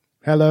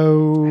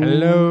Hello.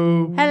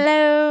 Hello.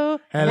 Hello.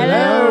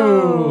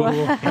 Hello.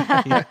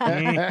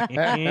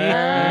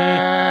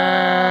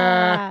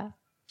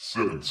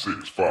 7,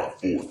 6, 5,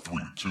 4, 3,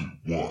 2, 1.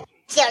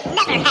 You'll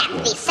never have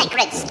the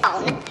sacred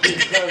stone.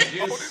 Because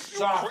you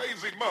suck.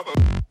 Crazy mother.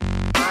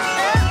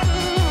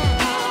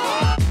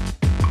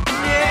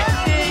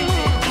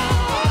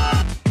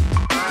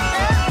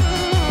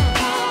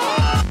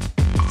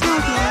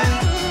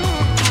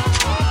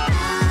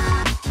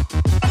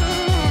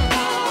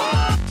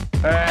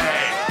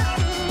 Hey,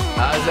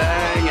 how's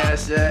that hang,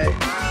 essay?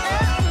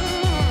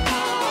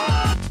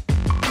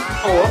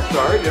 Oh, I'm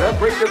sorry. Did I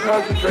break your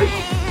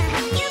concentration?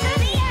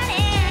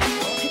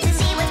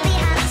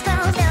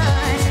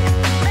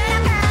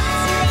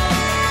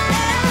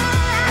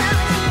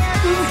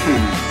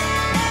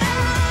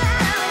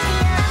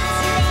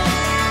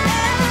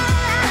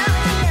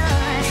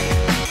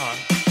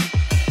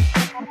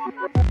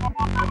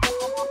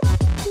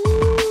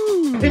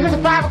 Is this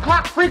a 5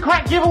 o'clock free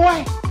crack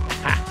giveaway?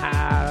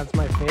 That's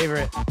my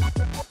favorite.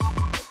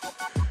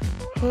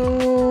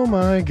 Oh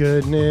my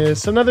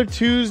goodness. Another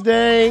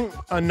Tuesday,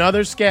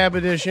 another Scab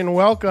Edition.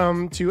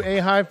 Welcome to A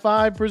High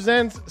Five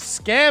Presents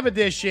Scab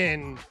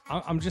Edition.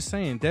 I'm just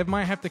saying, Dev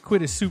might have to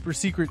quit his super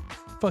secret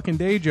fucking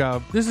day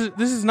job. This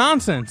is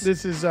nonsense.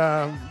 This is,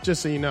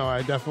 just so you know,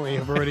 I definitely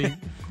have already,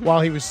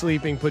 while he was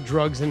sleeping, put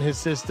drugs in his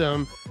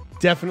system.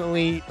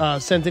 Definitely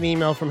sent an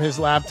email from his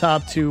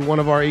laptop to one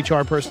of our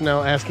HR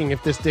personnel asking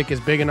if this dick is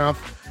big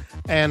enough.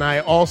 And I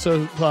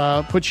also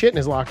put shit in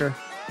his locker.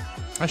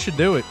 I should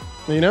do it.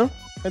 You know?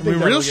 I mean,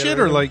 real shit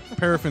or like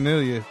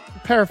paraphernalia?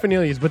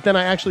 Paraphernalias, but then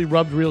I actually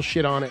rubbed real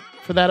shit on it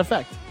for that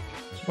effect.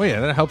 Well,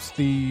 yeah, that helps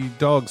the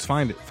dogs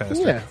find it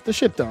faster. Yeah, the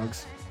shit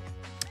dogs.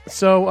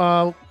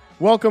 So,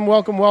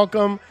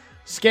 welcome.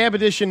 Scab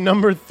Edition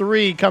number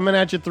 3 coming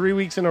at you 3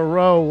 weeks in a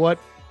row. What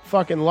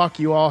fucking luck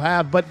you all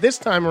have. But this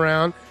time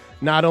around,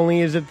 not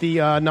only is it the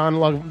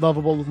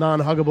non-lovable,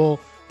 non-huggable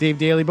Dave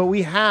Daly, but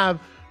we have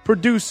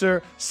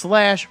producer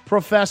 /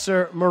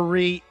 Professor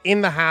Marie in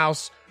the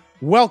house.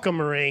 Welcome,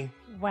 Marie.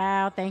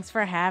 Wow, thanks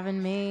for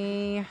having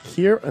me.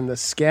 Here on the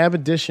Scab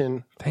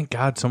Edition. Thank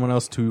God someone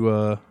else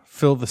to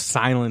fill the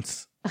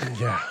silence.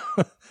 Yeah.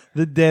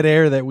 The dead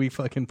air that we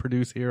fucking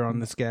produce here on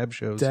the Scab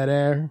shows. Dead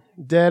air,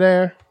 dead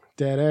air,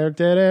 dead air,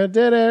 dead air,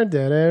 dead air,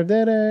 dead air,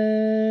 dead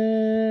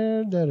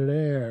air, dead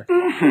air.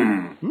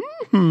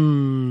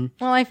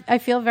 Well, I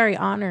feel very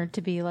honored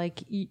to be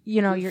like,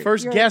 you're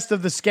First you're, guest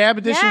of the Scab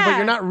Edition, but Yeah.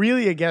 you're not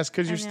really a guest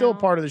because you're still know.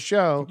 part of the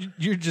show.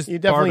 You're just You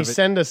part definitely of it.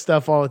 send us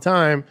stuff all the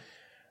time.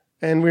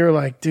 And we were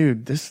like,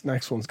 dude, this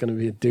next one's going to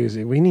be a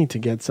doozy. We need to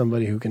get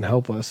somebody who can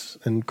help us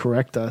and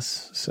correct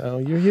us. So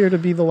you're here to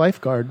be the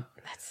lifeguard.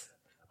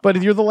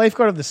 But you're the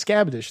lifeguard of the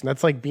Scab Edition.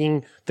 That's like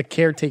being the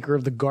caretaker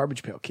of the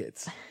Garbage Pail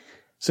Kids.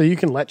 So you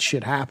can let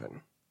shit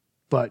happen.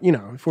 But,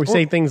 if we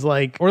say things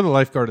like, Or the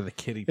lifeguard of the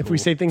kiddie If pool. we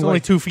say things it's only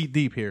like- 2 feet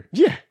deep here.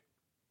 yeah,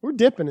 we're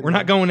dipping in We're there.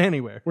 not going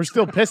anywhere. We're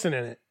still pissing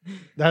in it.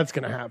 That's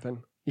going to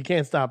happen. You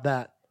can't stop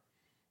that.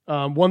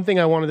 One thing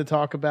I wanted to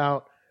talk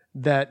about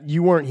that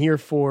you weren't here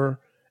for,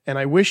 and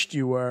I wished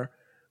you were,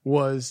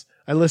 was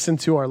I listened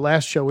to our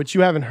last show, which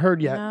you haven't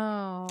heard yet,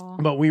 No.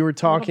 but we were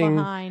talking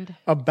behind.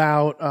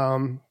 about,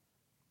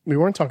 we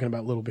weren't talking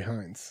about Little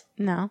Behinds.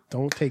 No.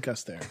 Don't take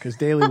us there because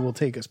Daly will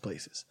take us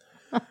places.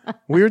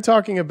 We were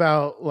talking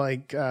about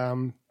like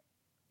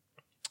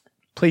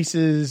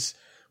places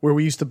where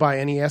we used to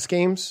buy NES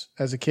games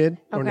as a kid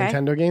or Okay.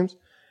 Nintendo games.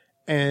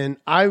 And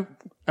I'm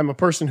a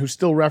person who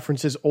still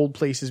references old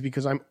places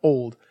because I'm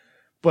old.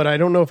 But I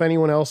don't know if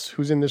anyone else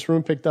who's in this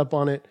room picked up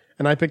on it.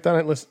 And I picked up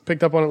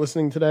on it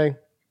listening today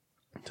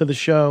to the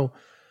show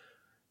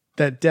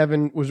that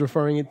Devin was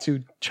referring it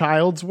to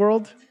Child's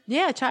World.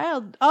 Yeah,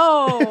 child.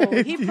 Oh,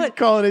 he He's put.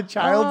 calling it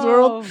Child's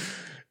World.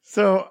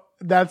 So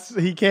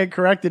he can't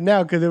correct it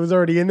now because it was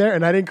already in there,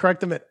 and I didn't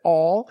correct him at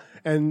all.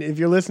 And if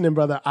you're listening,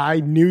 brother,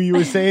 I knew you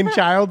were saying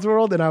Child's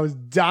World, and I was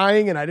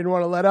dying, and I didn't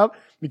want to let up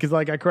because,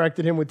 I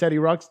corrected him with Teddy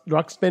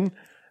Ruxpin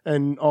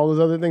and all those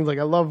other things. I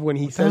love when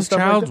he That says was stuff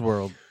Child's like that.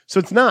 World. So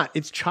it's not.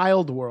 It's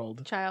Child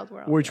World, Child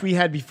World. which we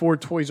had before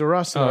Toys R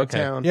Us in our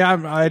town. Yeah,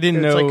 I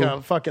didn't It's know. like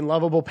a fucking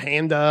lovable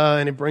panda,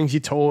 and it brings you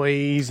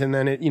toys, and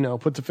then it,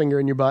 puts a finger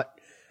in your butt.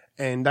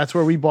 And that's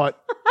where we bought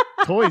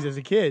toys as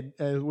a kid.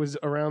 It was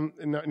around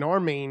in our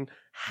main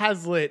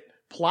Hazlitt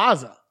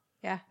Plaza,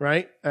 Yeah.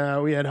 right?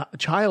 We had a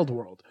Child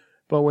World.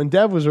 But when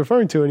Dev was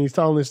referring to it, and he's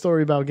telling his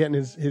story about getting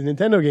his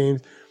Nintendo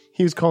games,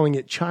 he was calling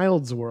it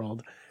Child's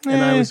World.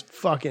 And I was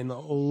fucking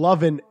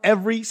loving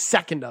every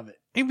second of it.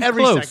 He was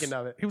every close. second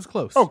of it. He was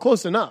close. Oh,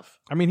 close enough.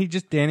 I mean, he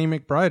just Danny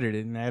McBride'd it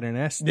and added an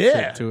S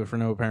Yeah. to it for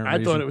no apparent I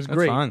reason. thought it was That's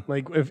great. fine.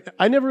 Like,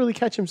 I never really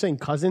catch him saying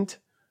cousin,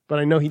 but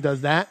I know he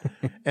does that,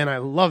 and I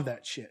love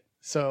that shit.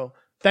 So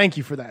thank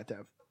you for that,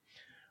 Dev.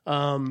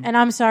 And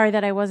I'm sorry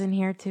that I wasn't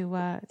here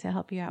to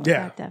help you out with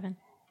Yeah. that, Devin.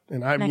 And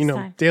Next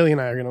time. Daly and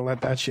I are going to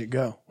let that shit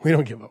go. We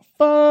don't give a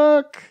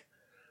fuck.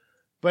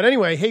 But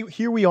anyway, hey,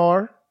 here we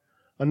are.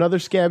 Another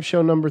Scab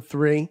show number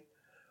 3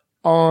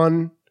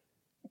 on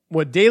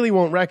what Daly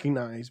won't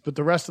recognize, but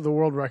the rest of the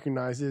world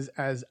recognizes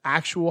as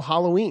actual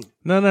Halloween.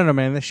 No,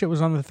 man. That shit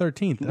was on the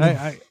 13th.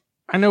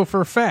 I know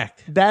for a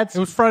fact. It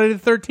was Friday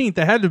the 13th.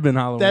 That had to have been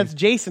Halloween. That's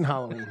Jason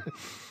Halloween.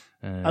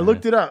 I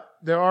looked it up.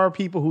 There are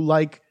people who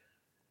like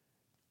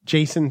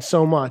Jason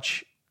so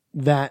much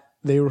that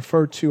they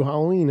refer to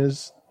Halloween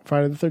as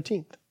Friday the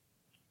 13th.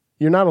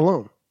 You're not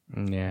alone.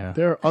 Yeah.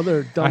 There are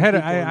other dumb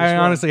people. I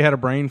honestly had a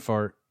brain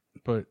fart,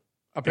 but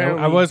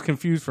apparently I was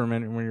confused for a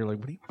minute when you're like,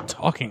 what are you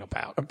talking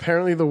about?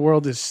 Apparently the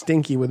world is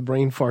stinky with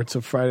brain farts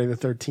of Friday the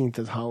 13th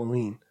as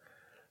Halloween.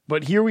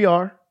 But here we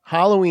are,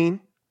 Halloween.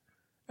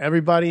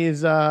 Everybody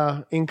is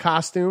in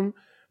costume.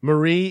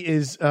 Marie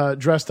is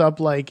dressed up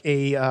like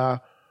a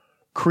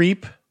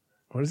creep.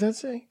 What does that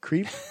say?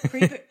 Creep?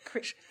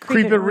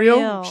 Creep it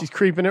real. She's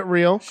creeping it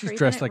real. She's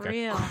dressed like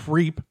a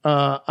creep.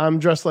 I'm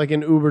dressed like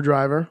an Uber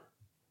driver.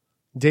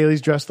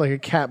 Daly's dressed like a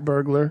cat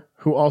burglar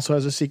who also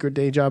has a secret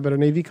day job at a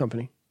Navy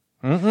company.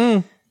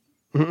 Not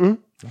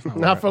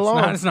Not for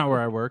long. That's not where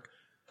I work.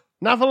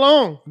 Not for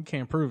long. You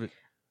can't prove it.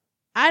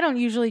 I don't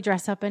usually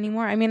dress up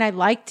anymore. I mean, I'd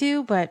like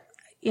to, but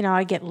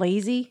I get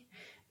lazy.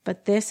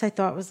 But this I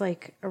thought was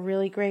like a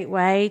really great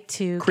way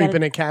to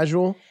Creeping it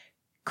casual.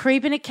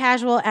 Creeping it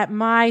casual at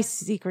my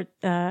super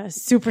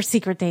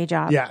secret day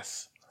job.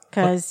 Yes.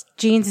 Because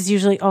jeans is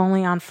usually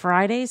only on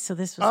Fridays, so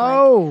this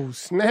was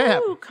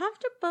snap. ooh,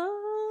 comfortable.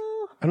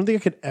 I don't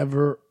think I could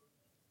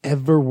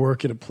ever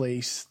work at a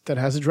place that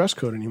has a dress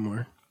code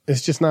anymore.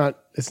 It's just not,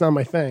 it's not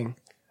my thing.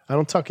 I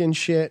don't tuck in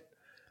shit.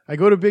 I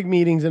go to big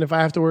meetings, and if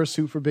I have to wear a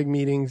suit for big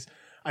meetings,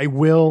 I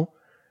will.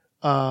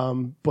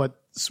 But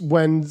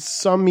when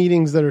some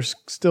meetings that are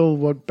still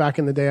what back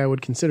in the day I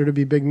would consider to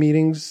be big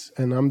meetings,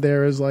 and I'm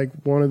there as like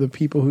one of the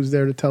people who's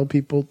there to tell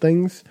people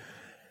things,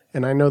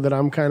 and I know that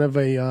I'm kind of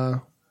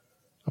a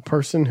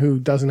person who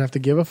doesn't have to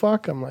give a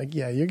fuck, I'm like,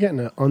 yeah, you're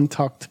getting an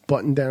untucked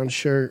button-down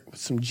shirt with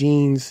some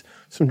jeans,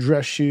 some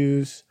dress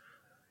shoes.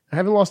 I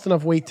haven't lost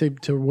enough weight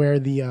to wear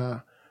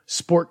the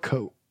sport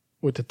coat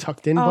with the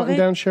tucked-in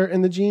button-down shirt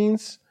and the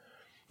jeans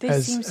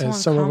as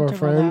some of our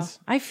friends.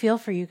 Though. I feel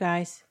for you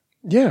guys.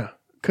 Yeah,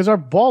 because our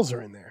balls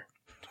are in there.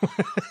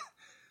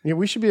 Yeah,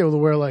 we should be able to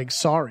wear like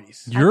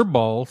saris. Your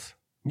balls.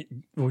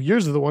 Well,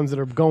 yours are the ones that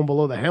are going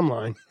below the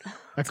hemline.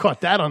 I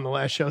caught that on the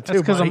last show too.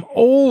 That's because I'm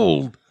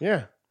old.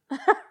 Yeah.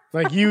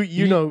 Like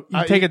you know,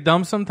 you take a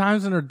dump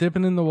sometimes and are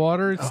dipping in the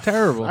water. It's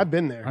terrible. I've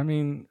been there. I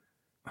mean,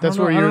 That's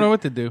I where don't know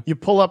what to do. You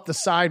pull up the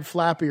side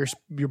flap of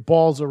your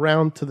balls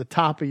around to the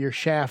top of your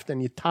shaft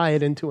and you tie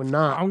it into a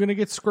knot. I'm gonna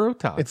get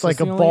scrotox. It's like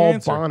a ball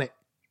bonnet.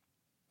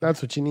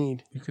 That's what you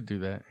need. You could do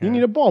that. You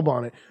need a ball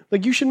bonnet.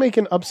 Like you should make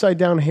an upside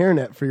down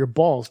hairnet for your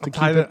balls to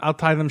keep it. I'll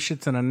tie them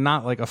shits in a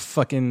knot like a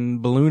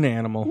fucking balloon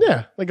animal.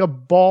 Yeah, like a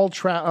ball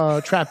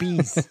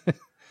trapeze,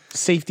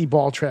 safety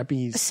ball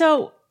trapeze.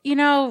 So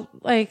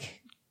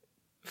like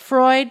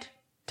Freud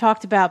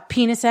talked about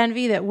penis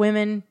envy, that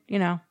women,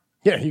 Yeah,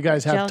 you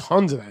guys have jealous.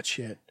 tons of that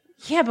shit.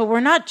 Yeah, but we're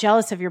not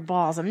jealous of your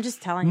balls. I'm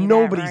just telling you.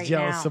 Nobody's that right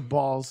jealous now. of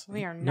balls.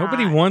 We are not.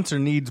 Nobody wants or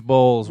needs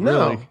balls,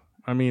 really. No.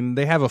 I mean,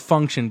 they have a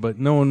function, but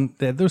no one.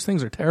 Those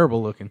things are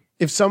terrible looking.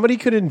 If somebody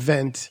could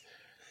invent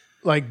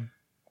like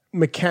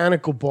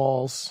mechanical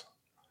balls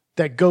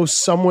that go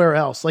somewhere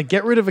else, like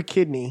get rid of a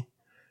kidney,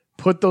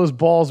 put those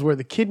balls where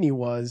the kidney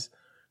was,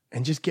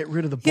 and just get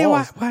rid of the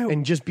balls, why-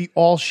 and just be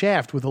all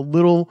shaft with a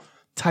little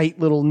tight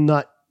little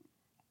nut,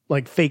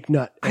 like fake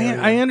nut.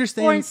 I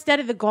understand. Or instead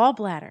of the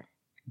gallbladder.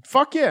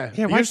 Fuck yeah.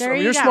 Yeah, why- There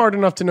you You're go. smart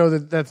enough to know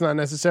that that's not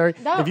necessary.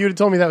 No. If you would have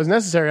told me that was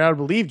necessary, I would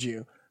have believed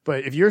you.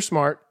 But if you're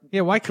smart,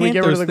 Yeah, why Can we can't get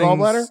rid of those the things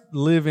gallbladder?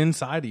 live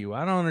inside of you?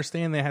 I don't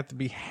understand. They have to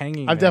be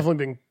hanging. I've there.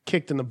 definitely been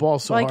kicked in the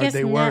balls so Well, I hard guess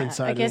they were not.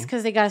 inside I guess me.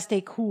 because they got to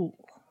stay cool.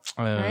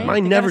 Right?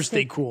 Mine They never gotta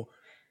stay cool.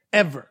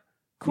 Ever.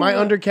 My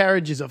Cool.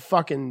 undercarriage is a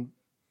fucking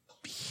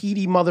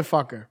heaty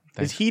motherfucker.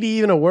 Is heaty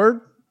even a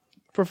word,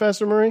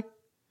 Professor Murray?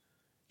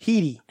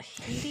 Heaty.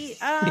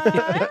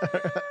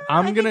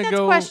 I'm think gonna that's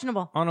go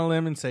questionable. on a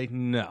limb and say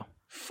no.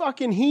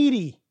 Fucking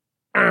heaty.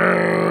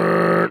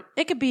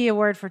 It could be a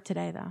word for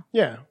today, though.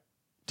 Yeah.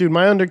 Dude,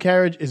 my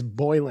undercarriage is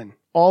boiling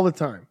all the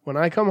time. When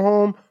I come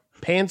home,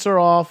 pants are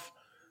off,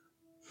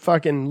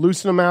 fucking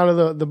loosen them out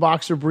of the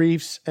boxer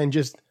briefs, and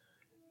just,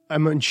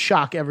 I'm in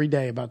shock every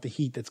day about the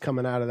heat that's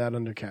coming out of that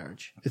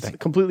undercarriage. It's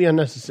completely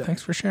unnecessary.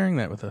 Thanks for sharing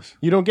that with us.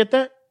 You don't get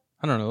that?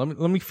 I don't know.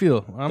 Let me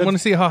feel. I want to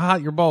see how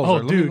hot your balls Oh,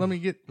 are. dude. Let me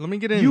get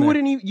in. You there.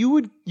 wouldn't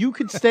even, you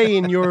could stay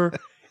in your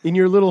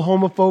little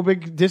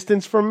homophobic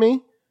distance from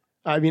me.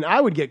 I mean, I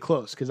would get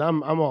close because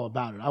I'm all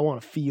about it. I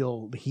want to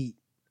feel the heat.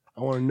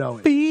 I want to know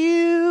it.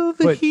 feel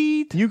the But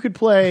heat. You could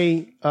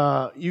play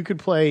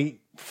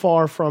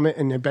far from it,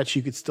 and I bet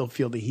you could still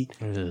feel the heat.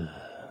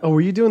 Oh,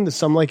 were you doing the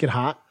Some Like It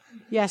Hot?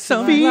 Yes.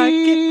 Some you are. like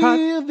it hot.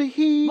 Feel the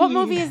heat. What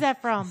movie is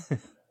that from?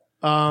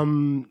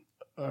 All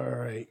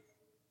right.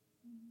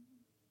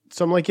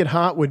 Some Like It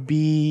Hot would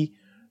be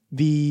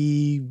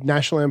the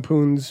National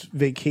Lampoon's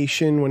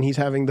Vacation when he's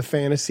having the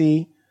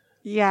fantasy.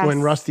 Yes.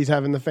 When Rusty's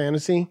having the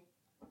fantasy.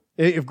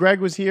 If Greg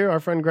was here, our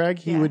friend Greg,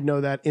 he would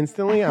know that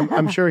instantly.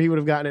 I'm sure he would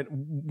have gotten it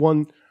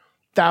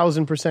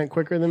 1,000%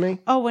 quicker than me.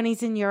 Oh, when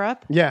he's in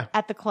Europe? Yeah.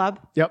 At the club?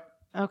 Yep.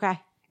 Okay.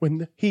 When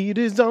the heat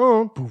is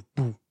on. Boom,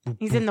 boom, boom,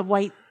 He's in the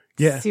white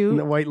yeah, suit. in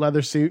the white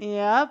leather suit.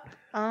 Yep.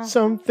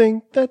 Some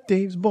think that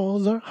Dave's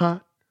balls are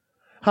hot.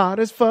 Hot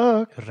as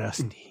fuck.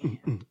 Rusty.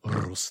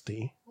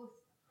 Rusty.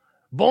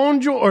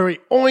 Bonjour.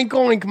 Oink,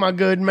 oink, my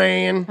good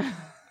man.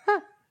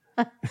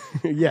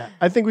 Yeah,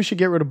 I think we should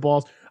get rid of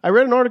balls. I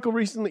read an article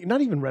recently.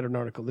 Not even read an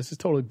article. This is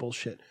totally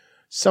bullshit.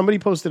 Somebody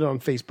posted it on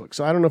Facebook,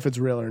 so I don't know if it's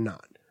real or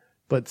not.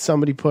 But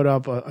somebody put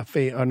up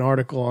an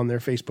article on their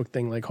Facebook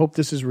thing like, hope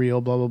this is real,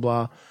 blah, blah,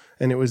 blah.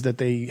 And it was that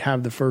they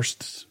have the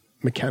first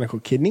mechanical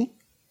kidney.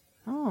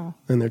 Oh.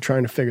 And they're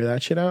trying to figure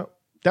that shit out.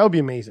 That would be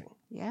amazing.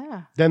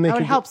 Yeah. Then they that would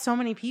could help so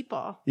many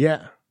people.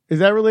 Yeah. Is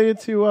that related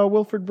to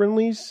Wilford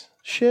Brimley's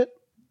shit?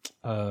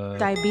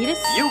 Diabetes?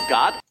 You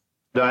got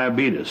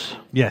diabetes.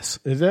 Yes.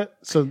 Is that?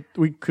 So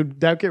could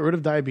that get rid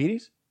of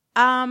diabetes?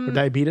 Or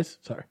diabetes?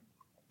 Sorry.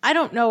 I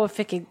don't know if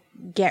it could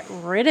get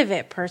rid of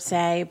it per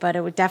se, but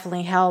it would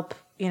definitely help,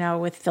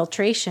 with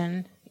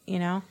filtration,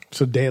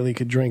 So Daly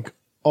could drink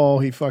all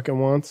he fucking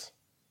wants?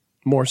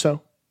 More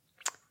so?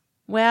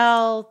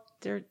 Well,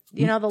 the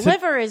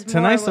liver is more...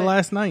 Tonight's the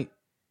last night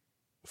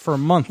for a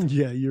month.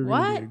 Yeah, you're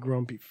going to What? be a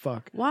grumpy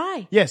fuck.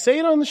 Why? Yeah, say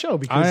it on the show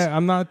because...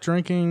 I'm not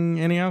drinking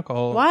any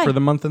alcohol Why? for the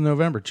month of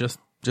November, just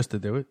to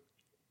do it.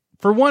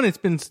 For one, it's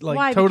been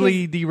Why?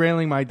 totally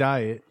derailing my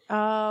diet.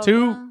 Oh,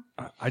 Two,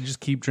 I just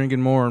keep drinking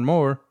more and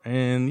more,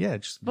 and yeah,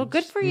 just well,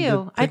 good for need you.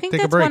 to I think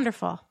take a that's break.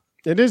 wonderful.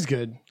 It is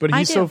good, but I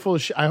he's so do. full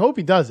of shit. I hope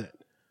he does it.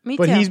 Me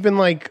But too. he's been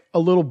like a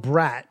little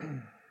brat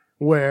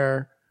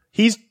where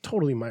he's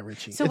totally my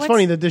Richie. So it's what's-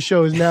 funny that this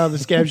show is now the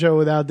Scab Show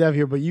without Dev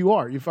here, but you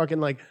are. You fucking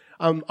like,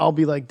 I'll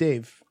be like,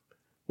 Dave,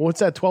 what's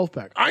that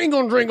 12-pack? I ain't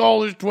going to drink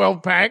all this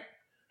 12-pack.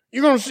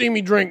 You're going to see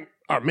me drink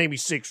maybe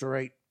 6 or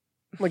 8.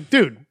 I'm like,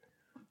 dude,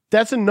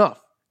 that's enough.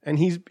 And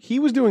he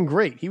was doing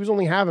great. He was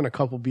only having a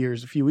couple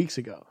beers a few weeks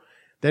ago.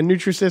 Then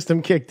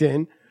Nutrisystem kicked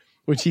in,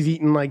 which he's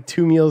eating like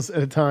 2 meals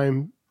at a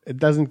time. It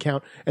doesn't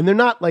count. And they're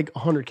not like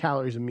 100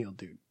 calories a meal,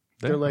 dude.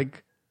 They're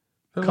like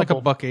They're like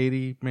couple-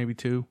 $1.80, maybe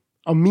 $2.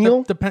 a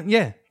meal.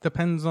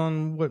 Depends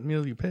on what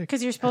meal you pick.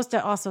 Because you're supposed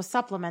to also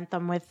supplement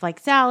them with like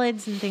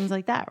salads and things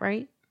like that,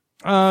 right?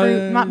 Uh,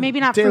 Fruit, maybe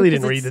not Daly fruit. 'cause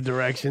didn't read it's the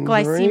directions.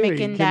 Marie. Are you glycemic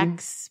kidding?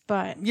 index,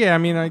 but Yeah, I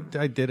mean, I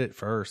did it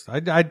first. I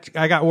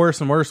got worse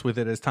and worse with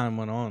it as time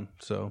went on.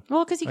 So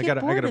well, because you I get gotta-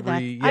 I bored gotta of that.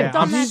 re- I've yeah,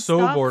 done I'm that so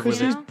stuff, bored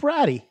with you He's know?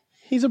 bratty.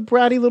 He's a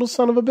bratty little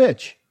son of a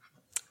bitch.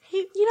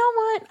 You know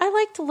what? I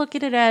like to look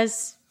at it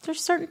as there's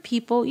certain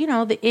people,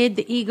 the id,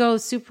 the ego,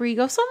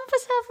 superego. Some of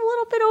us have a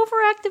little bit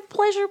overactive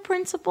pleasure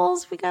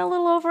principles. We got a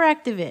little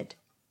overactive id,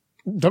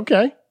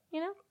 Okay.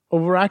 you know?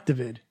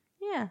 Overactivid.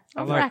 Yeah,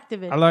 I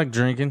overactive id. like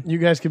drinking. You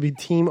guys could be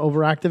team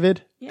overactivid.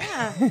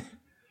 Yeah.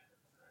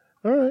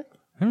 All right.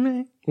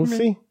 Mm-hmm. We'll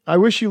see. I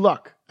wish you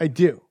luck. I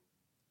do.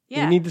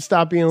 Yeah. You need to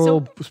stop being a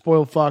little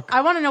spoiled fuck.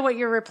 I want to know what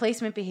your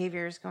replacement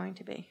behavior is going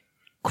to be.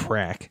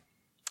 Crack.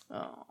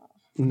 Oh.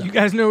 You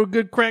guys know a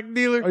good crack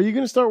dealer? Are you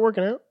going to start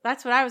working out?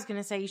 That's what I was going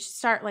to say. You should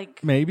start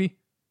like Maybe.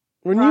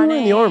 When you were in the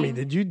Running. army,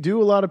 did you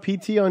do a lot of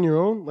PT on your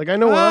own? Like I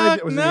know when I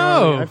Fuck was in the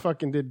no. army, I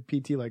fucking did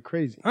PT like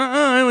crazy.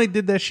 I only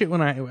did that shit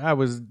when I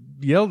was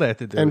yelled at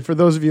to do And it. for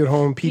those of you at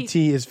home, PT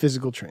is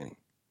physical training,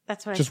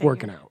 that's what just I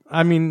working figured. out.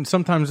 I mean,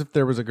 sometimes if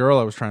there was a girl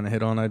I was trying to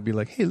hit on, I'd be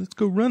like, "Hey, let's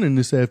go running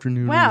this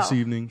afternoon or Wow. this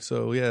evening."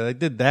 So yeah, I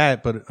did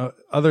that. But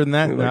other than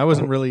that, no, I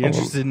wasn't really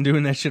interested in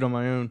doing that shit on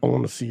my own. I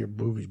want to see your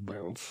boobies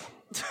bounce.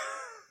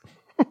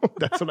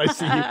 That's what I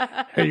see.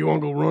 Hey, you want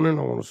to go running?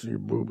 I want to see your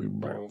boobies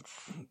bounce.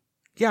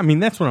 Yeah, I mean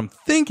that's what I'm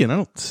thinking. I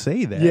don't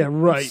say that. Yeah,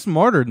 right. I'm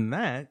smarter than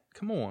that.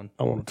 Come on.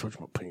 I want to touch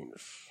my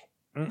penis.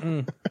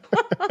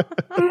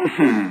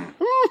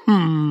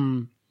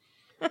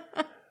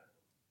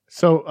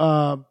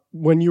 So,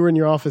 when you were in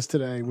your office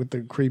today with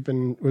the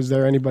creeping, was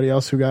there anybody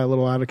else who got a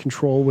little out of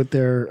control with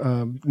their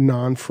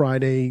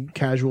non-Friday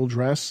casual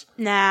dress?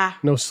 Nah.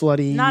 No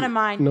slutty, Not in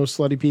mine. No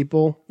slutty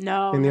people.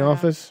 No. In the no, no.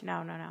 office?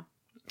 No.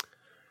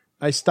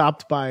 I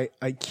stopped by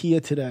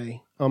IKEA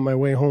today on my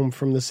way home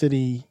from the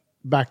city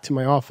back to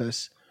my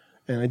office,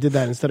 and I did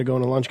that instead of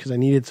going to lunch because I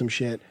needed some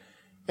shit.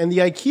 And the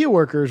IKEA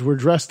workers were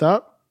dressed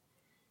up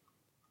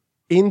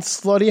in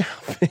slutty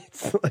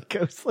outfits. Like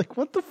I was like,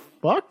 what the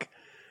fuck?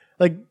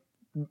 Like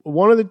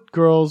one of the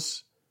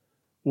girls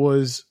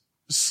was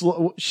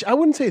I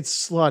wouldn't say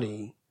it's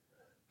slutty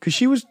because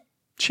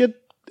she had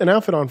an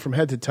outfit on from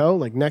head to toe,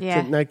 like neck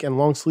Yeah. to neck and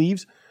long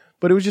sleeves,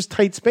 but it was just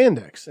tight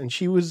spandex, and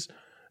she was,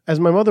 as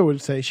my mother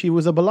would say, she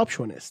was a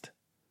voluptuonist.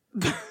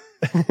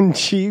 And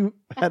she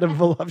had a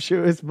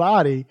voluptuous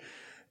body.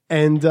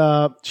 And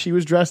she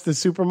was dressed as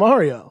Super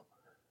Mario.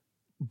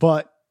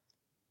 But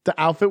the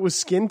outfit was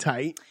skin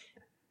tight.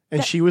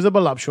 And she was a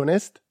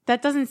voluptuonist.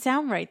 That doesn't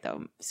sound right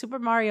though. Super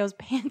Mario's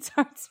pants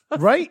aren't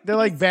supposed Right? to They're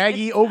like be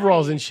baggy skin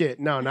overalls tight. and shit.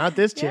 No, not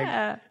this chick.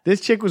 Yeah.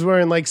 This chick was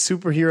wearing like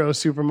superhero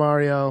Super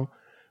Mario.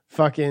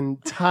 Fucking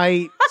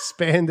tight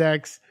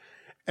spandex.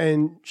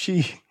 And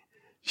she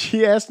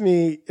asked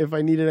me if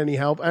I needed any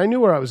help. I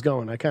knew where I was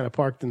going. I kind of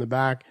parked in the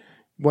back,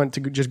 went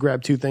to just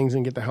grab 2 things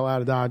and get the hell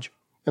out of Dodge.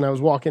 and I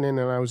was walking in,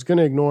 and I was going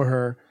to ignore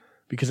her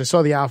because I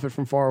saw the outfit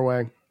from far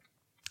away.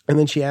 And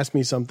then she asked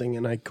me something,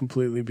 and I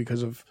completely,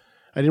 because of,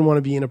 I didn't want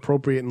to be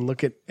inappropriate and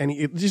look at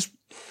any,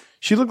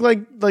 she looked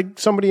like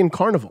somebody in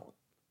Carnival.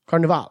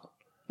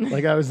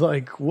 Like, I was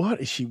like,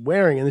 what is she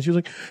wearing? And then she was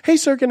like, hey,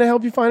 sir, can I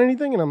help you find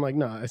anything? And I'm like,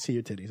 no, I see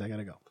your titties. I got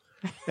to go.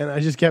 And I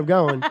just kept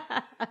going.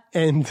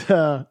 And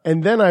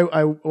then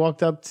I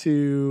walked up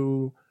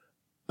to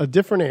a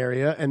different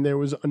area, and there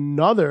was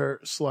another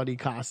slutty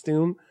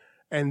costume.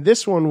 And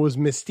this one was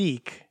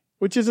Mystique,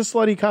 which is a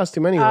slutty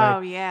costume anyway.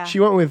 Oh, yeah. She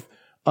went with,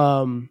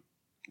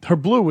 her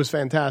blue was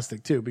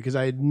fantastic too, because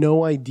I had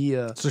no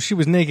idea. So she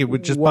was naked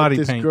with just what body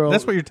this paint. girl-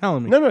 That's what you're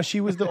telling me. No, she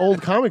was the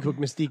old comic book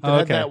Mystique that Oh,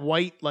 had okay. that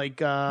white, like,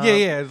 Yeah,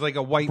 it's like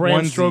a white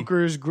Bram onesie.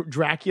 Stoker's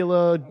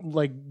Dracula,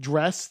 like,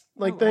 dress,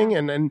 like, thing.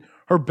 And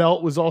her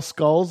belt was all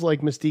skulls,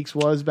 like Mystique's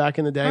was back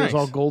in the day. It was Nice.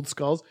 all gold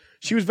skulls.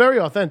 She was very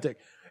authentic.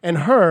 And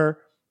her,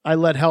 I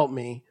let help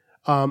me.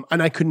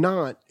 And I could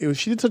not.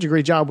 She did such a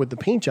great job with the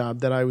paint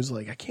job that I was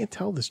like, I can't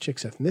tell this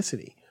chick's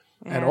ethnicity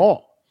at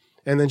all.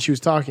 And then she was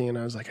talking, and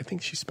I was like, I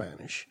think she's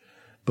Spanish.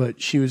 But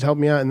she was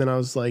helping me out, and then I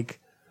was like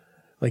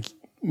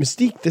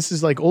Mystique, this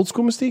is like old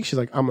school Mystique. She's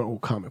like, I'm an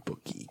old comic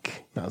book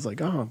geek. And I was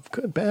like, oh,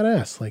 good,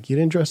 badass. Like, you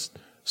didn't dress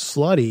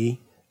slutty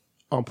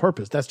on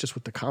purpose. That's just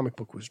what the comic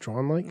book was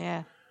drawn like.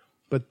 Yeah.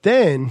 But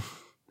then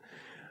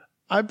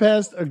I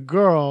passed a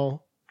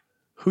girl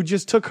who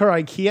just took her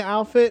IKEA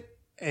outfit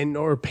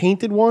or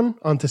painted one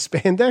onto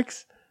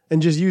spandex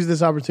and just used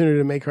this opportunity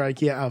to make her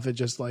IKEA outfit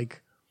just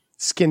like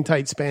skin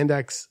tight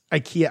spandex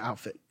IKEA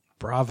outfit.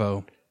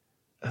 Bravo.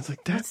 I was like,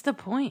 What's the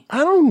point? I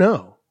don't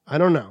know.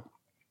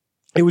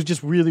 It was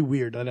just really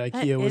weird that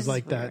IKEA was is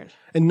like that. weird.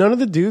 And none of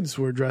the dudes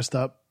were dressed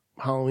up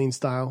Halloween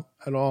style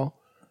at all.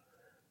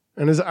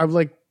 And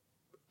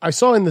I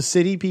saw in the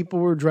city people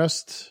were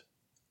dressed.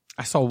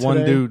 I saw one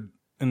Today? dude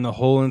in the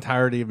whole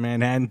entirety of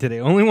Manhattan today.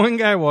 Only one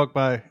guy walked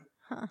by.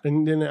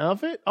 In an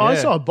outfit? Oh, I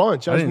Yeah. saw a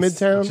bunch. I was didn't-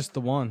 midtown Just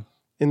the one.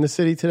 in the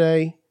city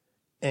today.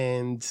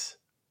 And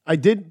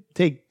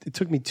it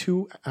took me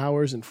 2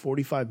 hours and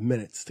 45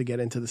 minutes to get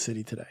into the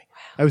city today.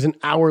 I was an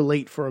hour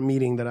late for a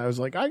meeting that I was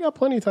like, I got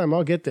plenty of time.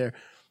 I'll get there.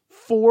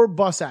 4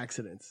 bus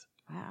accidents.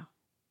 Wow.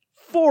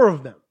 4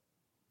 of them.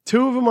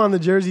 2 of them on the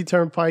Jersey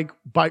Turnpike,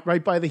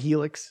 right by the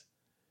Helix,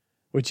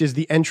 which is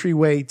the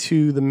entryway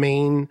to the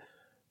main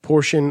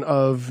portion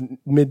of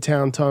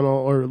Midtown Tunnel,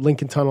 or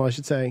Lincoln Tunnel, I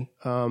should say.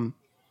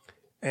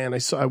 And I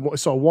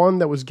saw one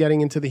that was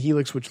getting into the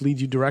Helix, which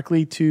leads you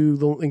directly to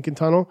the Lincoln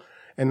Tunnel.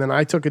 And then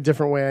I took a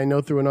different way, I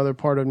know, through another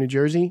part of New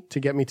Jersey to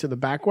get me to the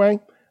back way.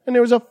 And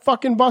there was a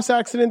fucking bus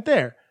accident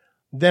there.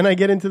 Then I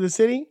get into the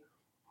city.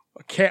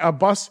 A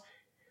bus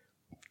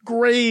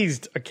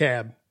grazed a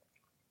cab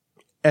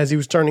as he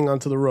was turning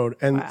onto the road.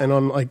 And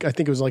on, I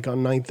think it was on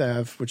 9th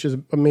Ave, which is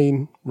a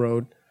main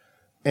road.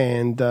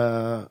 And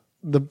the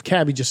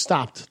cabbie just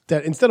stopped.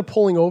 Instead of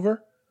pulling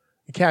over,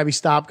 the cabbie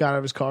stopped, got out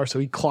of his car, so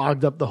he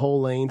clogged up the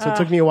whole lane. So it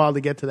took me a while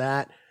to get to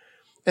that.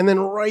 And then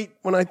right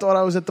when I thought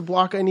I was at the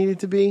block I needed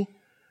to be,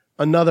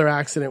 another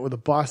accident with a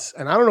bus.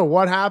 And I don't know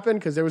what happened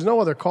because there was no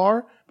other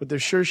car, but there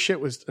sure shit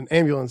was an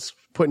ambulance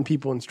putting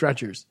people in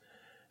stretchers.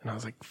 And I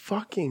was like,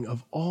 fucking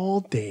of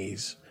all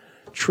days,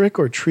 trick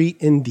or treat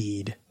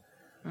indeed.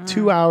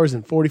 2 hours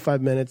and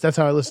 45 minutes. That's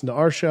how I listened to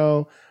our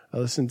show. I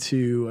listened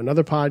to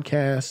another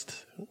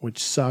podcast,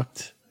 which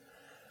sucked.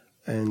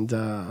 And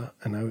I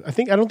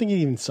don't think it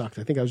even sucked.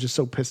 I think I was just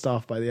so pissed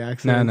off by the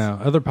accident. No.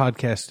 Other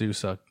podcasts do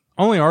suck.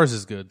 Only ours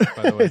is good,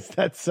 by the way. Is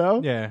that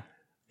so? Yeah.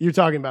 You're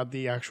talking about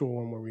the actual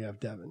one where we have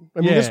Devin.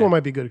 I mean, Yeah. this one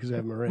might be good because we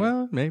have Marie.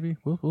 Well, maybe.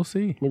 We'll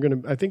see.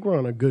 I think we're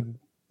on a good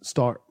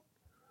start.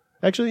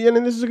 Actually, and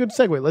this is a good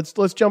segue.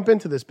 Let's jump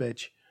into this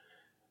bitch.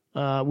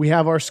 We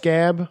have our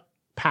scab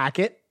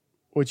packet,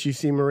 which you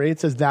see, Marie.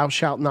 It says, "Thou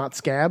shalt not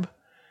scab."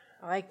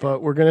 I like that.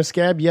 But we're going to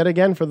scab yet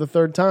again for the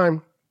 3rd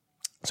time.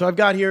 So I've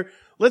got here,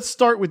 let's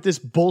start with this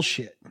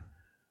bullshit.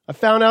 I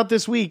found out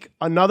this week,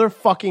 another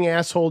fucking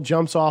asshole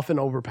jumps off an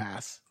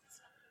overpass.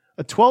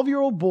 A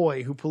 12-year-old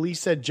boy who police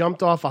said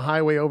jumped off a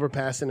highway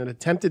overpass in an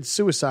attempted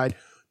suicide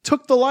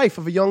took the life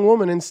of a young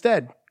woman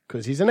instead,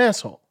 because he's an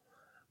asshole.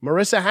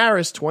 Marissa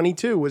Harris,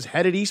 22, was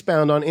headed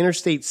eastbound on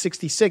Interstate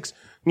 66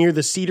 near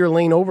the Cedar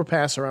Lane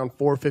overpass around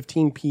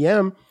 4:15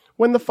 p.m.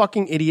 when the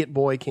fucking idiot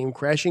boy came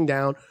crashing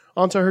down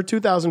onto her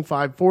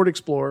 2005 Ford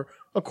Explorer,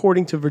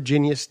 according to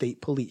Virginia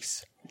State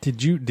Police.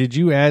 Did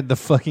you add the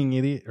fucking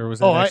idiot, or was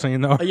that actually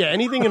in the article? Yeah,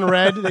 anything in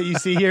red that you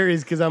see here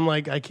is because I'm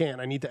like, I can't.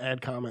 I need to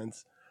add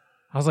comments.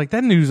 I was like,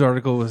 that news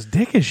article was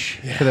dickish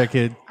for that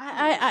kid.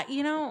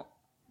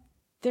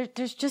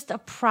 There's just a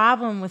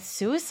problem with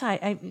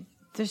suicide.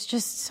 There's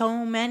just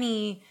so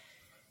many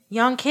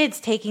young kids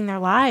taking their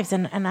lives,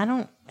 and I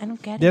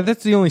don't get it. Yeah,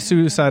 that's the only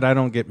suicide I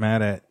don't get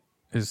mad at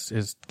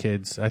is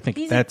kids. I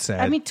think that's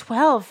sad.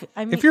 12.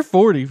 If you're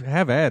 40,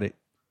 have at it.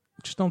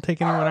 Just don't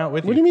take anyone out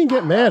with What do you mean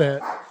get mad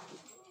at?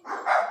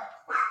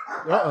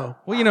 Well,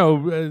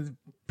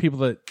 people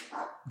that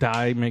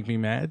die make me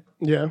mad,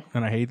 Yeah.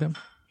 and I hate them.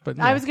 But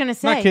no, I was going to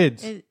say, not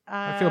kids.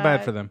 I feel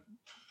bad for them.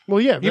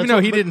 Well, yeah. Even though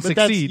he didn't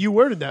succeed. You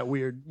worded that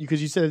weird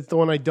because you said it's the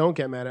one I don't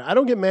get mad at. I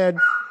don't get mad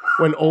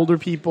when older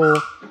people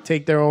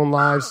take their own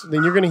lives.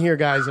 Then you're going to hear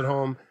guys at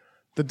home,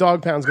 the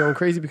dog pound's going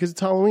crazy because it's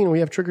Halloween and we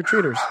have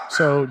trick-or-treaters.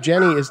 So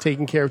Jenny is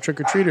taking care of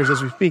trick-or-treaters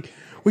as we speak,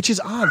 which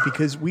is odd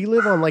because we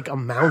live on like a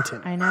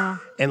mountain. I know.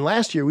 And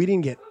last year we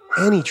didn't get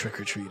any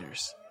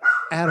trick-or-treaters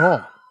at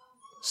all.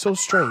 So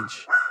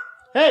strange.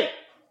 Hey!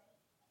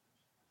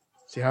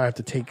 See how I have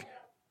to take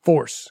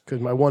force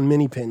because my one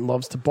mini pin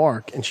loves to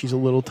bark and she's a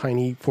little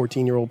tiny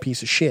 14-year-old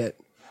piece of shit,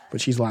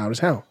 but she's loud as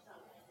hell.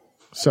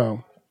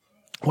 So,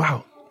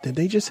 wow. Did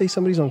they just say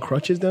somebody's on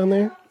crutches down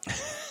there?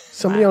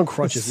 Somebody on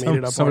crutches made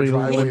it up our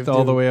driveway. Limped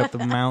all the way up the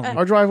mountain.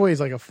 Our driveway is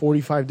like a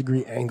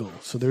 45-degree angle,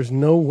 so there's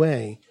no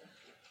way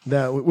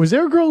that... Was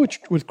there a girl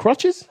with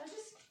crutches? I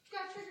just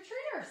got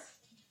trick-or-treaters.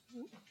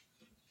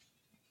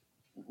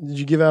 Did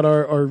you give out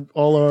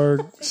all our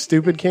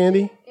stupid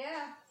candy?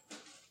 Yeah.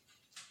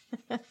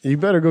 You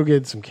better go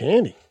get some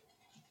candy.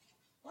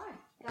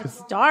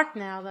 It's dark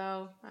now,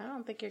 though. I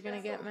don't think you're going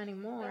to get many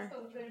more.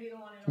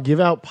 Give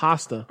out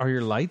pasta. Are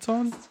your lights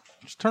on?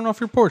 Just turn off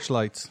your porch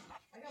lights.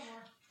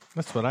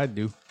 That's what I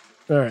do.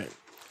 All right.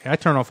 I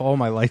turn off all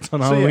my lights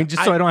on Halloween yeah,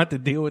 just so I don't have to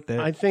deal with that.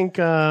 I think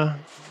the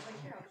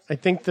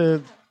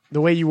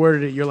way you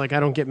worded it, you're like, I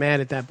don't get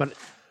mad at that, but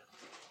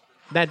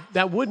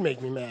that would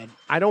make me mad.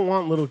 I don't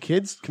want little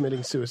kids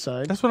committing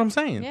suicide. That's what I'm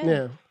saying.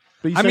 Yeah.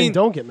 But you I saying mean,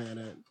 don't get mad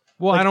at it.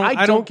 Well, Like,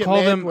 I don't get call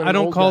mad them. when I an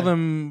don't old call guy-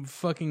 them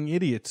fucking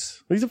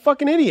idiots. He's a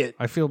fucking idiot.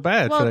 I feel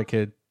bad for that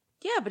kid.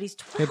 Yeah, but he's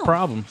He had 12.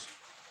 problems.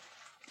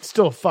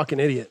 Still a fucking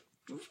idiot.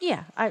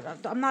 Yeah,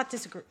 I'm not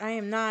disagreeing. I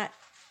am not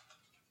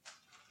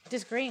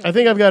disagreeing. I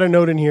think I've got a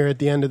note in here at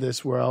the end of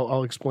this where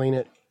I'll explain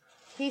it.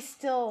 He's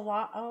still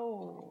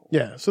oh.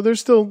 Yeah, so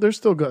there's still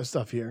good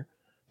stuff here.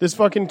 This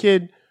fucking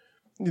kid.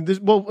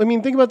 Well, I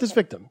mean, think about this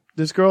victim.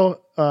 This girl,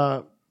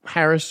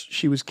 Harris.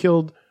 She was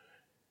killed.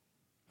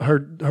 Her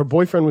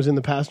boyfriend was in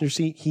the passenger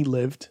seat. He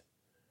lived.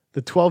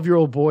 The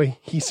 12-year-old boy,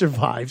 he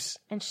survives,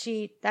 And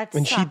she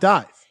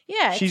dies.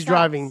 Yeah, she's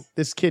driving.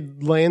 This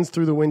kid lands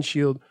through the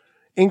windshield,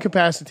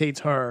 incapacitates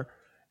her,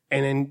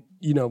 and then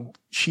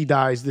she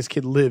dies. This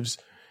kid lives.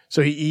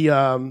 So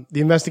the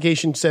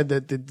investigation said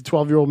that the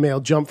 12-year-old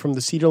male jumped from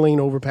the Cedar Lane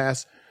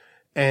overpass,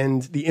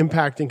 and the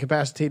impact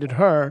incapacitated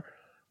her.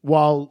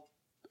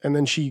 And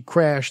then she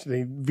crashed.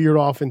 They veered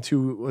off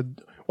into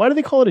why do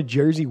they call it a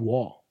Jersey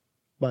wall?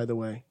 By the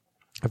way,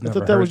 I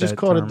thought that was just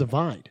called a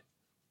divide.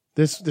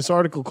 This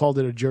article called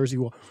it a Jersey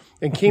wall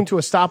and came to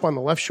a stop on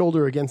the left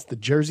shoulder against the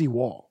Jersey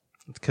wall.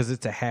 Because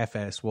it's a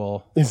half-ass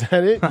wall. Is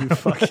that it? You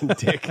fucking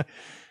dick.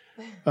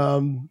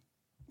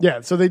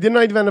 Yeah. So they didn't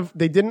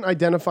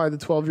identify the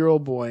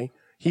 12-year-old boy.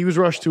 He was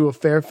rushed to a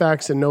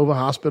Fairfax and Nova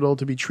hospital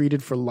to be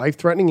treated for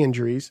life-threatening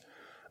injuries.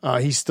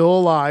 He's still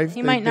alive.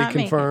 He might not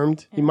they confirmed.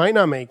 Make it. He might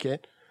not make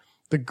it.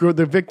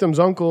 The victim's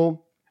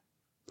uncle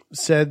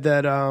said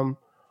that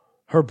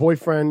her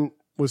boyfriend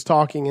was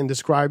talking and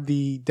described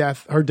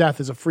her death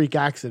as a freak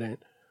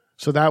accident.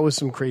 So that was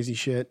some crazy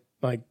shit.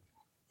 Like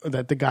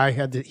that the guy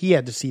had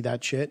to see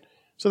that shit.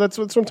 So that's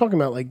what I'm talking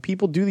about. Like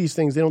people do these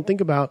things. They don't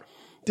think about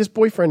this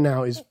boyfriend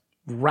now is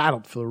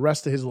rattled for the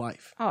rest of his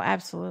life. Oh,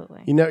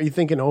 absolutely. You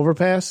think an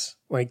overpass,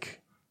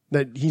 like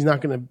that he's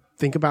not going to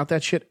think about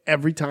that shit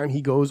every time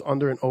he goes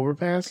under an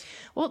overpass?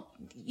 Well,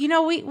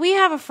 we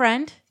have a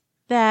friend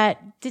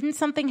that didn't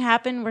something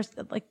happen where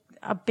like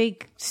a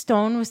big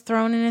stone was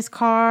thrown in his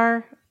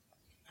car.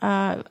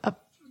 An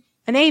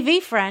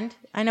AV friend.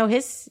 I know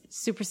his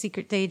super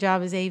secret day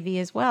job is AV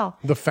as well.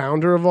 The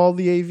founder of all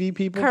the AV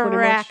people?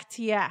 Correct.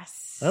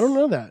 Yes. I don't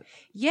know that.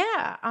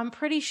 Yeah. I'm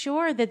pretty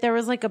sure that there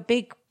was like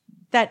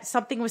that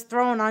something was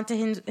thrown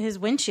onto his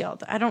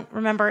windshield. I don't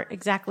remember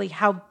exactly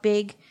how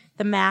big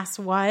the mass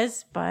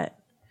was, but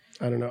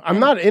I don't know. I'm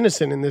not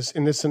innocent in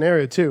this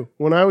scenario too.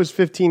 When I was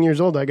 15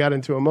 years old, I got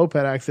into a moped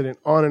accident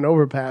on an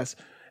overpass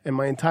and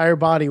my entire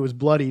body was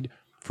bloodied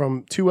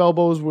from two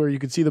elbows where you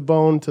could see the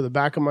bone to the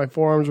back of my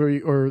forearms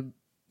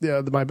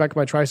my back of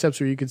my triceps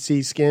where you could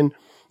see skin,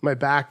 my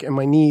back and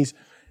my knees.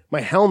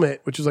 My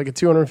helmet, which was like a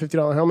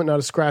 $250 helmet, not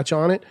a scratch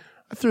on it.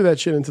 I threw that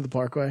shit into the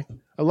parkway.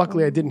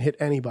 Luckily, I didn't hit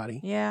anybody.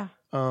 Yeah.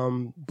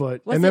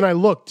 Then I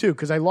looked too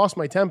because I lost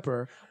my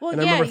temper. Well,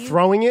 and I remember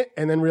throwing it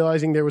and then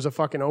realizing there was a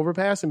fucking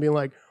overpass and being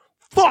like,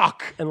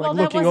 fuck! And like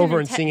looking over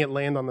and seeing it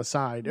land on the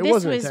side. It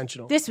wasn't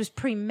intentional. This was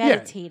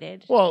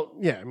premeditated. Yeah. Well,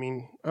 yeah, I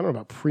mean, I don't know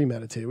about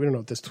premeditated. We don't know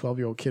if this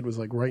 12-year-old kid was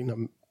like writing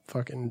a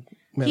fucking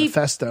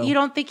manifesto. You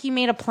don't think he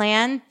made a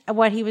plan of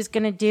what he was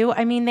going to do?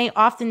 I mean, they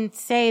often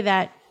say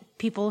that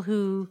people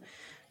who,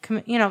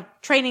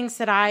 trainings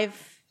that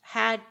I've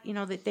had,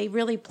 that they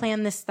really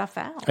plan this stuff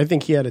out. I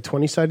think he had a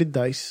 20-sided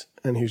dice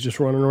and he was just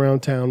running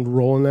around town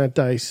rolling that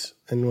dice.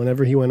 And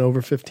whenever he went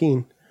over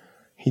 15,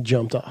 he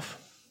jumped off.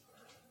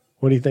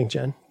 What do you think,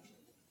 Jen?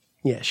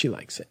 Yeah, she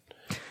likes it.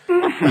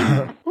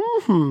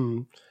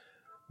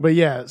 But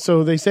yeah,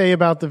 so they say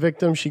about the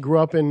victim, she grew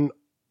up in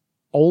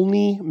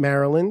Olney,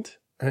 Maryland,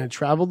 and had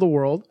traveled the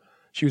world.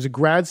 She was a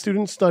grad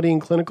student studying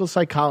clinical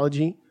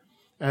psychology.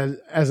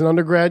 As an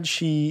undergrad,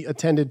 she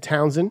attended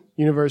Townsend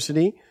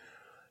University.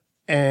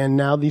 And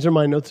now these are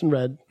my notes in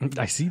red.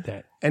 I see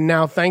that. And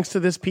now, thanks to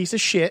this piece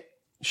of shit,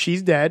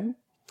 she's dead.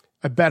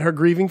 I bet her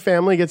grieving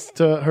family gets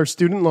to her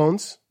student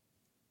loans,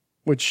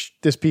 which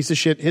this piece of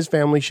shit, his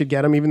family should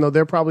get them, even though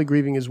they're probably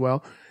grieving as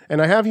well.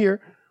 And I have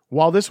here,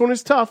 while this one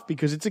is tough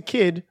because it's a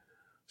kid,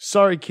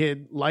 sorry,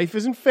 kid, life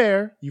isn't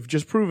fair. You've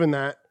just proven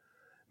that.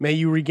 May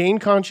you regain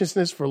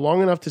consciousness for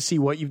long enough to see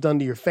what you've done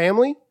to your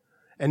family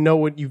and know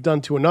what you've done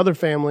to another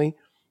family.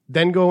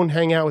 Then go and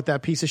hang out with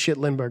that piece of shit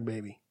Lindbergh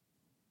baby.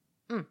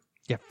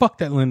 Yeah, fuck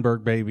that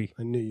Lindbergh baby.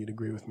 I knew you'd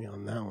agree with me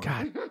on that one.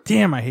 God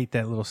damn, I hate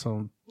that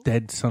little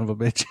dead son of a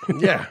bitch.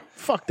 Yeah,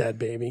 fuck that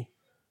baby.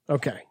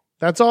 Okay,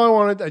 that's all I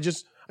wanted.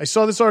 I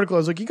saw this article. I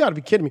was like, you got to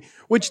be kidding me.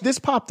 Which this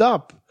popped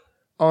up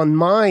on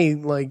my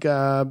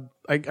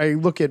I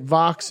look at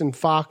Vox and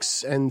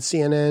Fox and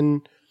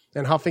CNN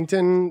and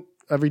Huffington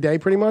every day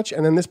pretty much,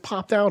 and then this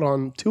popped out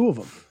on two of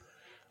them.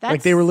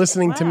 Like they were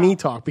listening to me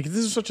talk because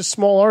this is such a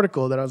small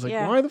article that I was like,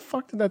 why the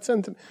fuck did that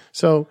send to me?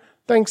 So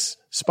thanks,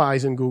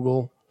 spies in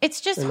Google. It's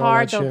just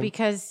hard though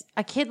because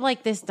a kid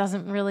like this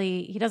doesn't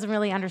really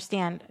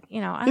understand.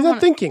 You know, He's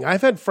not thinking.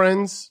 I've had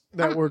friends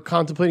that were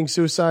contemplating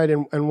suicide,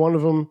 and one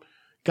of them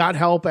got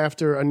help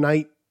after a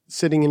night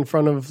sitting in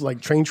front of like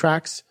train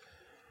tracks.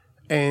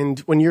 And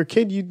when you're a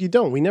kid, you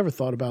don't. We never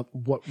thought about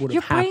what would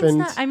have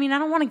happened. I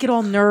don't want to get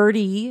all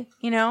nerdy,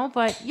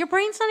 but your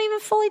brain's not even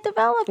fully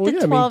developed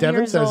at 12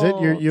 Devin years says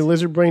old. it. Your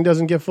lizard brain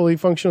doesn't get fully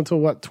functional until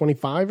what,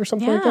 25 or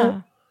something like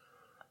that?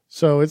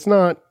 So it's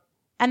not.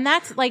 And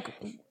that's like,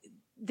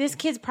 this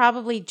kid's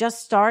probably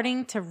just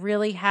starting to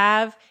really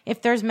have,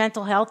 if there's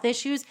mental health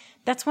issues,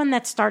 that's when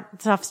that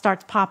stuff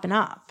starts popping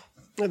up.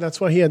 Yeah,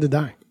 that's why he had to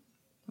die.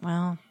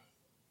 Well,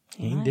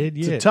 He ain't dead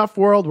yet. It's a tough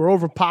world. We're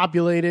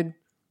overpopulated.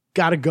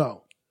 Gotta go.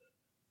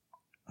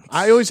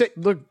 I always say,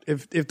 look,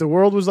 if the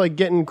world was like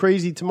getting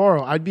crazy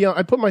tomorrow,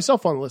 I'd put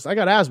myself on the list. I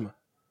got asthma.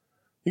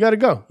 You gotta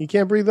go. You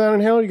can't breathe that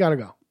inhaler. You gotta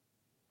go.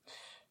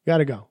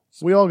 Gotta go.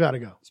 We all gotta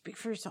go. Speak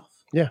for yourself.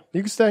 Yeah,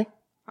 you can stay.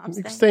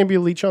 You can stay and be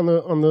a leech on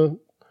the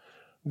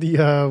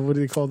what do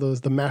they call those?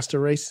 The master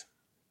race.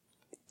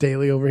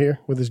 Daily over here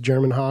with his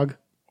German hog.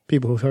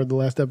 People who heard the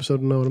last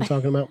episode know what I'm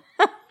talking about.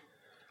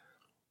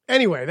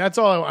 Anyway, that's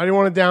all. I didn't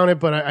want to down it,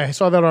 but I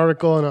saw that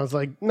article and I was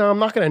like, no, I'm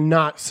not going to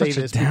not say Such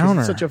a this because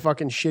downer. it's such a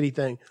fucking shitty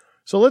thing.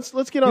 So let's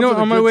get on to the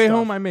on my good way stuff.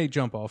 home, I may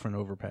jump off an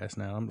overpass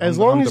now. As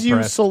long I'm as you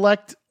depressed.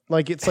 select,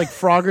 like it's like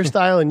Frogger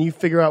style, and you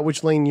figure out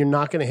which lane you're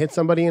not going to hit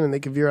somebody in and they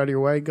can veer out of your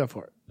way, go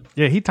for it.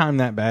 Yeah, he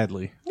timed that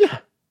badly. Yeah.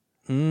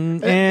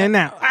 And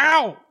now,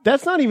 ow!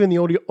 That's not even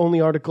the only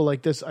article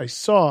like this I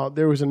saw.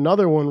 There was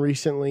another one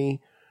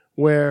recently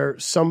where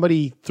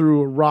somebody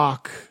threw a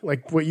rock,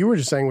 like what you were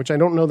just saying, which I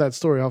don't know that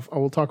story. I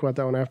will talk about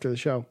that one after the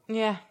show.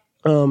 Yeah.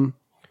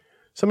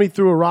 Somebody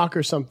threw a rock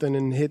or something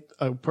and hit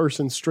a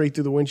person straight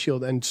through the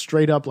windshield and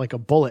straight up like a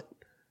bullet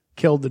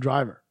killed the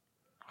driver.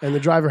 And the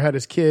driver had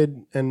his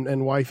kid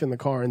and wife in the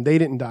car and they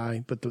didn't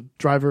die, but the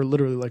driver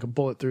literally like a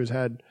bullet through his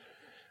head.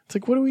 It's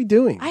like, what are we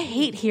doing? I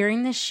hate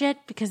hearing this shit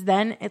because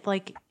then it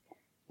like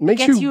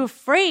Makes gets you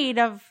afraid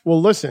of.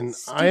 Well, listen,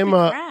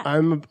 crap.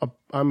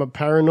 I'm a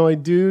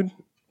paranoid dude.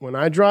 When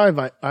I drive,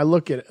 I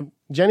look at it.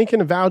 Jenny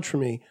can vouch for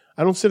me.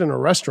 I don't sit in a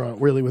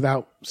restaurant really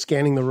without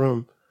scanning the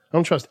room. I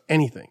don't trust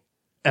anything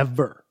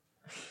ever.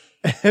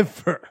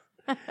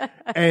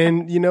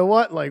 And you know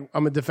what? Like,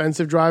 I'm a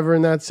defensive driver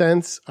in that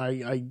sense.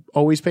 I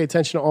always pay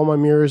attention to all my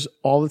mirrors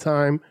all the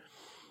time,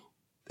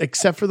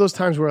 except for those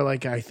times where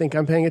like I think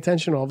I'm paying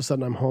attention. All of a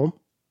sudden I'm home.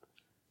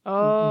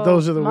 Oh,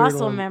 Those are the weird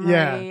muscle ones. memory.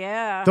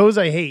 Yeah. Those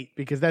I hate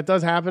because that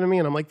does happen to me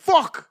and I'm like,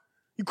 fuck,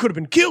 you could have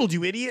been killed,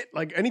 you idiot.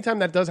 Like anytime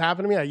that does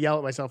happen to me, I yell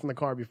at myself in the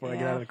car before I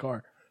get out of the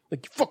car.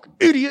 Like, you fucking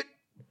idiot.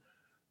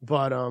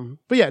 But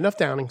yeah, enough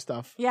downing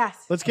stuff. Yes.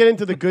 Let's get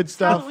into the good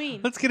stuff. Halloween.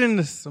 Let's get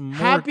into some more.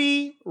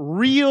 Happy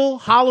real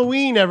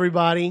Halloween,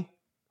 everybody.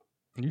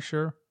 You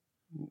sure?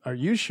 Are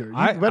you sure? You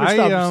I- better I,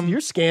 stop.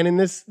 You're scanning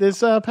this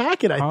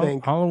packet, I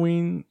think.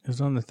 Halloween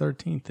is on the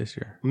 13th this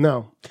year.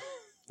 No.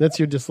 That's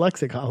your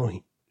dyslexic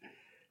Halloween.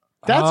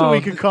 That's what we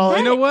could call it.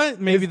 You know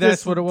what? Maybe It's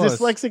that's what it was.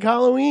 Dyslexic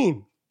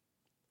Halloween.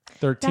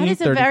 13th, That is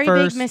a 31st. very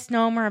big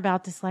misnomer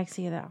about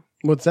dyslexia, though.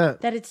 What's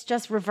that? That it's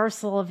just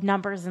reversal of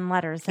numbers and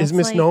letters. Is That's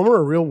misnomer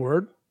a real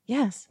word?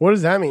 Yes. What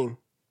does that mean?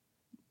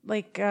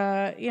 Like,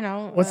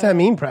 What's that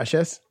mean,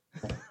 Precious?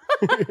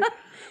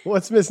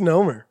 What's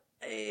misnomer?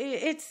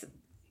 It's,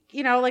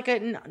 like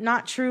a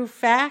not true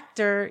fact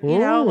or,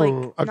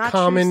 like a not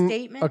common, true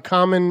statement. a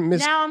common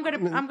Now I'm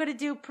gonna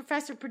do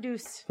Professor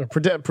Produce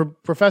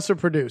Professor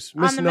Produce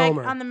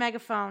misnomer on the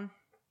megaphone.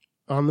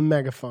 on the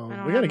megaphone.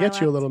 I We don't got to have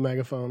get my you a little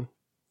megaphone.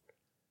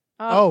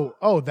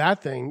 Oh,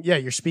 that thing. Yeah,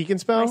 your speak and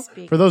spell.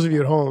 speak. For those of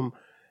you at home,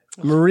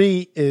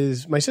 Marie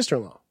is my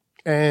sister-in-law,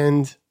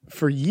 and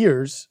for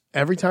years,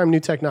 every time new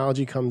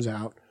technology comes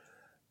out,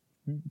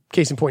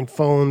 case in point,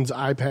 phones,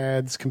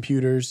 iPads,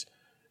 computers,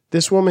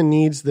 this woman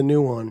needs the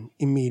new one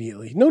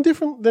immediately. No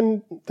different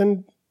than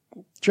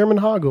German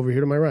Hog over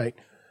here to my right.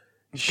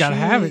 Gotta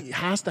have it. She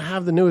has to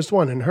have the newest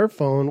one. And her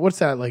phone, what's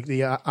that? Like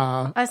the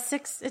A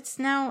 6. It's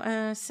now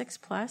a 6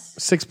 Plus.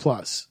 6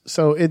 Plus.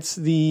 So it's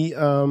the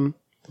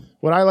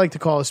what I like to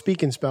call a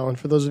speak and spell. And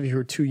for those of you who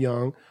are too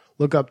young,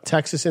 look up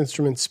Texas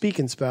Instruments Speak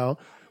and Spell,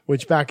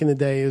 which back in the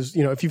day is,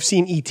 if you've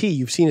seen E.T.,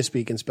 you've seen a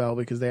speak and spell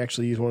because they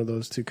actually use one of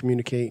those to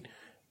communicate.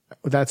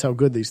 That's how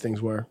good these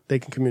things were. They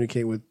can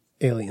communicate with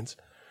aliens.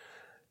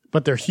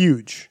 But they're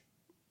huge.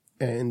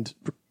 And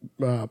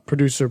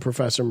producer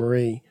Professor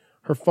Marie,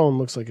 her phone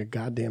looks like a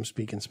goddamn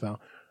speak and spell.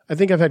 I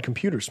think I've had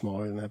computers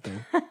smaller than that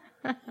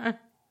thing.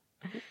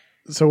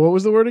 So what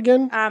was the word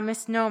again?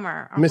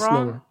 Misnomer.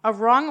 Misnomer. A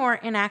wrong or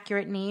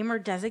inaccurate name or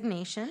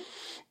designation.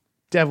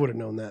 Dev would have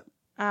known that.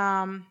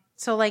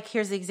 So,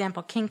 here's the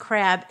example. King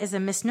crab is a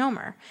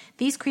misnomer.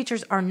 These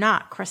creatures are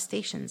not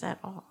crustaceans at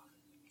all.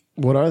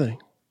 What are they?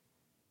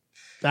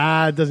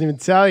 It doesn't even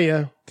tell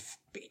you.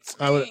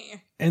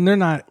 And they're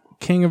not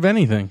king of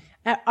anything.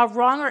 A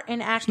wrong or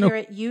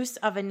inaccurate use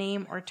of a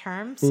name or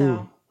term.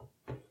 So,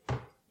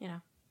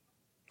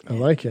 I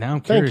like it. Now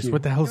I'm Thank curious. you.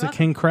 What the hell's a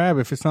king crab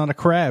if it's not a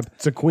crab?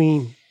 It's a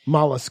queen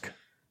mollusk.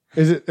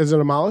 Is it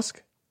a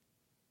mollusk?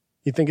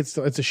 You think it's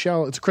a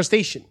shell? It's a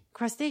crustacean.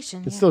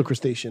 Crustacean. It's still a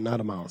crustacean,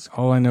 not a mollusk.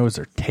 All I know is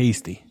they're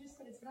tasty.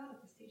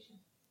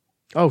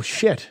 Oh,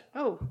 shit.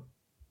 Oh,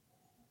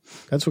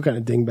 That's what kind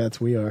of dingbats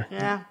we are.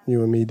 yeah.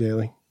 You and me,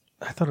 Daly.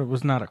 I thought it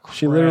was not a crab.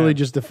 She literally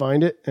just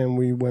defined it, and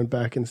we went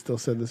back and still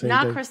said the same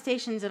Not thing.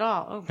 crustaceans at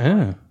all. Oh,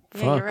 Yeah.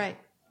 yeah, you're right.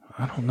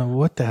 I don't know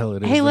what the hell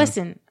it is. Hey, then.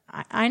 listen.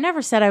 I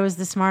never said I was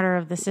the smarter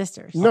of the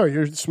sisters. No,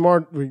 you're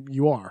smart.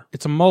 You are.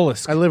 It's a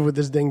mollusk. I live with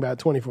this dingbat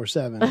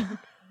 24/7.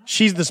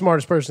 She's the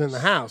smartest person in the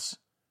house,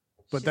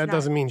 but that not.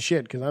 doesn't mean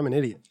shit because I'm an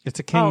idiot.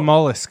 It's a king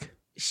mollusk.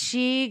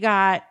 She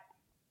got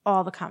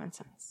all the common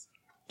sense.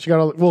 She got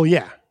all. Well,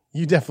 yeah,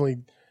 you definitely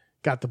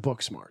got the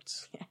book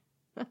smarts.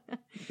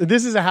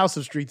 This is a house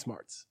of street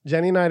smarts.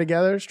 Jenny and I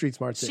together, street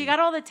smarts. She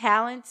got all the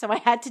talent, so I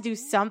had to do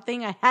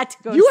something. I had to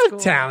go You to have school.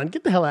 talent.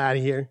 Get the hell out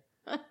of here.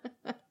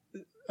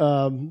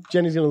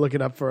 Jenny's going to look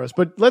it up for us,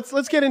 but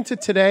let's get into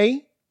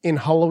today in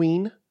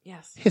Halloween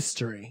Yes.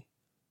 history.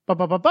 Ba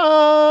ba ba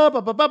ba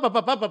ba ba ba ba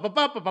ba ba ba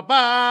ba ba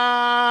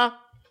ba.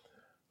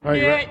 All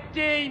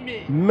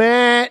right,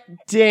 Matt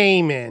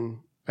Damon.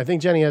 I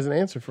think Jenny has an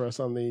answer for us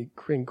on the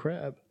King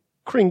Crab.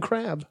 King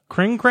Crab.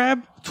 King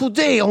crab?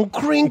 Today on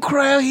King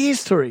Crab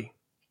history.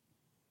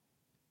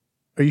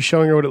 Are you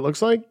showing her what it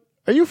looks like?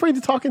 Are you afraid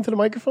to talk into the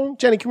microphone?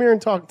 Jenny, come here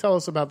and tell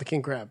us about the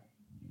king crab.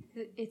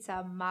 It's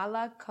a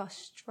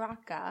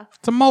Malacostraca,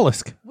 It's a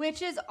mollusk.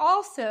 which is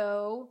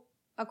also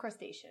a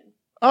crustacean.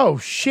 Oh,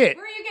 shit.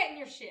 Where are you getting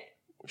your shit?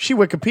 She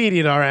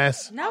Wikipedia'd our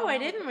ass. No, I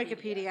didn't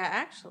Wikipedia,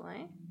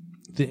 actually.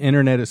 The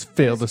internet has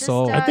failed It's us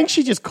all. just, I think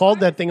she just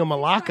called that thing a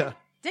malacca.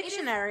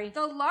 Dictionary.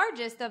 The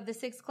largest of the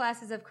 6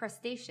 classes of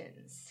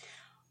crustaceans.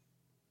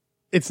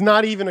 It's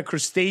not even a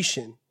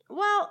crustacean.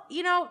 Well,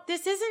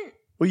 this isn't.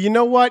 Well, you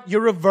know what?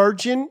 You're a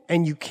virgin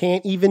and you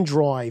can't even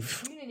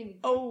drive.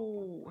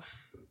 Oh.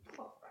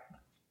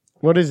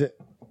 What is it?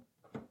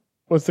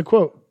 What's the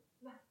quote?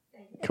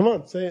 Come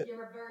on, say it.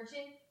 You're a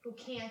virgin who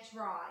can't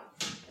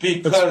drive.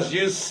 Because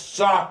you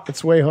suck.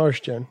 It's way harsh,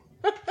 Jen.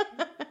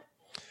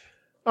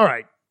 All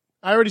right.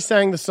 I already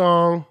sang the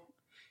song,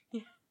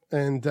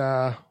 and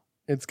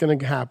it's going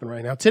to happen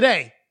right now.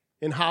 Today,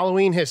 in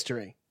Halloween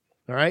history,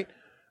 all right?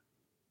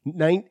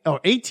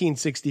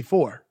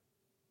 1864,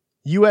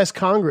 U.S.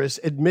 Congress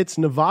admits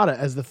Nevada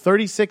as the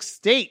 36th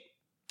state.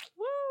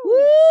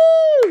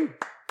 Woo!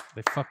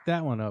 They fucked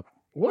that one up.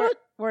 What?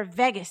 Where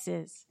Vegas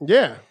is.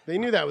 Yeah, they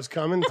knew that was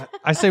coming.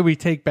 I say we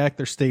take back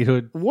their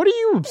statehood. What are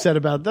you upset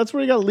about? That's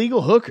where you got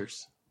legal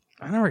hookers.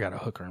 I never got a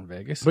hooker in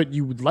Vegas. But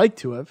you would like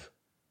to have.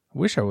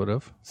 Wish I would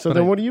have. So But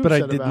then I- what are you But I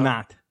upset did about?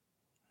 not.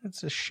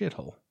 It's a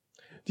shithole.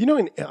 Do you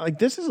know,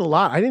 this is a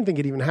lot. I didn't think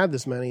it even had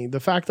this many. The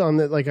fact on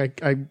that,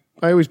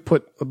 I always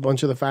put a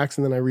bunch of the facts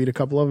and then I read a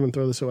couple of them and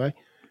throw this away.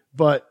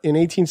 But in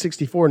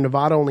 1864,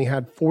 Nevada only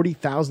had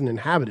 40,000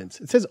 inhabitants.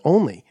 It says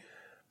only.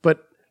 But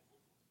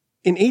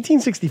in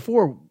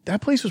 1864,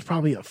 that place was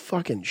probably a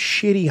fucking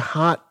shitty,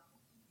 hot,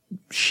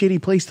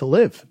 shitty place to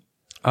live.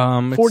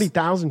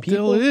 40,000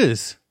 people. Still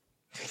is.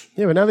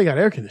 Yeah, but now they got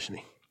air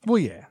conditioning. Well,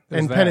 yeah.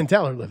 there's And that. Penn and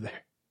Teller live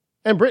there.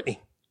 And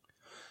Brittany.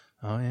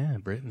 Oh, yeah.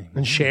 Brittany.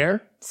 And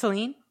Cher.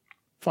 Celine?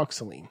 Fuck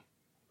Celine.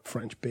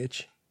 French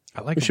bitch.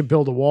 I like We should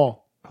build a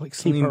wall. I like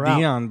keep Celine her out.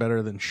 Dion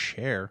better than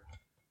Cher.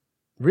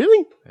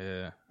 Really?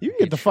 Yeah. You can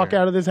get the fuck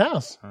out of this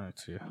house. All right,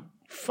 so yeah.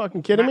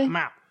 Fucking kidding me?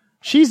 Map.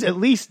 She's at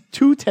least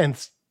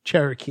 2/10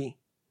 Cherokee.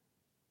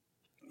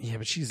 Yeah,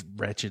 but she's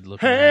wretched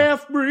looking. now.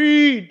 Half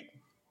breed.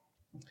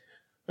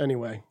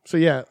 Anyway, so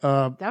yeah.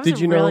 That was did a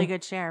you really know?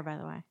 good share, by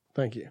the way.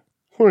 Thank you.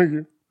 Thank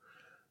you.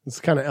 It's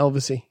kind of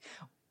Elvis-y.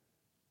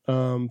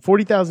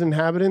 40,000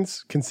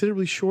 inhabitants,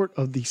 considerably short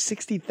of the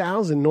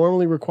 60,000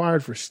 normally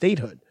required for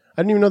statehood.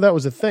 I didn't even know that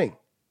was a thing.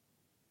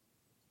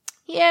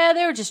 Yeah,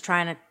 they were just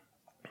trying to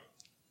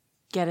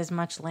get as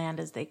much land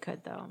as they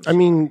could, though. I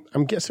mean,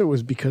 I'm guessing it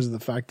was because of the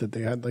fact that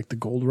they had like the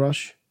gold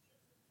rush.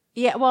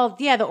 Yeah, well,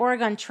 yeah, the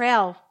Oregon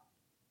Trail.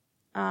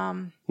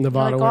 Nevada,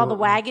 Like all went- the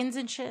wagons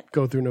and shit.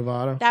 go through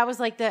Nevada. That was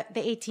like the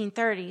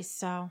 1830s,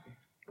 so.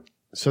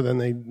 So then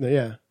they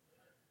yeah.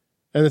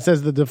 And it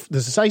says the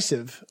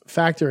decisive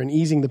factor in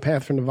easing the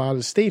path for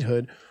Nevada's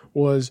statehood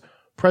was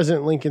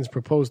President Lincoln's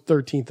proposed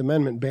 13th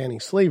Amendment banning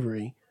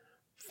slavery.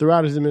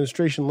 Throughout his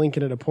administration,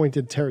 Lincoln had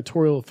appointed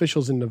territorial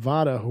officials in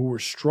Nevada who were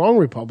strong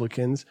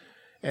Republicans,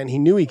 and he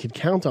knew he could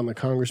count on the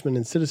congressmen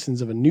and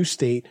citizens of a new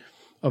state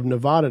of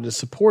Nevada to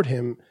support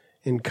him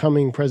in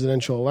coming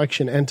presidential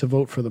election and to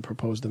vote for the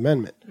proposed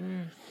amendment.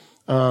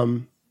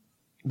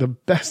 The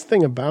best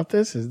thing about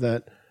this is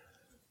that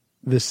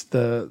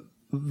the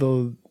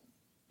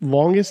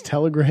longest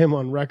telegram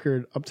on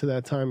record up to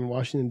that time in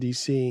Washington,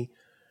 D.C.,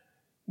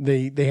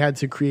 they had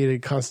to create a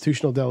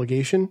constitutional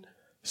delegation.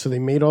 So they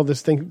made all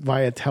this thing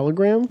via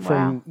telegram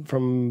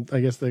from I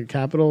guess, the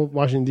capital,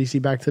 Washington, D.C.,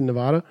 back to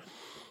Nevada.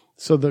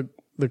 So the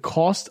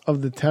cost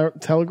of the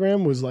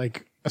telegram was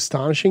like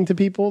astonishing to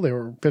people. They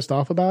were pissed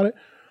off about it.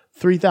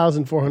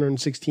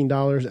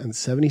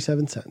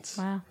 $3,416.77.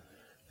 Wow.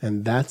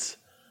 And that's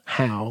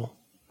how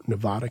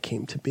Nevada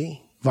came to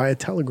be, via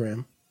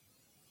telegram.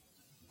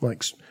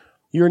 Like,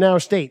 you're now a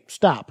state.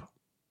 Stop.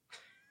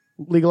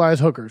 Legalize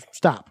hookers.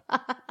 Stop.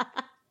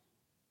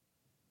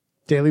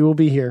 Daley will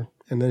be here,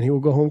 and then he will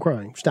go home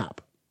crying.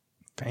 Stop.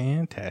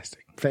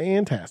 Fantastic.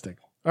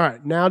 All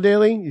right, now,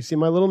 Daley, you see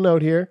my little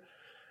note here.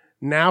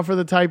 Now for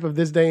the type of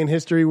this day in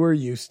history we're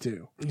used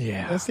to.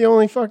 Yeah. That's the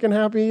only fucking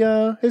happy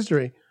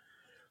history.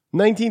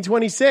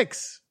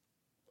 1926,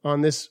 on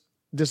this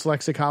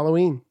dyslexic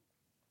Halloween,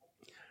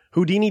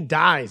 Houdini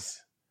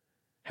dies.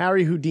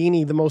 Harry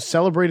Houdini, the most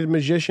celebrated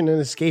magician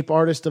and escape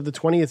artist of the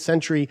 20th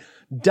century,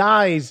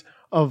 dies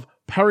of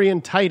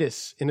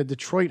periodontitis in a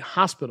Detroit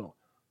hospital.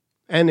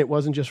 And it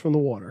wasn't just from the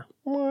water.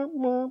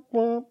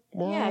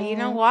 Yeah, you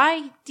know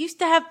why? Used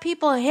to have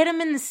people hit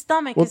him in the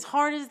stomach as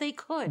hard as they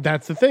could.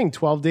 That's the thing.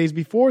 12 days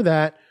before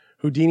that,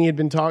 Houdini had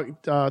been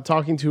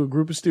talking to a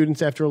group of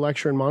students after a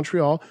lecture in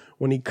Montreal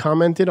when he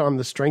commented on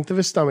the strength of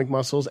his stomach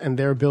muscles and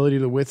their ability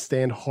to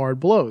withstand hard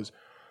blows.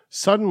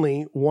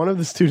 Suddenly, one of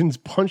the students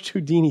punched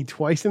Houdini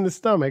twice in the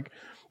stomach.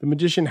 The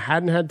magician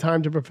hadn't had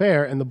time to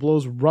prepare, and the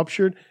blows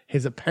ruptured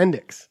his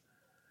appendix.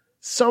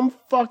 Some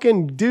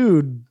fucking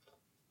dude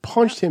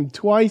punched him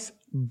twice,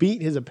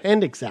 beat his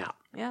appendix out.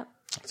 Yep.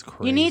 That's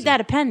crazy. You need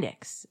that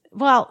appendix.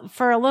 Well,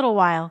 for a little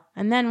while.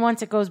 And then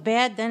once it goes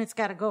bad, then it's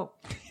got to go.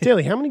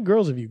 Daley, how many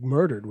girls have you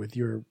murdered with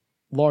your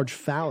large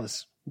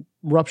phallus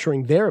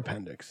rupturing their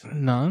appendix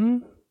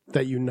None?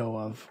 that you know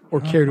of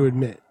or care to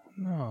admit?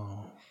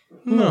 No.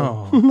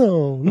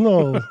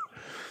 No.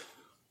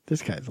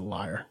 This guy's a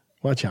liar.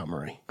 Watch out,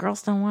 Murray.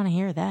 Girls don't want to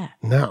hear that.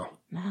 No.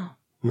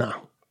 No.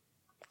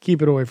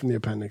 Keep it away from the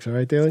appendix, all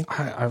right, Daley?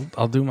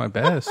 I'll do my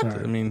best.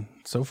 I mean,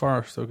 so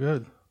far, so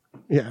good.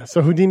 Yeah.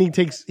 So Houdini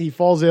he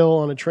falls ill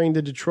on a train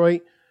to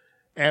Detroit.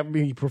 And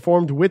he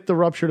performed with the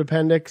ruptured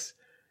appendix,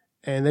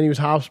 and then he was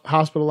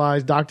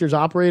hospitalized. Doctors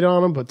operated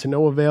on him, but to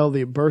no avail.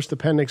 The burst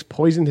appendix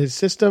poisoned his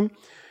system,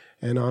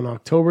 and on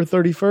October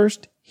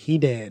 31st, he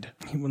died.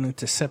 He went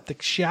into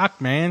septic shock,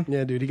 man.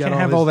 Yeah, dude. He Can't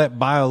have all that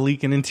bile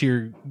leaking into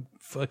your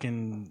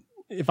fucking...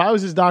 If I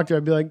was his doctor,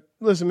 I'd be like,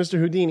 listen, Mr.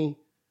 Houdini,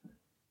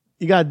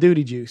 you got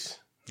duty juice.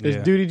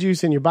 There's duty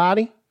juice in your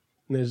body,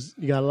 and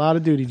you got a lot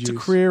of duty juice. It's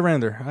a career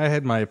ender. I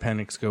had my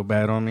appendix go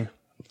bad on me.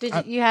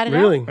 Did you had it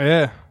Really? out?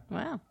 Yeah.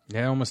 Wow.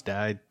 Yeah, I almost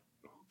died.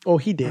 Oh,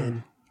 he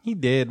did. He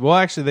did. Well,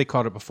 actually, they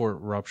caught it before it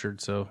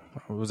ruptured, so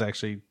it was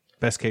actually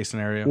best case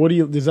scenario.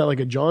 Is that like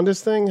a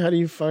jaundice thing? How do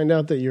you find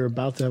out that you're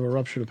about to have a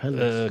ruptured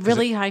appendix?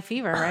 Really high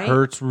fever, right?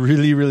 Hurts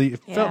really, really.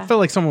 It Yeah. felt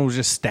like someone was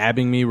just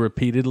stabbing me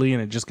repeatedly,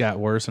 and it just got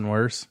worse and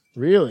worse.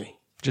 Really?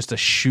 Just a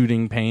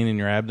shooting pain in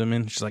your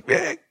abdomen. Just like,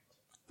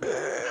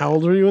 How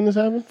old were you when this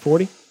happened?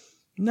 40?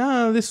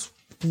 no, this,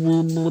 I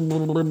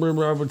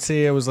would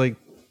say I was like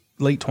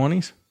late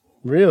 20s.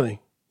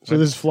 Really? So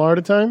this is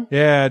Florida time?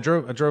 Yeah, I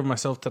drove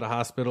myself to the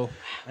hospital,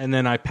 and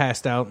then I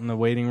passed out in the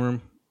waiting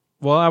room.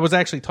 Well, I was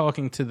actually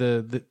talking to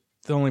the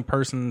only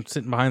person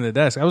sitting behind the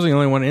desk. I was the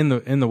only one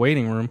in the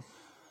waiting room.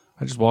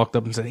 I just walked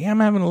up and said, "Yeah,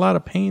 I'm having a lot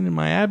of pain in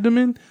my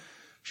abdomen."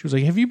 She was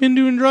like, "Have you been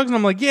doing drugs?" And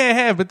I'm like, "Yeah, I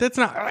have, but that's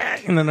not."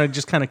 And then I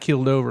just kind of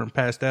keeled over and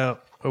passed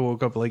out. I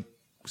woke up like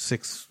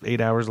 6-8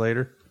 hours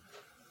later,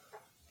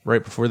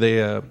 right before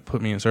they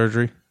put me in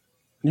surgery.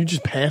 You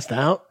just passed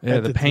out? Yeah,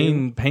 the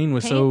pain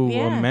was so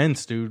yeah.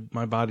 immense, dude.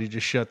 My body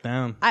just shut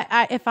down.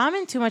 I if I'm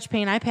in too much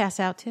pain, I pass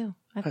out too.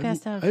 I've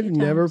passed out. I've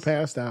never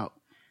passed out.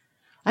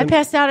 I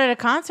passed out at a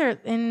concert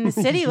in the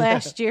city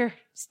last year.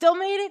 Still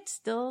made it.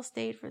 Still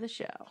stayed for the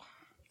show.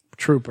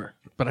 Trooper.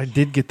 But I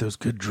did get those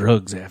good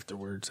drugs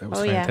afterwards. That was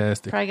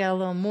fantastic. Yeah. Probably got a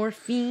little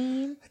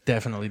morphine. I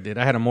definitely did.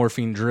 I had a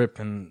morphine drip,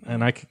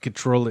 and I could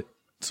control it.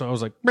 So I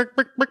was like, brick,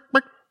 brick, brick,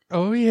 brick.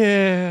 Oh,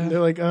 yeah.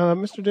 They're like,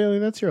 Mr. Daly,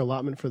 that's your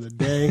allotment for the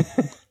day.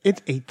 It's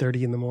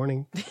 8:30 in the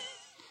morning.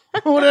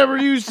 Whatever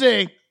you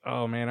say.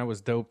 Oh, man, I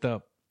was doped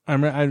up.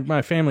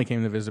 My family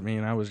came to visit me,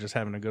 and I was just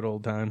having a good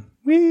old time.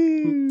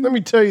 Let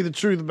me tell you the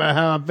truth about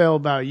how I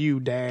felt about you,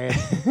 Dad.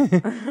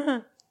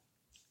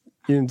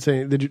 You didn't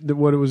say,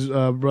 what it was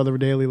Brother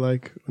Daly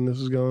like when this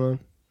was going on?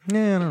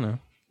 Yeah, I don't know.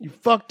 You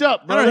fucked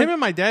up, I brother. don't know, him and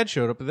my dad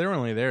showed up, but they were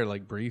only there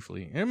like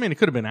briefly. I mean, it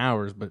could have been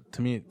hours, but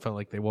to me, it felt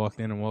like they walked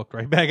in and walked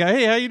right back.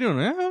 Hey, how you doing?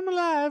 I'm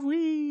alive.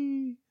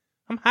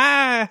 I'm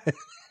high.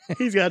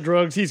 He's got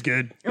drugs. He's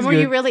good. And were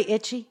you really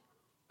itchy?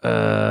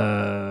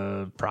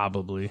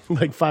 Probably.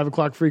 Like 5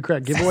 o'clock free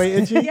crack giveaway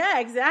itchy? Yeah,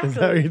 exactly. Is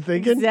that what you're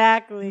thinking?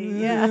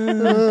 Exactly. Yeah. Is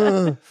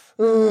it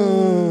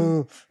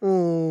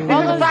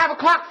a 5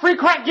 o'clock free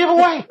crack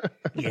giveaway?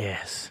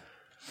 Yes.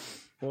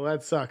 Well,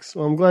 that sucks.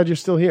 Well, I'm glad you're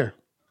still here.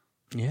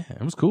 Yeah,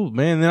 it was cool,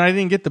 man. And then I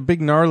didn't get the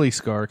big gnarly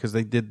scar because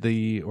they did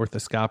the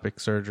orthoscopic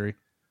surgery.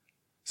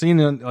 So, you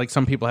know, like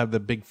some people have the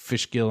big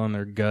fish gill on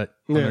their gut,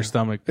 on their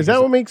stomach. Is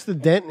that what makes the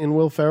dent in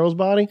Will Ferrell's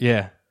body?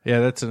 Yeah.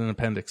 Yeah, that's an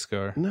appendix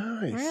scar.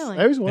 Nice. Really?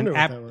 I always wondered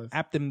An what that was.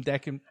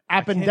 appendectomy.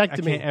 Appendectomy. I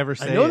can't ever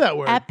say I know it. that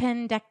word.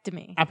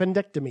 Appendectomy.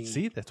 Appendectomy.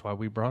 See, that's why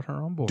we brought her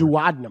on board.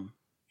 Duodenum.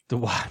 The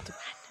what?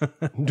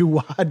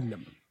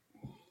 Duodenum.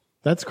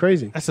 That's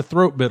crazy. That's the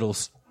throat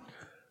biddles.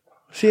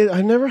 See,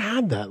 I never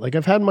had that. Like,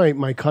 I've had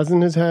my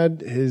cousin has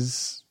had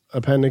his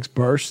appendix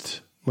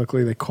burst.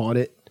 Luckily, they caught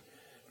it.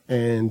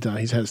 And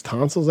he's had his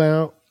tonsils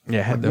out.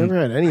 Yeah, I've never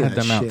had any of had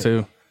that them out shit.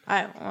 too.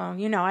 Well,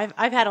 you know,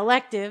 I've had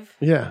elective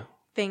Yeah.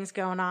 things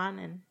going on,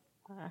 and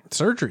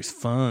Surgery's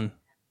fun.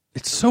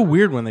 It's so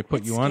weird when they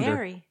put it's you under.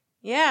 scary.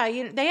 Yeah,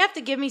 they have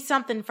to give me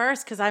something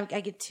first because I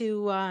get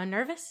too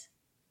nervous.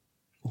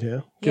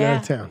 Yeah. Get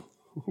out of town.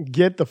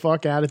 Get the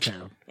fuck out of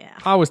town. Yeah.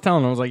 I was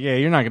telling them, I was like, yeah,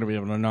 you're not going to be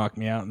able to knock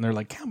me out. And they're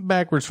like, count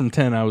backwards from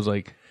 10. I was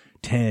like,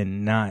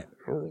 10, not.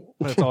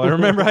 That's all I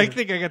remember. I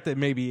think I got to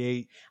maybe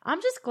 8.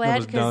 I'm just glad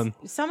was because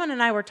done. someone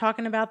and I were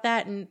talking about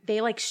that, and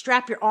they like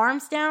strap your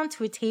arms down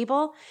to a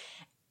table,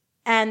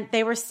 and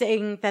they were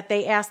saying that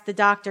they asked the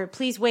doctor,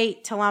 please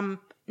wait till I'm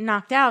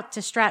knocked out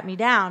to strap me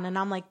down. And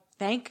I'm like,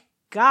 thank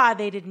God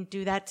they didn't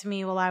do that to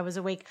me while I was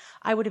awake.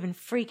 I would have been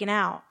freaking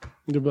out.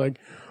 They'll be like,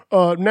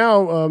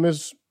 now,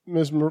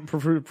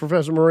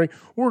 Professor Murray,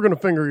 we're going to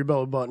finger your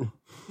belly button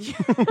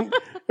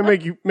and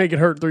make it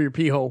hurt through your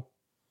pee hole.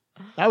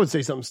 I would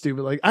say something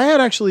stupid. Like, I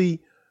had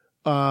actually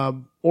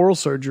oral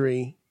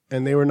surgery,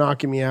 and they were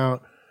knocking me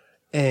out,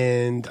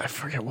 and I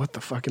forget what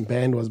the fucking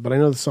band was, but I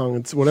know the song.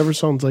 It's whatever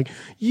song's like,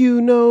 you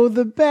know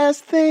the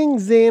best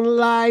things in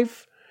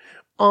life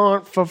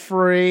aren't for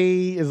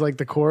free, is like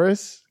the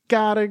chorus.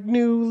 Got a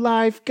new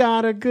life,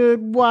 got a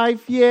good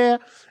wife, yeah,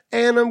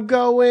 and I'm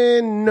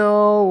going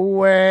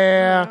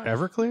nowhere.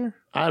 Everclear?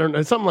 I don't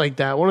know, something like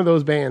that, one of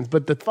those bands.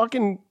 But the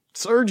fucking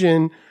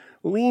surgeon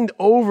leaned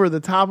over the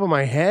top of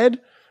my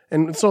head,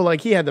 and so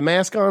like he had the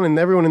mask on, and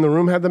everyone in the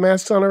room had the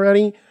masks on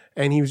already,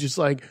 and he was just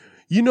like,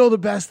 you know the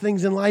best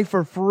things in life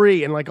are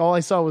free, and like all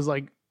I saw was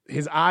like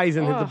his eyes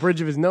and the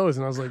bridge of his nose,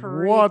 and I was like,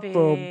 what the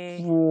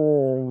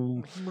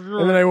and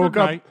then I woke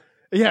up.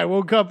 Yeah, I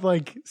woke up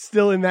like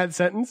still in that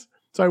sentence.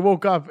 So I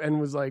woke up and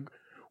was like,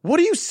 what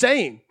are you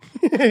saying?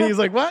 And he was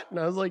like, what? And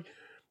I was like,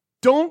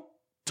 don't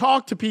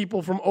talk to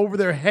people from over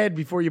their head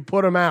before you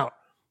put them out.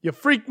 You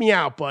freaked me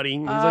out, buddy.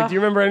 And he's like, do you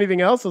remember anything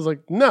else? I was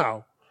like,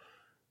 no.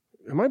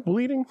 Am I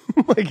bleeding?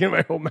 Like, in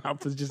my whole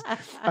mouth was just, I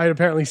had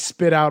apparently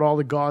spit out all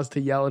the gauze to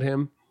yell at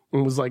him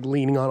and was like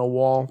leaning on a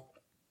wall.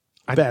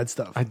 Bad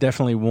stuff. I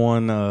definitely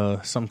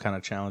won some kind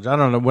of challenge. I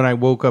don't know. When I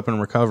woke up in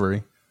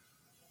recovery,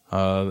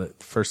 the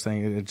first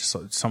thing, it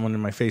just someone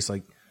in my face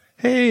like,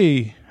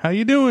 hey, how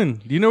you doing?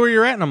 Do you know where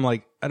you're at? And I'm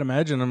like, I'd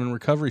imagine I'm in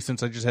recovery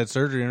since I just had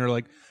surgery. And they're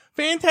like,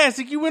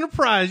 fantastic, you win a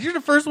prize. You're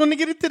the first one to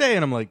get it today.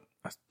 And I'm like,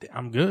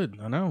 I'm good.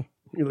 I know.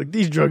 You're like,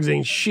 these drugs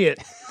ain't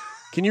shit.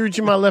 Can you reach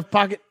in my left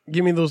pocket?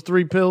 Give me those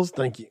 3 pills.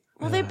 Thank you.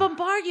 Well, they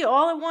bombard you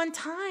all at one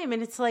time,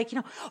 and it's like,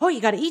 oh,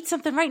 you got to eat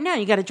something right now.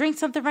 You got to drink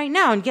something right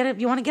now, and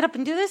you want to get up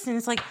and do this, and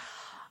it's like,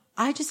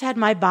 I just had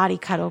my body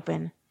cut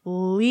open.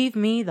 Leave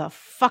me the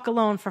fuck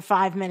alone for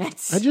 5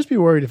 minutes. I'd just be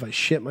worried if I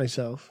shit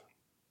myself.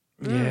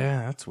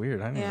 Yeah, that's weird.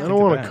 I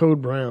don't want to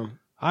code brown.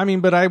 I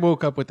mean, but I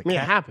woke up with the It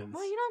happens.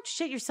 Well, you don't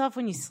shit yourself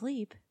when you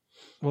sleep.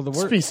 Well,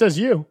 He says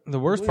you. the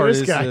worst Look at part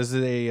this guy. is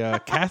they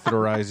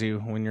catheterize you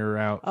when you're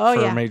out Oh,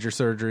 for yeah. a major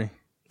surgery.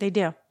 They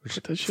do.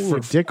 Put that shit in your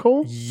dick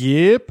hole?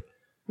 Yep.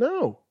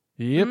 No.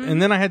 Yep. And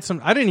then I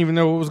didn't even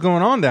know what was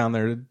going on down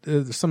there.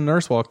 Some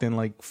nurse walked in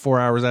like 4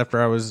 hours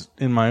after I was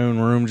in my own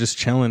room just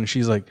chilling.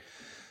 She's like,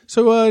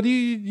 so do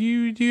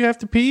you have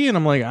to pee? And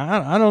I'm like,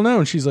 I don't know.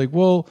 And she's like,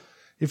 well,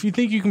 if you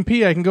think you can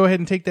pee, I can go ahead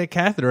and take that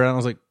catheter out. And I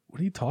was like,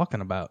 what are you talking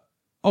about?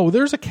 Oh,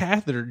 there's a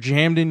catheter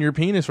jammed in your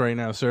penis right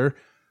now, sir.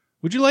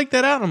 Would you like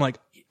that out? And I'm like,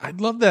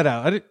 I'd love that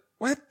out.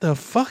 What the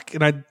fuck?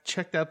 And I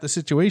checked out the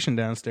situation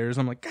downstairs.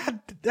 I'm like, God,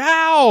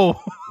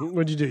 ow.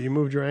 What'd you do? You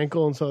moved your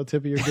ankle and saw the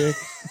tip of your dick?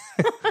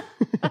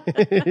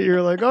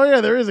 You're like, oh yeah,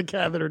 there is a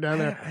catheter down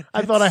there.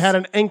 I thought I had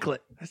an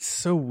anklet. That's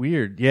so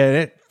weird. Yeah,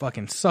 that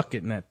fucking sucked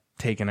getting that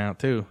taken out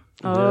too.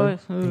 Oh,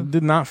 It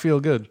did not feel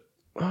good.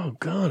 Oh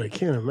God, I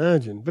can't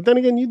imagine. But then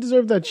again, you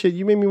deserve that shit.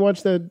 You made me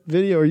watch that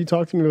video, or you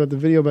talked to me about the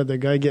video about that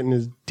guy getting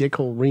his dick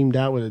hole reamed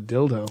out with a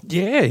dildo.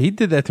 Yeah, he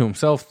did that to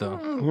himself though.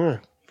 Yeah,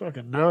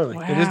 fucking gnarly.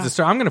 It is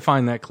I'm going to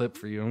find that clip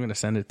for you. I'm going to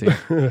send it to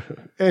you.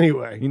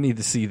 Anyway, You need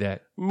to see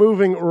that.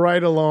 moving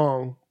right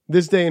along.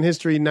 This day in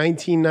history,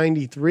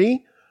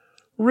 1993.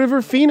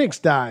 River Phoenix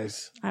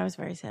dies. I was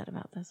very sad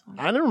about this one.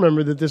 I didn't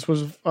remember that this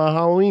was a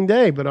Halloween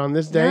day, but on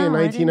this day in No,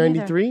 I didn't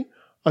 1993,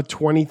 a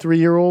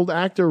 23-year-old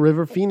actor,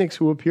 River Phoenix,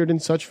 who appeared in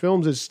such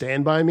films as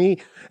Stand By Me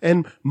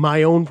and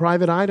My Own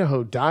Private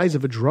Idaho, dies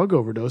of a drug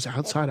overdose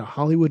outside a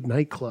Hollywood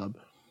nightclub,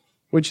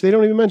 which they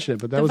don't even mention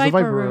it, but that The was the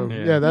Viper Viper Room.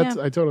 Room. Yeah, that's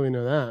Yeah. I totally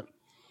know that.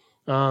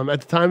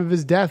 At the time of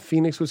his death,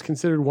 Phoenix was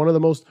considered one of the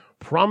most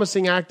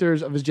promising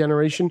actors of his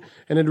generation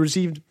and had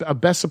received a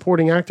Best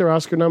Supporting Actor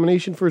Oscar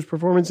nomination for his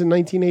performance in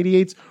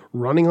 1988's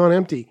Running on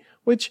Empty,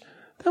 which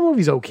that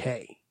movie's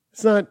okay.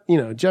 It's not,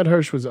 Judd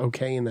Hirsch was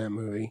okay in that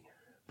movie,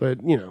 but,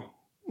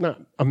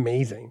 not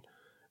amazing.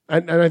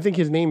 And I think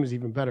his name is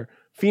even better.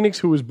 Phoenix,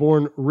 who was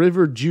born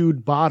River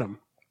Jude Bottom.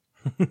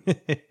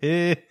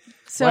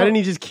 So, Why didn't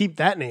he just keep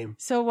that name?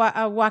 So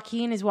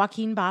Joaquin is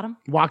Joaquin Bottom?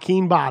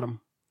 Joaquin Bottom.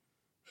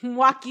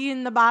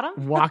 Joaquin the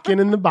Bottom? Walking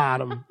in the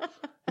bottom.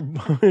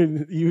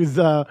 He was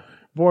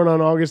born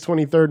on August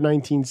 23rd,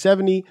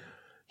 1970.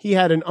 He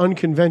had an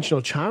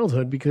unconventional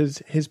childhood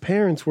because his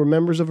parents were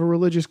members of a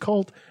religious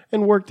cult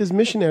and worked as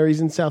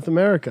missionaries in South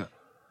America.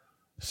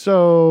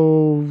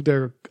 So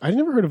I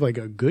never heard of like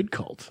a good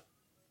cult.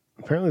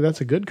 Apparently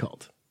that's a good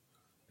cult.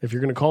 If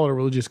you're going to call it a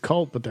religious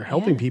cult, but they're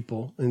helping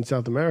people in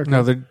South America.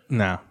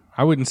 No,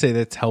 I wouldn't say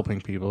that's helping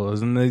people.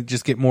 Isn't they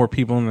just get more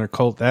people in their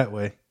cult that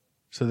way?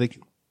 So they,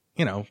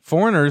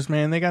 foreigners,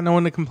 man, they got no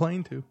one to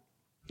complain to.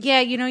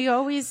 Yeah, you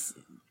always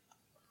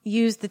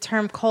use the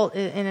term cult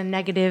in a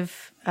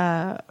negative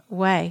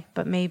way,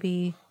 but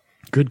maybe.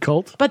 Good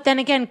cult. But then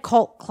again,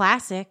 cult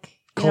classic.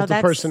 Cult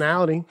of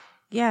personality.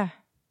 Yeah.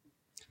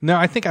 No,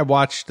 I think I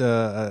watched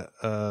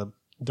a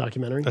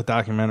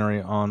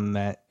documentary on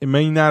that. It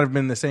may not have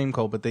been the same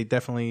cult, but they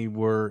definitely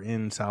were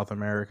in South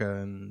America,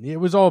 and it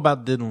was all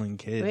about diddling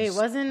kids. Wait,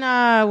 wasn't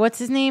what's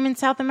his name in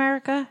South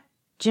America?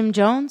 Jim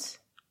Jones?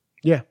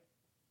 Yeah.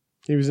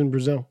 He was in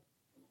Brazil.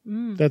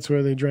 That's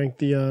where they drank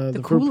the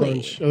fruit Kool-Aid.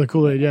 punch. Oh, the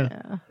Kool-Aid,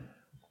 yeah.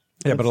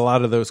 Yeah, but a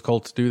lot of those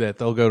cults do that.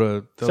 They'll go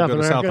to South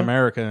America?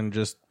 America and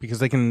just because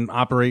they can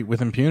operate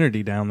with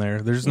impunity down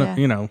there. There's no,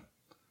 no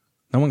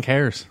one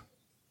cares.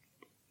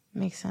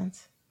 Makes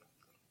sense.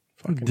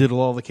 Diddle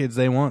all the kids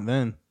they want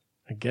then.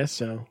 I guess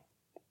so.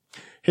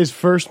 His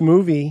first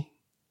movie,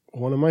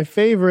 one of my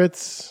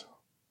favorites.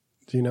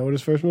 Do you know what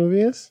his first movie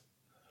is?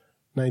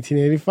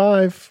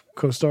 1985,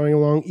 co-starring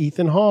along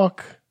Ethan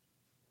Hawke.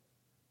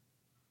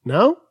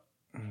 No?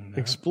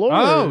 Explorers.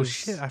 Oh,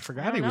 shit. I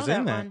forgot he was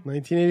in that.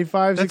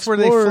 1985's That's where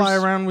Explorers. they fly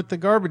around with the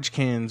garbage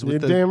cans. With You're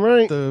the, damn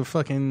right. The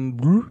fucking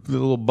the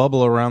little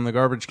bubble around the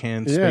garbage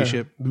can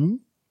spaceship.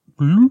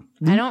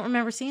 I don't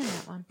remember seeing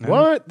that one.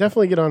 What?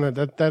 Definitely get on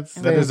that. That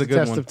is a the good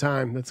test one. of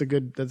time. That's a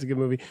good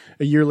movie.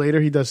 A year later,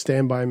 he does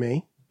Stand By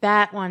Me.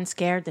 That one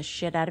scared the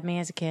shit out of me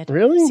as a kid.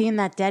 Really? Seeing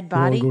that dead You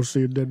wanna body. go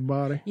see a dead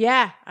body?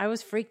 Yeah, I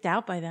was freaked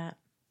out by that.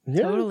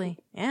 Yeah. Totally.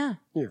 Yeah.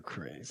 You're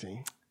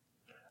crazy.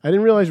 I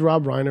didn't realize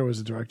Rob Reiner was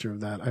the director of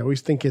that. I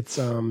always think it's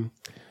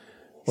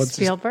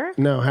Spielberg?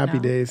 No, Happy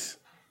No. Days.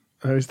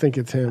 I always think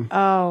it's him.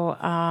 Oh,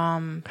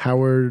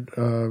 Howard,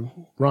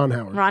 Ron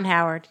Howard. Ron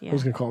Howard. I Yeah.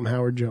 was going to call him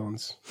Howard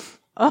Jones.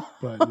 Oh.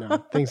 But no,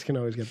 things can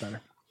always get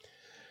better.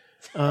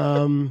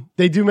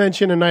 They do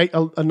mention a night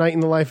in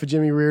the life of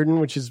Jimmy Reardon,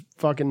 which is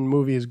fucking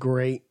movie is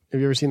great.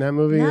 Have you ever seen that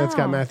movie? No. That's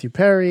got Matthew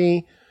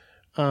Perry.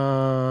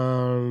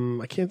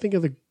 I can't think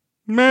of the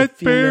Matt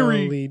female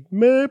Perry. lead.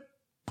 Matt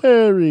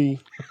Perry.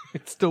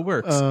 It still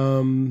works.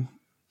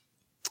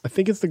 I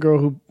think it's the girl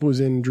who was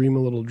in Dream a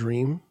Little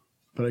Dream,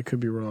 but I could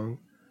be wrong.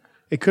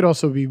 It could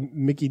also be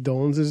Mickey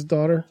Dolenz'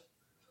 daughter.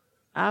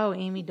 Oh,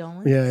 Amy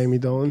Dolan. Yeah, Amy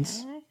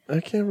Dolenz. I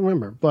can't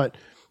remember. But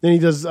then he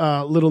does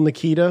Little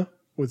Nikita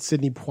with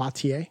Sidney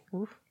Poitier.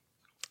 Oof.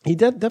 He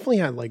definitely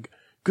had like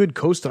good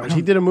co-stars.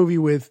 He did a movie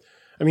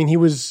he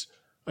was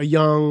a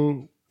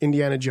young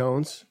Indiana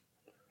Jones.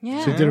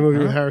 Yeah. So he did a movie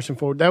with Harrison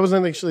Ford. That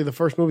wasn't actually the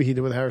first movie he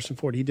did with Harrison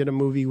Ford. He did a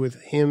movie with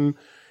him,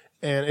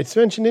 and it's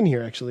mentioned in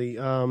here actually.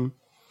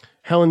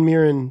 Helen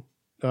Mirren,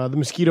 The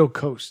Mosquito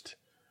Coast,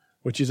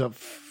 which is a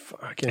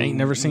fucking. Ain't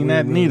never seen weird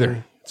that movie.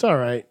 neither. It's all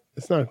right.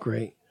 It's not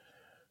great.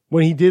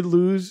 When he did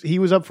lose, he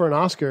was up for an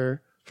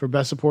Oscar for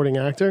Best Supporting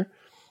Actor,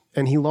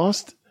 and he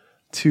lost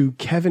to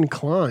Kevin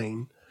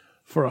Kline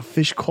for A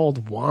Fish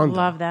Called Wanda.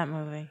 Love that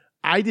movie.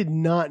 I did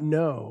not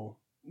know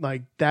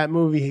like that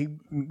movie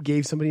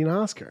gave somebody an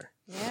Oscar.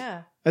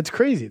 Yeah. That's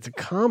crazy. It's a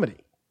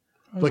comedy.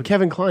 But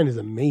Kevin Kline is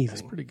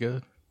amazing. Pretty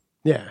good.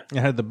 Yeah. It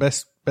had the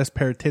best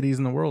pair of titties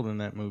in the world in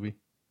that movie.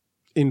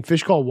 In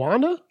Fish Called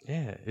Wanda?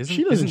 Yeah.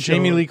 She doesn't Isn't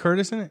Jamie show- Lee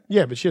Curtis in it?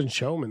 Yeah, but she doesn't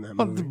show him in that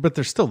movie. But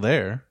they're still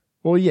there.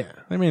 Well, yeah.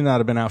 They may not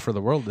have been out for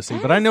the world to see,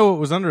 but I know what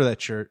was under that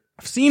shirt.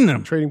 I've seen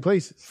them. Trading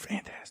Places.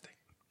 Fantastic.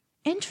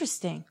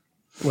 Interesting.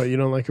 What, you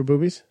don't like her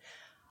boobies?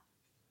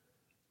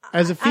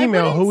 As a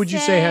female, wouldn't who would you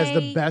say has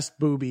the say- best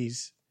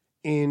boobies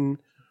in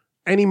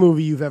any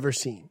movie you've ever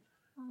seen?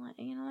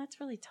 Well, that's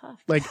really tough.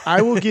 Like,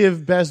 I will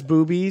give best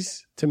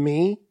boobies to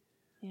me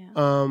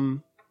Yeah.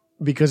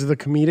 because of the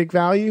comedic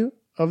value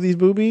of these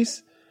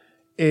boobies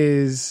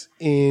is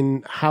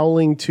in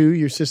Howling 2,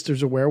 Your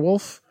Sister's a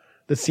Werewolf.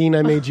 The scene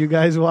I made you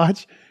guys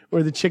watch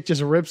where the chick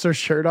just rips her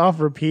shirt off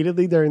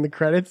repeatedly during the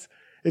credits.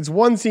 It's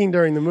one scene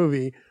during the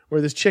movie where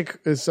this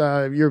chick, this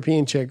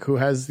European chick who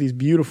has these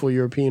beautiful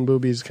European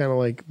boobies, kind of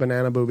like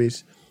banana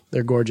boobies.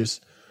 They're gorgeous.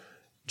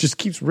 Just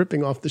keeps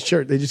ripping off the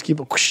shirt. They just keep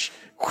whoosh,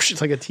 whoosh. It's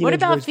like a teenage What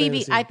about boy's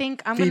Phoebe? fantasy. I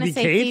think I'm going to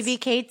say Cates? Phoebe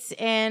Cates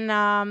in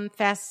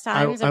Fast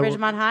Times at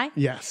Ridgemont High.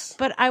 Yes.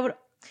 But I would,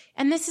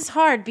 and this is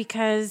hard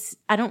because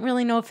I don't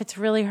really know if it's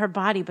really her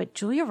body, but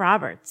Julia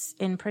Roberts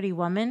in Pretty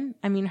Woman,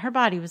 I mean, her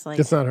body was like.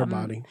 It's not her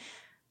body.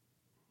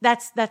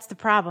 That's the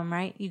problem,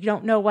 right? You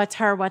don't know what's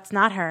her, what's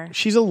not her.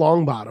 She's a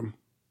long bottom.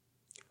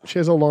 She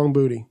has a long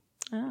booty.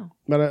 Oh.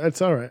 But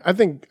it's all right. I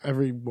think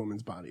every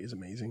woman's body is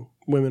amazing.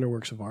 Women are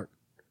works of art.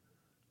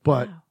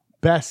 But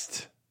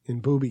best in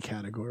booby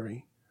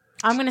category.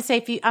 I'm going to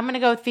say, I'm going to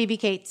go with Phoebe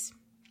Cates.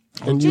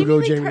 And you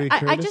go Jamie Lee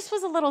Curtis? I just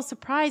was a little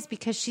surprised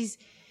because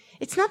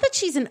it's not that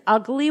she's an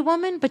ugly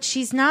woman, but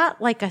she's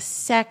not like a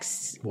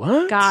sex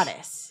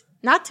goddess.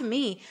 Not to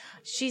me.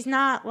 She's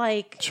not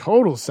like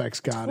total sex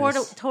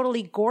goddess.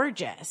 Totally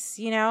gorgeous,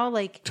 you know,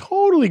 like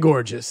totally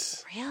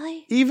gorgeous.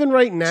 Really? Even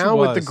right now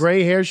with the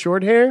gray hair,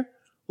 short hair,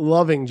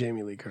 loving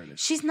Jamie Lee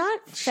Curtis. She's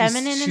not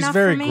feminine enough She's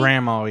very for me.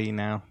 grandma-y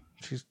now.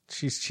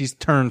 She's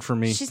turned for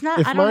me. She's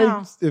not. I don't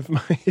know.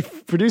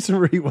 If producer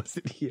Marie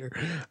wasn't here,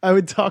 I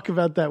would talk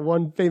about that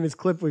one famous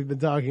clip we've been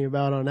talking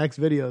about on X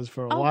videos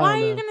for a while. Why are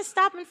now. you going to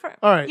stop in front?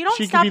 All right, you don't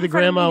she stop could be the in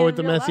front of me grandma in with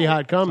the real messy life.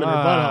 hot cum in her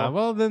butthole.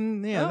 Well,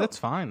 then, that's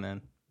fine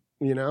then.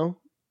 You know?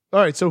 All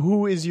right, so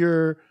who is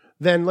your,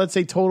 then let's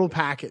say total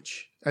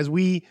package? As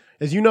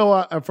you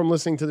know from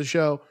listening to the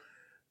show,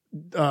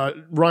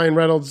 Ryan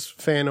Reynolds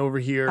fan over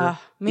here,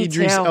 me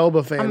Idris too.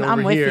 Elba fan I'm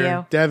over with here.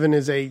 you. Devin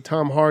is a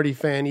Tom Hardy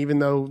fan, even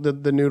though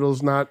the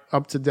noodle's not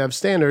up to Dev's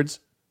standards.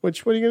 What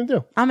are you going to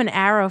do? I'm an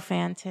Arrow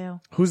fan too.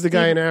 Who's the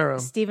guy in Arrow?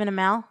 Stephen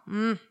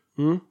Amell.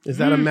 Is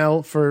that a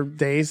Mel for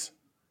days?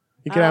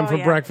 You can have him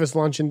for breakfast,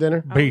 lunch, and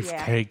dinner?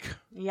 Beefcake.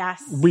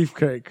 Yes.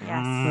 Beefcake.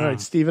 Yes. All right,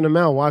 Stephen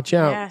Amell, watch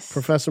out. Yes.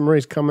 Professor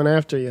Marie's coming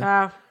after you.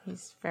 Oh,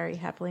 he's very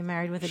happily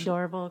married with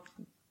adorable,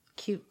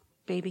 cute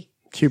baby.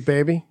 Cute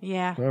baby?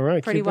 Yeah. All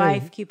right, Pretty cute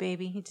wife, baby. cute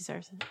baby. He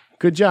deserves it.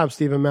 Good job,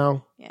 Stephen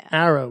Amell. Yeah.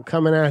 Arrow,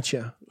 coming at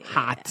you.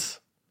 Hot.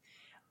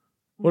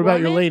 What about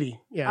your Woman? lady?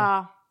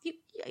 Yeah.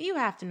 You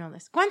have to know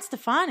this. Gwen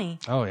Stefani.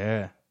 Oh,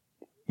 yeah.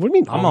 What do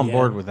you mean? I'm oh, on yeah?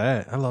 board with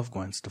that. I love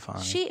Gwen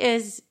Stefani. She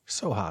is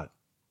so hot.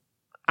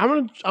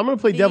 I'm gonna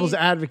play devil's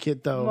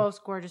advocate the though,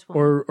 most gorgeous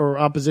woman. or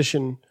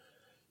opposition.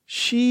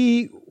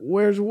 She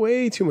wears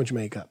way too much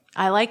makeup.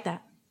 I like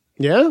that.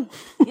 Yeah.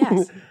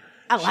 Yes.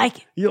 I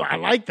like it. I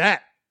like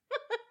that.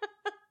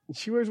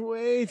 She wears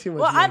way too much.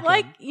 Well,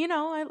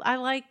 makeup. I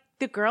like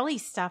the girly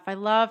stuff. I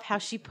love how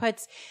she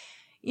puts,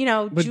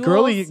 But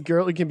jewels.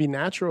 girly can be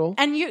natural.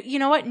 And you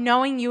know what?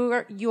 Knowing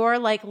your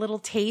like little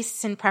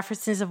tastes and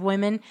preferences of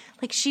women,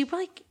 like she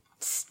like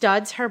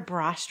studs her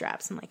bra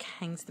straps and like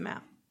hangs them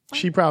out.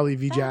 She probably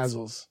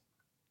V-jazzles.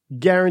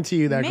 Guarantee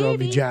you that girl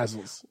Maybe.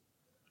 V-jazzles.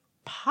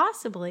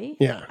 Possibly.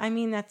 Yeah. I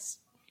mean, that's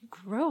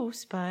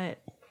gross, but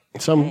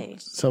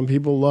Some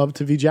people love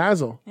to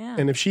V-jazzle. Yeah.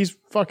 And if she's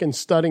fucking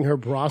studding her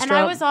bra strap. and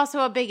I was also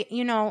a big,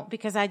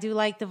 because I do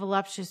like the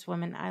voluptuous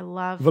women. I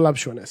love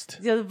voluptuonist.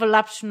 the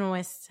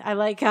voluptuous. I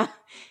like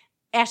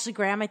Ashley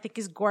Graham. I think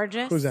is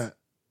gorgeous. Who's that?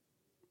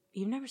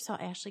 You never saw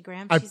Ashley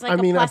Graham? I've She's like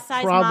a plus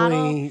size probably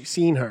model.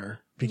 seen her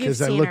because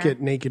You've I seen look her.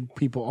 at naked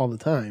people all the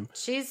time.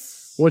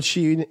 She's What's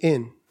she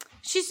in?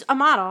 She's a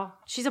model.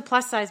 She's a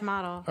plus size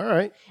model. All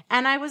right.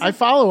 And I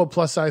follow a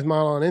plus size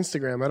model on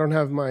Instagram. I don't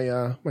have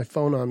my my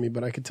phone on me,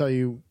 but I could tell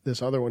you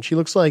this other one. She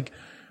looks like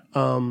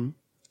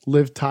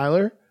Liv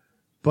Tyler,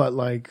 but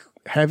like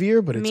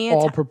heavier, but it's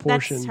all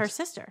proportions. That's her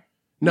sister.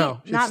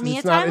 No, not Mia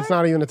it's Tyler? It's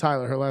not even a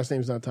Tyler. Her last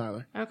name's not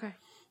Tyler. Okay.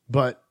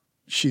 But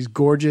she's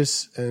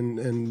gorgeous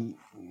and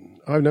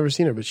I've never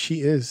seen her, but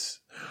she is.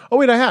 Oh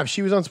wait, I have.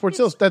 She was on Sports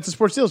Illustrated. That's a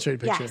Sports Illustrated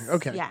picture. Yes.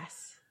 Okay.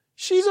 Yes.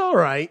 She's all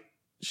right.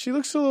 She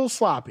looks a little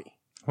sloppy.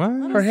 What?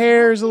 Her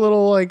hair's a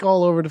little like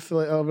all over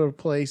the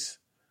place.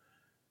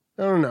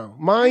 I don't know.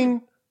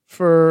 Mine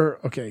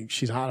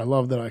she's hot. I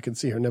love that I can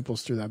see her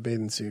nipples through that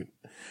bathing suit.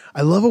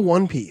 I love a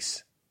one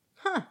piece.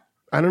 Huh.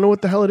 I don't know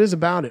what the hell it is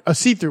about it. A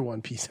see-through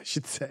one piece, I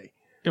should say.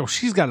 Yo,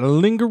 she's got a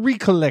lingerie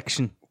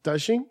collection.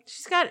 Does she?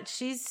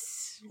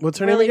 She's What's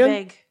her really name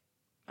again? big.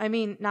 I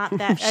mean, not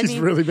that. She's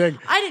really big.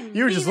 I didn't.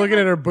 You were just looking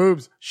at her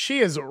boobs. She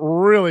is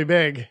really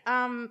big.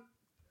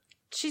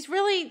 She's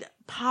really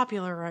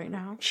popular right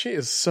now. She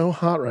is so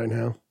hot right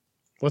now.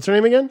 What's her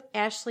name again?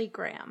 Ashley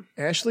Graham.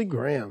 Ashley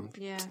Graham.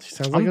 Yeah. She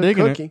sounds I'm like a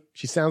digging cookie. it.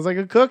 She sounds like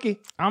a cookie.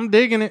 I'm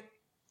digging it.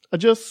 I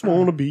just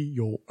want to be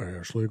your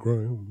Ashley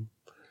Graham.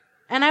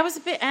 And I was a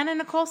bit Anna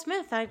Nicole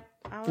Smith. I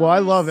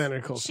love Anna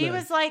Nicole She Smith.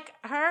 was like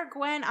her,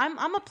 Gwen. I'm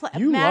a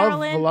You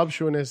Marilyn. love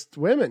voluptuous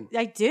women.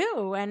 I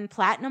do, and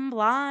platinum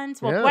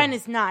blondes. Well, Yeah. Gwen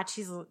is not.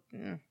 She's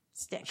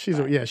stick. She's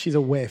but- she's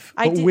a whiff.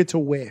 I But did- with a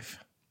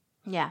whiff.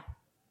 yeah.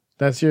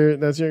 That's your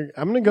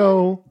I'm gonna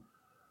go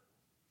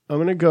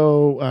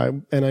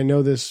and I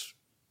know this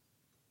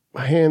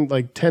hand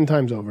like 10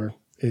 times over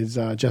is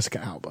Jessica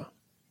Alba.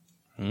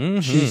 Mm-hmm.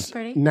 She's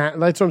Pretty.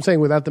 that's what I'm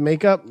saying. Without the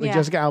makeup, like Yeah.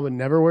 Jessica Alba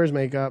never wears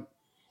makeup.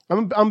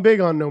 I'm big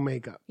on no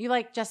makeup. You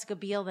like Jessica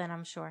Biel, then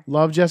I'm sure.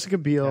 Love Jessica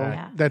Biel.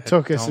 Yeah. That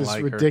took us don't is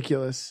like her.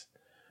 ridiculous.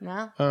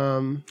 No.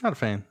 Not a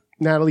fan.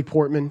 Natalie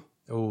Portman.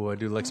 Oh, I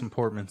do like some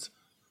Portmans.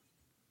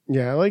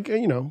 Yeah, like,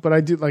 but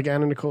I do like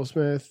Anna Nicole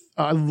Smith.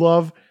 I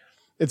love,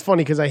 it's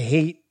funny because I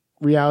hate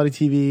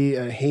reality TV.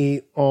 I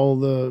hate all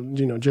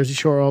the, Jersey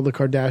Shore, all the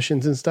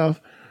Kardashians and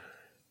stuff.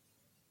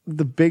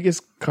 The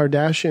biggest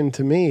Kardashian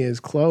to me is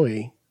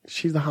Khloe.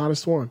 She's the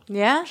hottest one.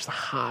 Yeah? She's the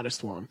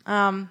hottest one.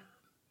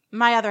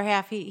 My other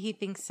half, he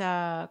thinks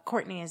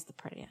Courtney is the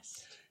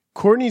prettiest.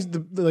 Courtney's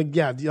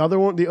the other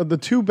one. The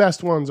two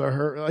best ones are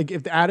her. Like,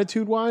 if the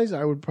attitude wise,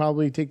 I would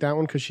probably take that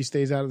one because she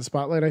stays out of the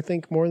spotlight, I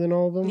think, more than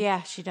all of them.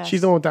 Yeah, she does.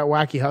 She's the one with that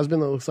wacky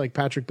husband that looks like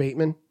Patrick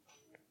Bateman.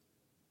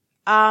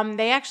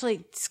 They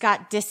actually,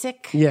 Scott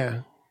Disick,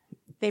 Yeah.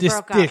 they This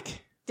broke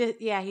dick. up.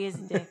 Yeah, he is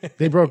a dick.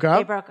 They broke They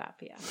up? broke up,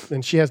 yeah.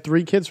 And she has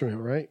 3 kids from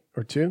him, right?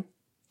 Or 2?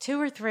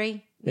 2 or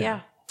 3,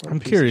 yeah.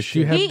 I'm curious. Do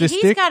you have this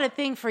He's dick? got a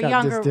thing for Got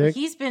younger. this dick?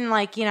 He's been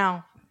like,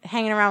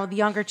 hanging around with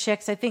younger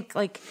chicks. I think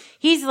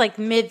he's like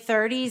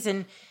mid-30s,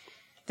 and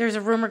there's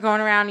a rumor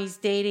going around he's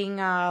dating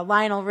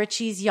Lionel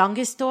Richie's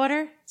youngest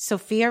daughter,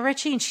 Sophia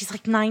Richie, and she's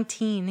like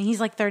 19, and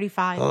he's like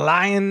 35.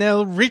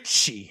 Lionel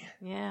Richie.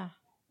 Yeah.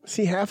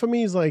 See, half of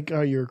me is like,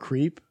 oh, you're a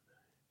creep.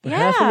 But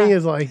Yeah. half of me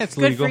is like, That's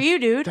Good legal. for you,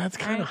 dude. that's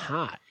kind of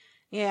Right? hot.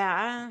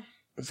 Yeah.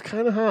 It's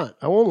kind of hot.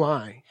 I won't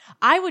lie.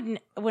 I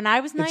would, when I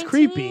was 19,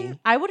 creepy.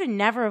 I would have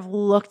never have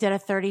looked at a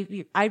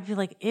 30, I'd be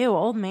like, ew,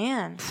 old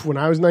man. When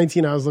I was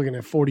 19, I was looking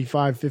at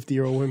 45,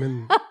 50-year-old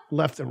women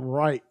left and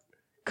right.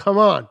 Come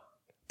on.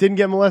 Didn't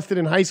get molested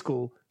in high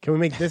school. Can we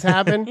make this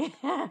happen?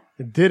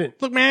 It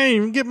didn't. Look, man, I didn't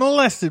even get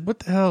molested. What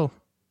the hell?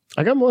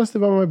 I got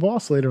molested by my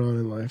boss later on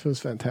in life. It was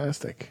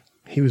fantastic.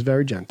 He was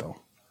very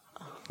gentle.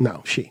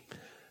 No, she.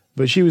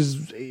 But she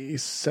was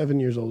 7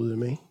 years older than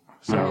me.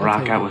 So I'm gonna I'll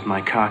rock take out it. with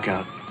my cock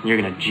out. You're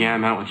gonna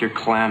jam out with your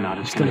clam out.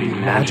 It's gonna be gonna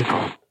be magical.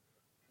 I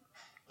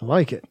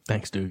like it.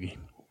 Thanks, Doogie.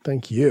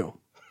 Thank you.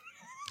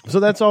 So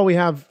that's all we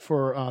have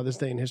for this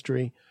day in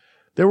history.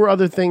 There were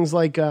other things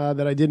like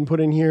that I didn't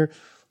put in here,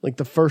 like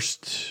the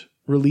first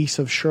release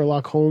of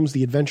Sherlock Holmes,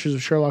 The Adventures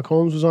of Sherlock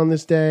Holmes was on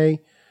this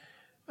day.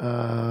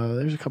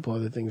 There's a couple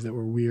other things that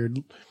were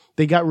weird.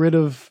 They got rid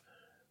of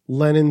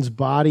Lenin's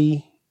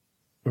body,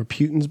 or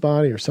Putin's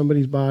body, or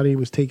somebody's body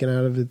was taken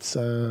out of its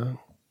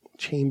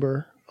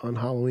chamber on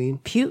Halloween.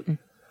 Putin.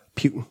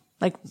 Putin.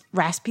 Like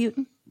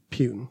Rasputin?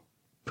 Putin.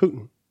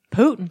 Putin.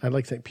 Putin. I'd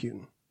like to say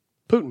Putin.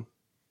 Putin.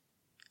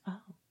 Oh.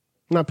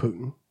 Not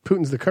Putin.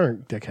 Putin's the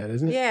current dickhead,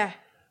 isn't it? Yeah.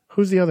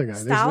 Who's the other guy?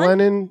 There's Stalin?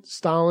 Lenin,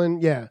 Stalin.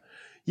 Yeah.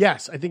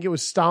 Yes, I think it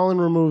was Stalin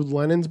removed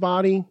Lenin's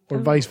body or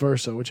vice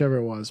versa, whichever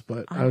it was.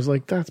 But I was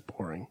like, that's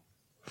boring.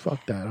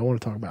 Fuck that. I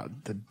want to talk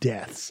about the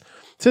deaths.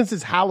 Since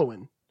it's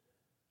Halloween,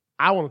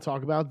 I want to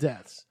talk about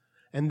deaths.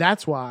 And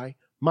that's why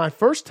my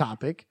first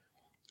topic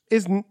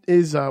is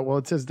well,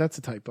 it says that's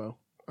a typo.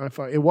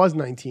 It was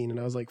 19, and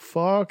I was like,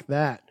 fuck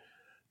that.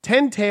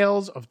 10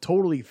 tales of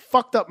totally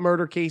fucked up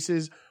murder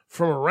cases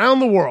from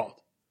around the world.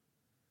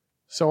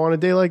 So on a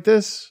day like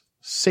this,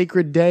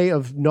 sacred day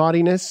of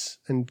naughtiness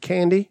and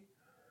candy,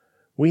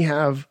 we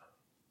have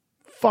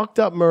fucked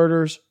up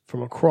murders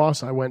from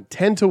across. I went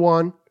 10 to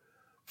 1.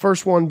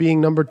 First one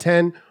being number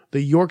 10,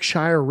 the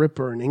Yorkshire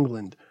Ripper in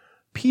England.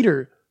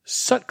 Peter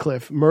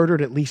Sutcliffe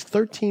murdered at least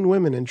 13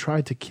 women and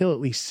tried to kill at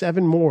least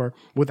 7 more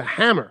with a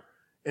hammer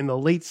in the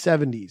late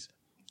 70s.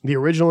 The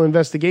original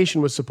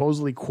investigation was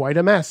supposedly quite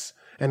a mess,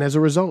 and as a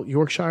result,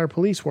 Yorkshire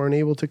police weren't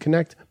able to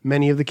connect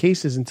many of the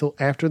cases until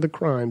after the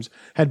crimes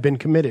had been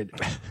committed.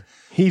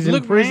 He's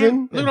in prison.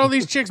 Man, look at all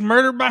these chicks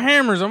murdered by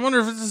hammers. I wonder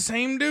if it's the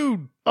same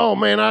dude. Oh,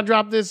 man, I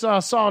dropped this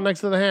saw next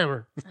to the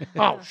hammer.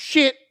 Oh,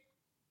 shit.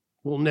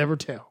 We'll never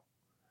tell.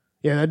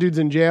 Yeah, that dude's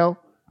in jail.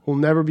 Will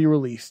never be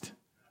released.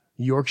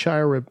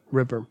 Yorkshire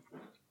Ripper.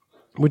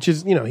 Which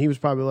is, he was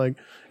probably like,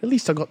 at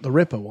least I got the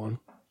Ripper one.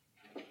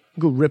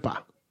 Good Ripper.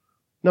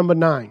 Number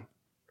 9.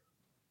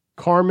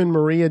 Carmen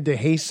Maria de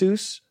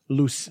Jesus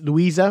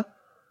Luisa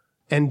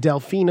and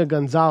Delfina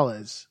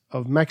Gonzalez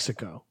of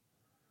Mexico.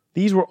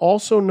 These were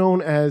also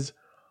known as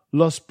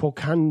Los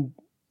Poquianchis?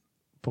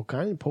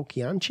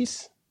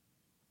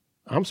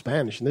 I'm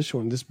Spanish, and this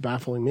is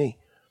baffling me.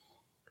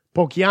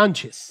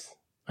 Poquianchis.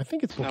 I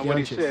think it's Poquianchis. Not what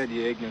he said,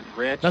 you ignorant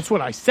wretch. That's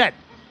what I said.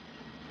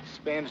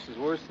 Spanish is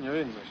worse than your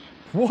English.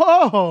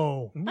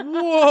 Whoa.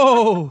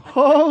 Whoa.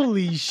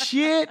 Holy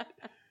shit.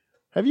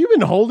 Have you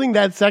been holding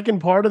that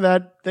second part of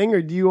that thing,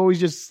 or do you always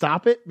just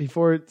stop it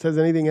before it says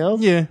anything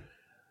else? Yeah.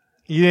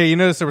 Yeah, you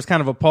notice there was kind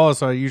of a pause,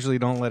 so I usually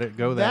don't let it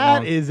go that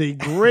long. That is a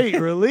great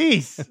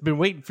release. I've been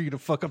waiting for you to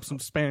fuck up some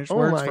Spanish Oh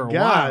words my for a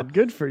God. while.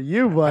 Good for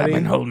you, buddy. I've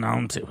been holding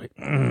on to it.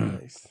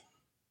 Nice.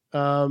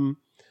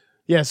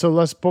 Yeah, so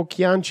Los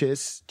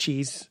Poquianchis,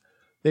 cheese,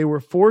 they were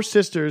 4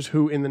 sisters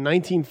who in the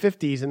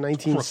 1950s and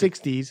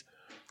 1960s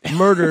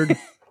murdered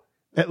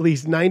at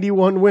least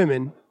 91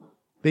 women.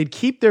 They'd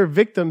keep their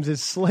victims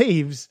as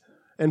slaves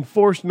and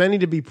forced many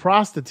to be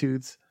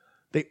prostitutes.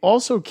 They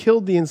also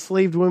killed the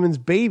enslaved women's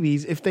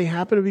babies if they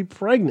happened to be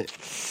pregnant.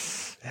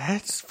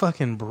 That's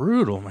fucking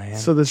brutal, man.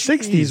 So the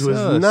 60s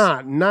was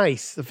not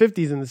nice. The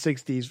 50s and the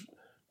 60s.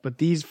 But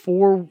these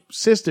 4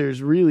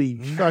 sisters really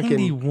fucking...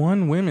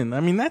 91 women. I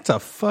mean, that's a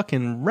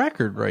fucking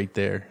record right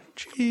there.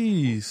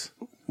 Jeez.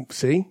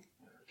 See?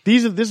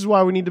 This is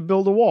why we need to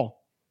build a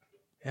wall.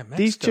 Yeah,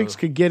 these chicks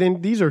could get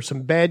in. These are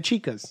some bad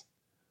chicas.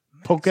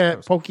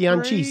 Pokey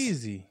on cheese.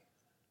 Crazy.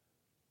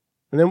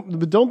 And then,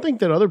 but don't think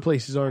that other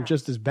places aren't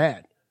just as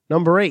bad.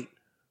 Number 8,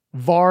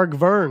 Varg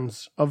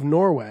Verns of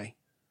Norway.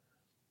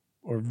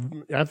 Or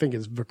I think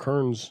it's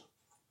Vikernes.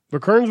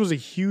 Vikernes was a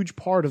huge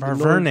part of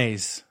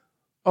Vernes.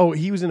 Oh,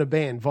 he was in a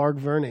band, Varg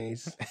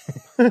Vernes.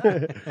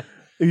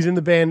 He was in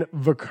the band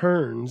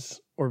Vikernes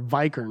or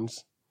Vikernes.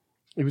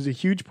 It was a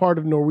huge part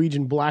of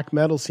Norwegian black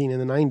metal scene in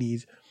the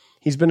 90s.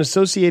 He's been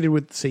associated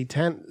with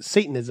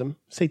Satanism,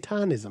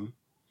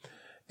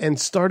 and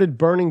started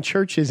burning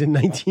churches in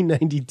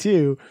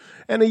 1992.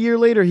 And a year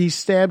later, he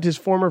stabbed his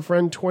former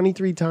friend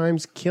 23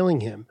 times,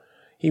 killing him.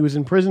 He was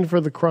in prison for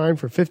the crime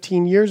for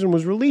 15 years and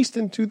was released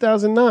in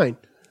 2009.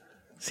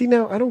 See,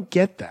 now, I don't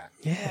get that.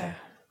 Yeah.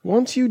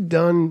 Once you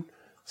done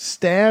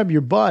stab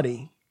your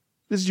buddy,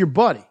 this is your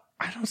buddy.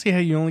 I don't see how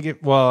you only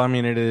get... Well, I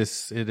mean, it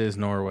is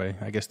Norway.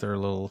 I guess they're a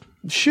little...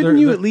 Shouldn't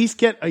you at least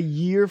get a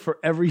year for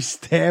every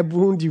stab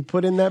wound you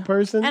put in that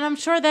person? And I'm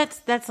sure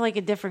that's like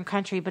a different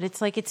country, but it's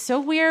like it's so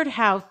weird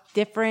how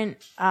different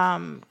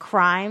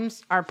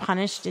crimes are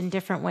punished in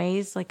different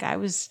ways. Like I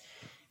was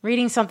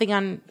reading something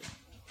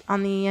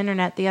on the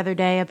internet the other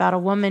day about a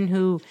woman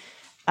who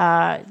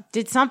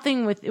did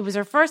something with... It was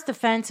her first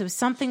offense. It was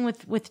something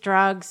with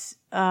drugs,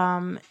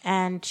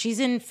 and she's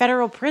in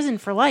federal prison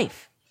for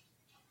life.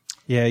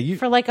 Yeah,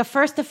 for like a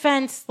first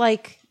offense,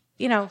 like,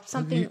 you know,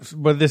 something.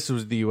 But this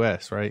was the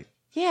U.S., right?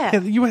 Yeah.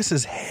 The U.S.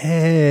 is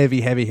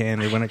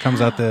heavy-handed when it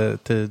comes out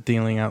to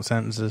dealing out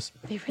sentences.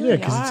 They really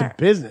because it's a are.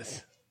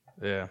 business.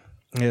 Yeah,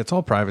 it's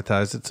all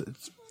privatized.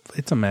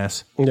 It's a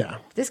mess. Yeah.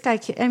 This guy,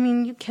 I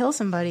mean, you kill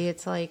somebody,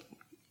 it's like.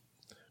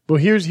 Well,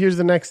 here's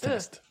the next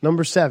test.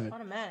 Number 7.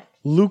 Automatic.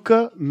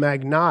 Luca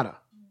Magnotta,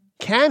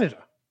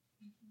 Canada.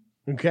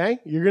 Okay?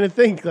 You're going to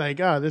think like,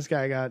 oh, this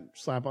guy got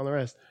slap on the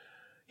wrist.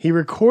 He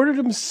recorded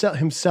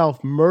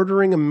himself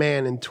murdering a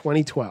man in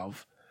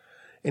 2012,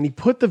 and he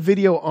put the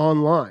video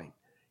online.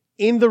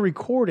 In the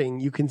recording,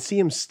 you can see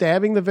him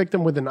stabbing the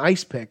victim with an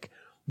ice pick,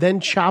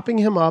 then chopping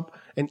him up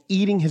and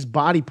eating his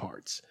body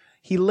parts.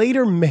 He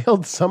later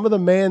mailed some of the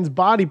man's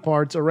body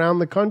parts around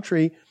the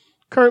country,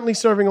 currently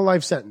serving a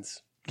life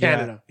sentence.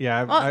 Canada.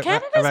 Yeah,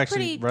 Canada's I've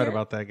actually pretty read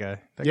about that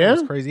guy. That Yeah? guy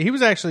was crazy. He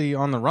was actually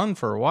on the run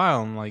for a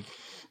while, and like,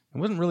 he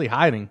wasn't really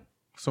hiding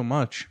so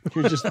much. He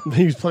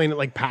was playing it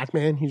like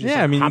Pac-Man.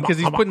 I mean, because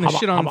he's putting the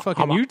shit on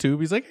fucking YouTube.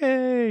 He's like,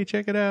 hey,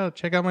 check it out.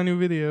 Check out my new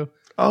video.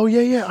 Oh,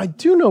 yeah. I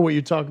do know what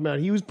you're talking about.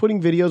 He was putting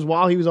videos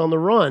while he was on the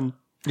run.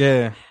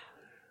 Yeah.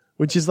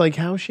 Which is like,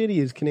 how shitty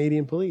is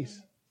Canadian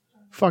police?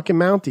 Fucking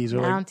Mounties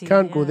are like, Mounties,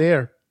 can't go yeah.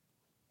 there.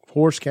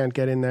 Horse can't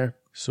get in there.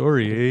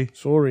 Sorry, eh?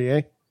 Sorry,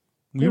 eh?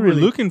 We were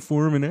looking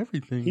for him and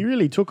everything. He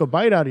really took a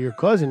bite out of your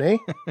cousin, eh?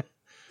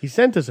 He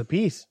sent us a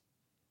piece.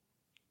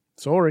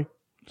 Sorry.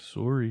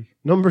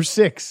 Number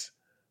 6,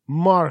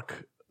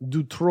 Marc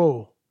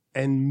Dutroux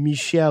and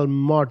Michelle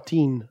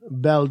Martin,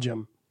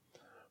 Belgium.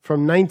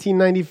 From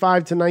 1995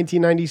 to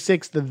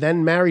 1996, the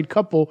then married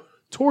couple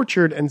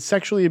tortured and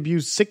sexually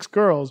abused 6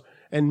 girls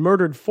and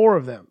murdered 4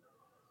 of them.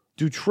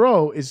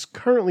 Dutroux is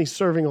currently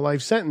serving a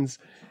life sentence,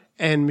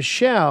 and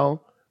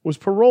Michelle was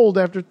paroled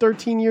after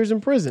 13 years in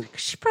prison.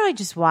 She probably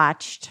just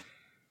watched.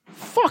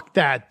 Fuck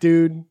that,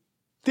 dude.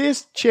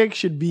 This chick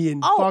should be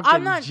in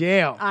fucking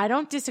jail. I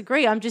don't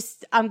disagree.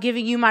 I'm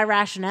giving you my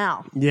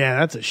rationale. Yeah,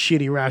 that's a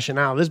shitty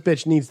rationale. This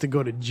bitch needs to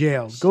go to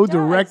jail. Go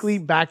directly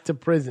back to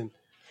prison.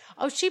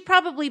 Oh, she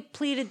probably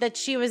pleaded that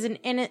she was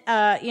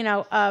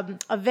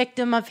a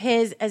victim of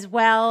his as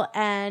well,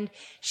 and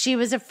she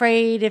was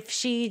afraid if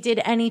she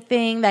did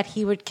anything that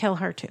he would kill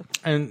her too.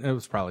 And it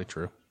was probably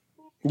true.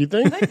 You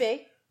think? Could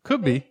be.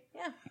 Could be.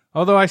 Yeah.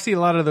 Although I see a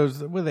lot of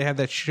those, where they had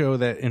that show,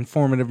 that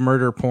informative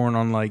murder porn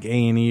on like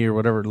A&E or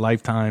whatever,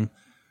 Lifetime.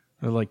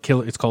 They're like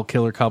it's called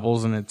Killer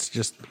Couples, and it's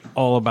just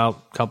all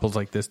about couples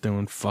like this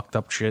doing fucked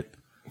up shit.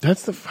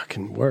 That's the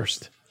fucking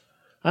worst.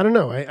 I don't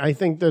know. I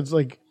think that's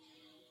like,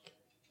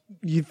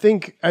 you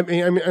think, I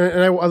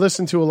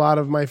listen to a lot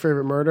of My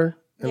Favorite Murder,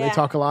 and they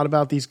talk a lot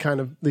about these kind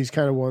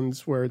of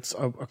ones where it's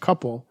a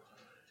couple,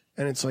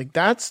 and it's like,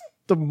 that's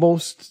the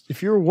most,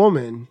 if you're a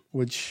woman,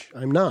 which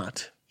I'm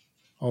not,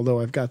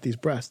 although I've got these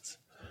breasts,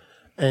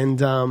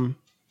 and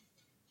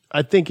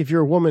I think if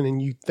you're a woman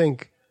and you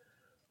think,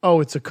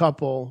 oh, it's a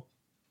couple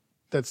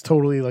that's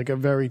totally like a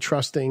very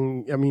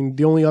trusting, I mean,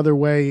 the only other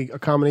way a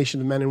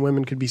combination of men and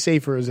women could be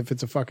safer is if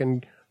it's a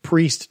fucking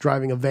priest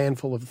driving a van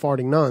full of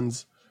farting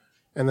nuns,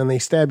 and then they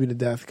stab you to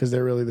death because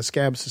they're really the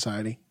Scab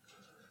Society.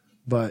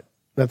 But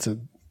that's a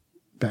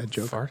bad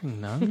joke. Farting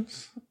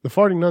nuns? The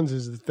farting nuns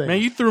is the thing.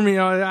 Man, you threw me.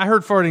 I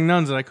heard farting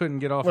nuns and I couldn't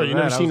get off What, of you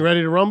that. never seen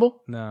Ready to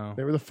Rumble? No.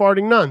 They were the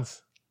farting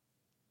nuns.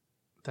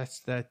 That's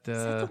that.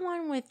 Is that the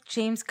one with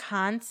James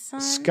Caan's son?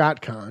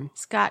 Scott Conn.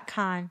 Scott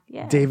Conn.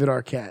 Yeah. David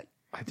Arquette.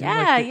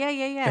 Yeah.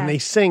 And they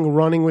sing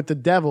Running with the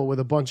Devil with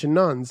a bunch of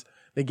nuns.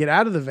 They get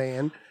out of the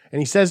van,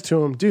 and he says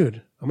to him,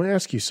 dude, I'm going to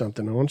ask you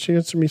something. I want you to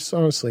answer me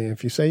honestly. And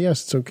if you say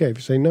yes, it's okay. If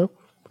you say no,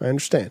 I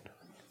understand.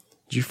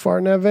 Did you fart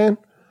in that van?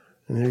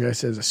 And the guy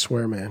says, I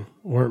swear, man,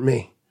 weren't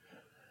me.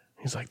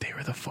 He's like, they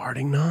were the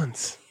farting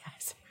nuns.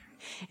 Yes.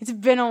 It's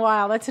been a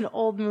while. That's an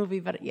old movie,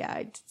 but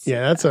yeah.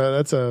 That's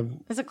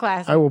a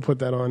classic. I will put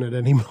that on at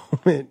any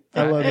moment.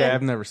 I love it.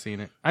 I've never seen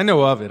it. I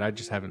know of it. I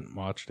just haven't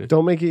watched it.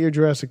 Don't make it your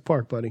Jurassic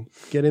Park, buddy.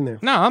 Get in there.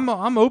 No,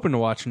 I'm open to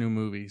watch new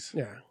movies.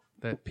 Yeah.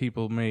 That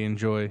people may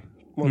enjoy.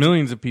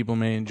 Millions of people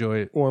may enjoy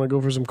it. Want to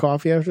go for some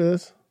coffee after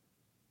this?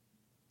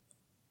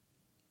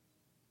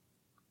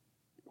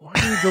 Why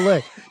do you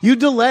delay? You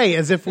delay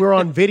as if we're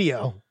on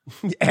video.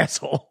 You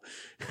asshole.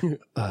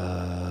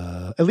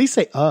 At least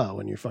say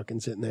when you're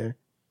fucking sitting there.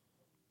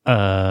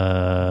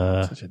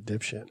 Such a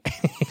dipshit.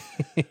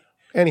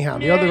 Anyhow,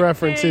 the other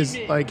reference is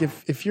like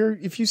if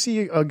you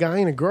see a guy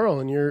and a girl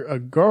and you're a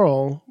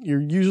girl,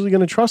 you're usually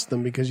going to trust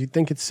them because you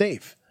think it's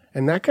safe.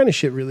 And that kind of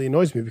shit really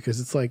annoys me because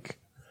it's like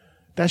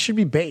that should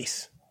be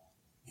base.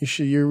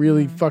 You're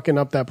really fucking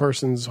up that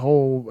person's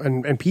whole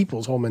and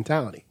people's whole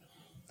mentality.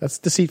 That's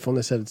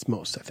deceitfulness at its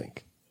most, I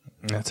think.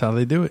 That's how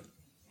they do it.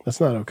 That's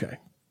not okay.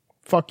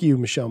 Fuck you,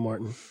 Michelle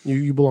Martin.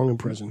 You belong in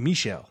prison.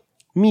 Michelle.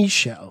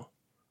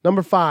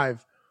 Number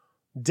 5,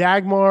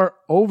 Dagmar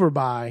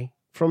Overby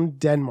from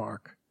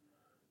Denmark.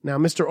 Now,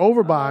 Mr.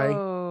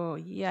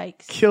 Overby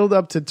killed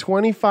up to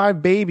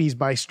 25 babies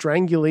by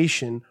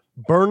strangulation,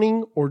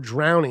 burning, or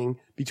drowning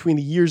between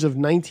the years of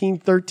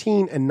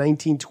 1913 and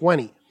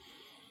 1920.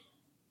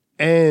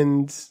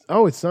 And,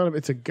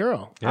 it's a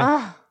girl.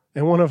 Yeah.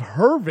 And one of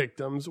her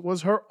victims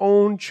was her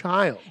own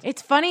child.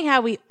 It's funny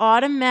how we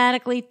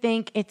automatically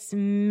think it's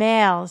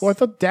males. Well, I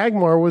thought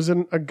Dagmar was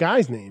a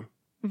guy's name.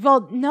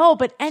 Well, no,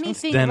 but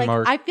anything, like,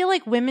 Denmark. I feel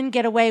like women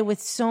get away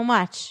with so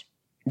much.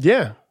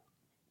 Yeah.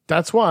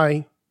 That's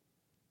why.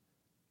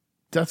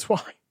 I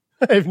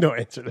have no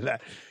answer to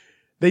that.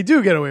 They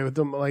do get away with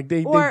them. Like,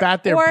 they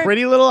bat their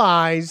pretty little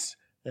eyes,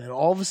 and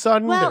all of a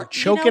sudden, they're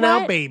choking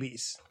out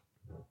babies.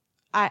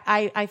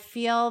 I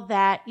feel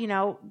that,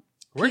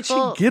 Where'd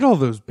she get all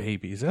those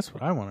babies? That's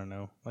what I want to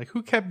know. Like,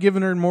 who kept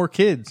giving her more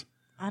kids?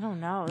 I don't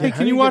know. Hey,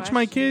 can you watch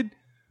my kid?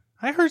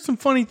 I heard some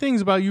funny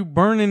things about you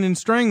burning and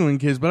strangling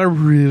kids, but I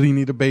really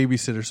need a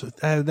babysitter. So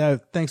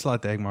thanks a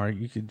lot, Dagmar.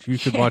 You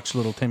could watch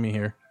little Timmy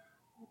here.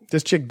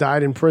 This chick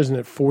died in prison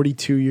at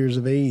 42 years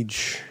of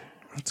age.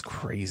 That's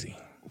crazy.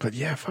 But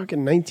yeah,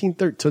 fucking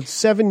 1930. So it's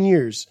 7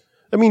 years.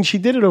 I mean, she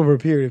did it over a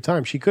period of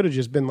time. She could have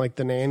just been like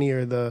the nanny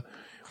or the,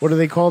 what do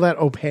they call that?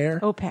 Au pair?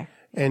 Au pair.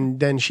 And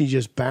then she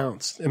just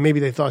bounced. And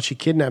maybe they thought she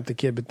kidnapped the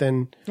kid, but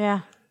then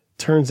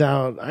turns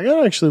out, I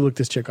gotta actually look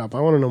this chick up. I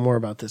want to know more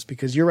about this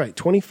because you're right.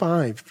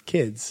 25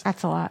 kids.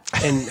 That's a lot.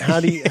 And how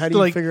do you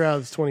like, figure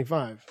out it's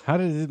 25? How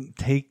did it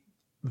take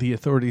the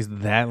authorities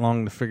that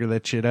long to figure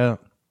that shit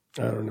out?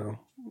 I don't know.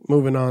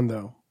 Moving on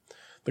though.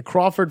 The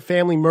Crawford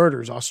family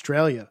murders,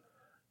 Australia.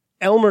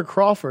 Elmer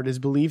Crawford is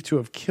believed to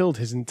have killed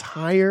his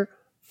entire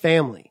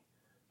family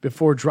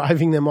before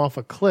driving them off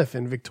a cliff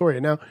in Victoria.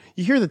 Now,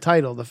 you hear the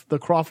title, the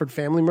Crawford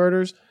family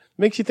murders,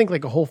 makes you think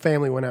like a whole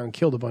family went out and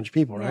killed a bunch of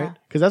people, right?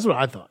 Because that's what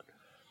I thought.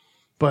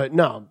 But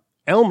no,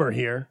 Elmer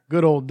here,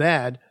 good old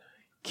dad,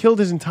 killed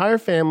his entire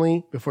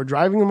family before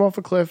driving them off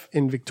a cliff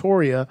in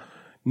Victoria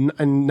in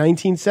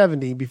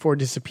 1970 before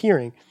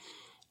disappearing.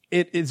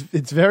 It's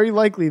very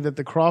likely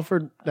that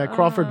Crawford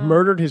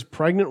murdered his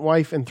pregnant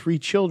wife and 3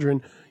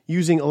 children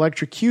using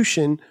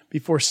electrocution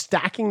before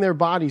stacking their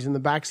bodies in the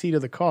backseat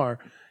of the car.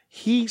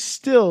 He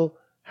still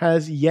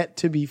has yet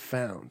to be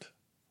found.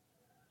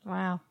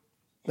 Wow.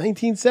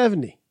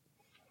 1970.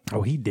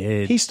 Oh, he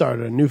did. He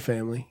started a new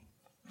family.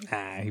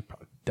 Nah, he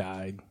probably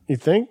died. You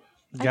think?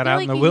 Got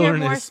out in the wilderness.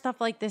 Hear more stuff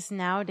like this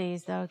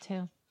nowadays, though,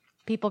 too.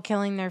 People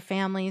killing their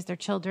families, their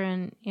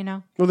children,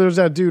 Well, there's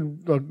that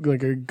dude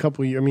like a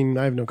couple of years. I mean,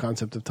 I have no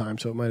concept of time,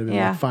 so it might have been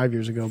like 5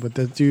 years ago. But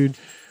that dude,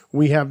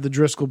 we have the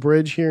Driscoll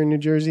Bridge here in New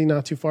Jersey,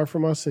 not too far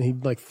from us, and he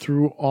like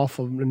threw off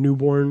a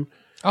newborn.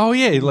 Oh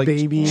yeah, like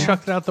baby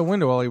chucked it out the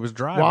window while he was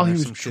driving. While he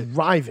was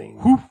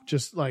driving,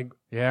 just like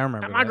I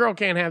remember. My girl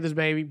can't have this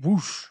baby.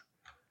 Whoosh,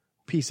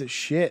 piece of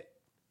shit.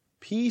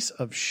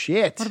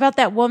 What about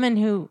that woman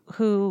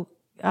who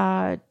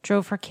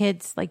drove her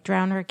kids, like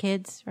drowned her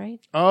kids, right?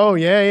 Oh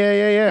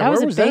yeah. That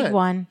was a big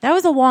one. That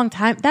was a long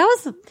time.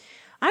 I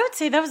would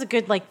say that was a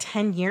good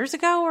 10 years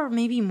ago or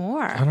maybe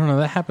more. I don't know.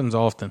 That happens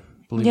often.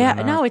 Believe it or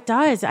not. No, it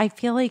does. I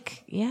feel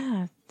like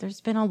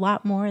there's been a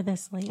lot more of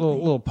this lately.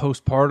 Little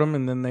postpartum,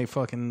 and then they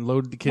fucking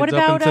load the kids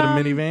up into the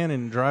minivan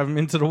and drive them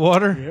into the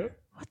water. Yep.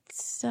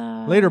 What's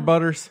later,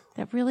 Butters?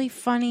 That really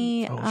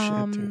funny. Oh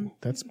shit, dude.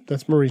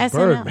 That's Marie's SNL.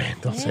 Bird, man.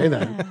 Don't say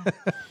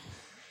that.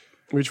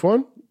 Which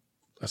one?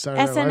 A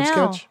Saturday Night Live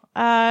sketch?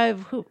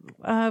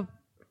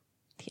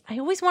 I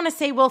always want to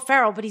say Will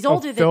Ferrell, but he's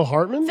older than Phil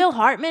Hartman. Phil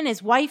Hartman,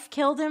 his wife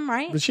killed him,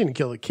 right? But she didn't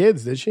kill the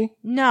kids, did she?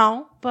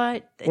 No,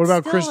 but it's what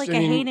about still like a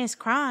heinous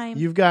crime.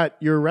 You've got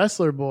your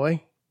wrestler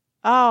boy,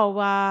 Oh,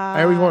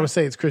 I always want to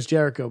say it's Chris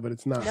Jericho, but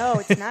it's not. No,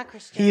 it's not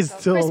Chris Jericho. He's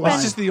still Chris alive.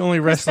 That's just the only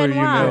wrestler you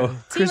Benoit. know.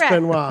 Chris T-Rex.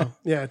 Benoit.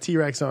 Yeah,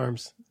 T-Rex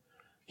arms.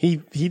 He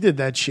did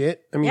that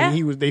shit. I mean,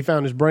 Yeah. they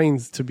found his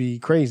brains to be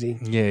crazy.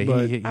 Yeah,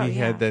 but he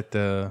had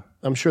that.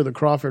 I'm sure the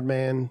Crawford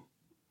man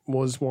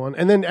was one.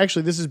 And then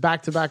actually, this is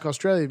back-to-back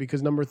Australia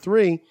because number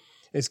 3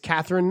 is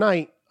Catherine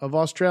Knight of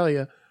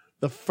Australia,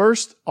 the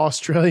first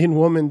Australian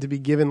woman to be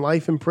given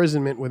life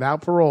imprisonment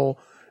without parole.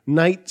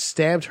 Knight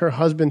stabbed her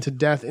husband to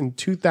death in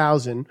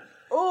 2000,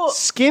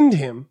 skinned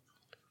him,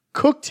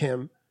 cooked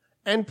him,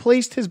 and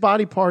placed his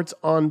body parts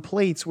on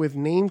plates with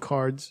name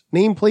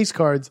place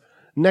cards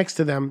next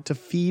to them to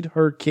feed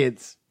her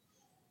kids.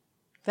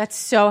 That's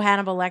so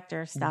Hannibal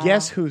Lecter style.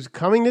 Guess who's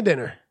coming to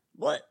dinner?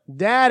 What?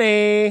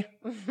 Daddy.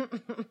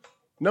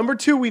 Number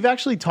 2, we've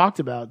actually talked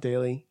about,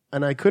 Daly,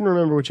 and I couldn't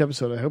remember which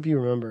episode. I hope you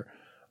remember.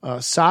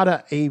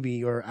 Sada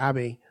Abe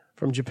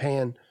from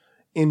Japan.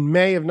 In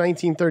May of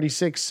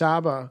 1936,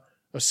 Sada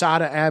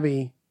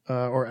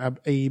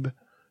Abe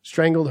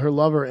strangled her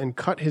lover and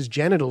cut his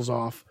genitals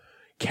off,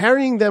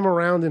 carrying them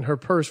around in her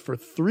purse for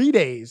 3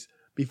 days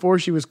before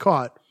she was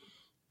caught.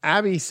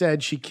 Abby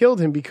said she killed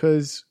him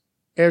because,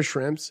 air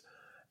shrimps,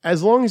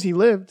 as long as he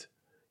lived,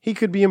 he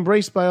could be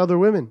embraced by other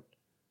women.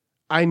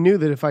 I knew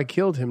that if I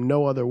killed him,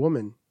 no other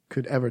woman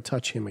could ever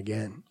touch him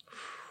again.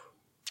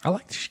 I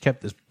like that she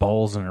kept his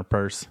balls in her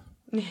purse.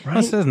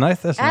 That's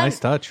nice. That's a nice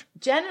touch.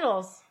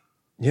 Genitals.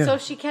 Yeah. So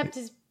she kept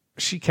his.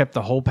 She kept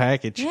the whole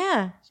package.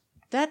 Yeah,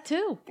 that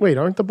too. Wait,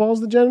 aren't the balls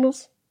the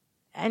genitals?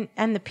 And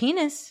the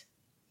penis.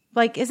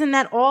 Like, isn't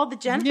that all the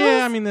genitals?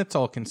 Yeah, I mean, that's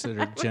all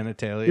considered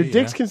genitalia. Your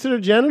dick's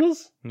considered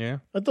genitals? Yeah.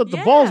 I thought the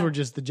Yeah. balls were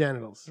just the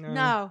genitals.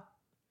 No.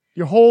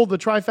 The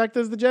trifecta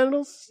is the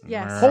genitals?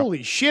 Yes.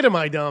 Holy shit, am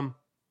I dumb?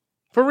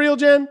 For real,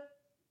 Jen?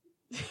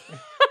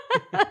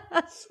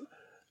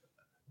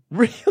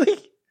 Really?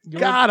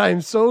 God,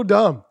 I'm so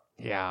dumb.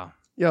 Yeah.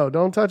 Yo,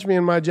 don't touch me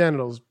in my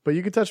genitals, but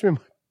you can touch me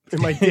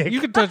in my dick. You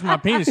can touch my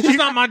penis. It's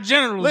not my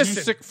genitals, Listen,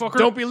 you sick fucker.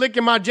 don't be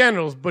licking my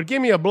genitals, but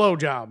give me a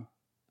blowjob.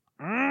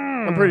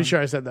 I'm pretty sure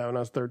I said that when I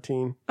was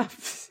 13.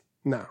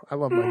 No, I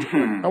love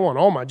I want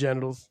all my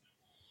genitals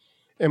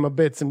and my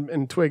bits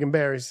and twig and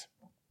berries.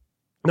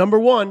 Number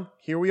 1,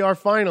 here we are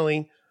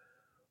finally.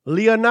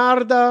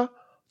 Leonardo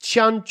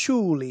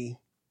Cianciulli,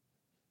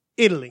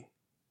 Italy.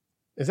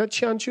 Is that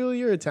Cianciulli?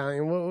 You're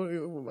Italian.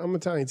 Well, I'm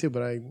Italian too,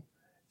 but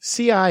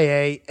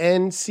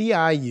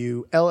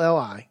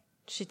Cianciulli.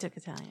 She took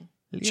Italian.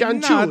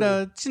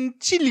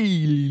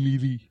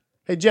 Cianciulli.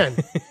 Hey, Jen,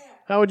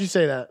 how would you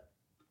say that?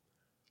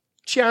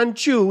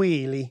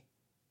 Cianciulli.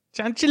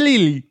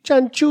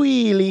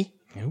 Cianciulli.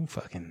 Who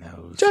fucking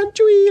knows?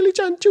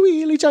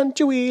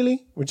 Cianciulli.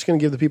 We're just going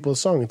to give the people a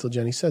song until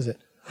Jenny says it.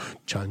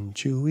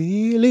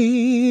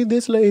 Cianciulli.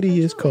 This lady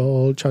is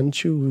called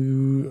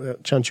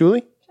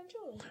Cianciulli.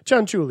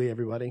 Cianciulli,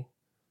 everybody.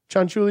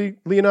 Cianciulli,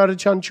 Leonardo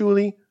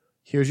Cianciulli.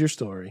 Here's your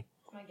story.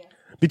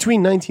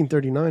 Between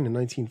 1939 and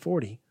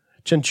 1940,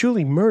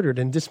 Cianciulli murdered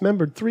and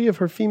dismembered 3 of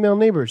her female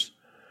neighbors.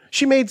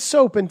 She made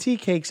soap and tea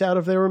cakes out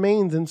of their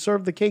remains and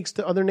served the cakes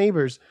to other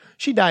neighbors.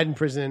 She died in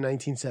prison in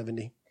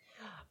 1970.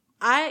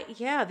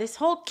 This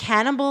whole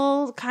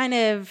cannibal kind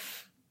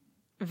of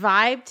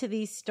vibe to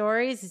these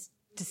stories is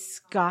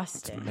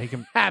disgusting. Make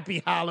him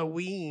Happy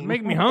Halloween.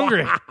 make me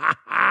hungry. Ugh.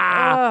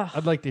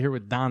 I'd like to hear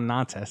what Don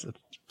Knotts has to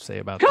say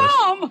about this.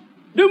 Calm!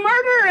 Do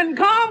murder and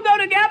calm go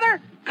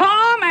together?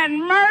 Calm and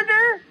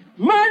murder?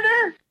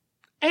 Murder?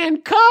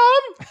 And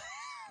come.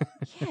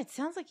 Yeah, it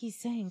sounds like he's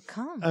saying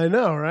come. I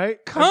know, right?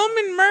 Come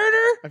and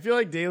murder? I feel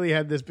like Daly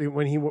had this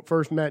when he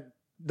first met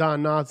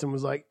Don Knotts and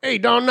was like, "Hey,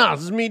 Don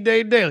Knotts, it's me,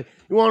 Dave Daly.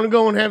 You want to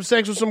go and have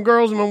sex with some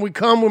girls, and when we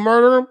come, we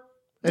murder them?"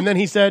 And then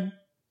he said,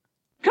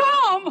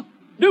 Calm!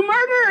 Do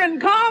murder and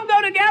calm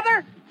go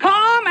together?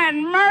 Calm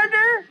and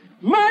murder?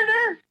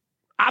 Murder?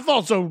 "I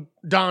thought so,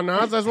 Don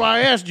Knotts. That's why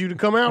I asked you to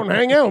come out and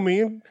hang out with me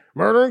and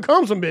murder and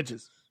come some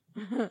bitches."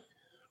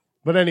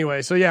 But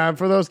anyway, so yeah,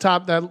 for those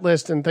top that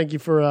list, and thank you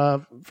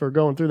for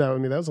going through that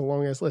with me. That was a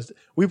long ass list.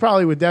 We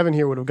probably with Devin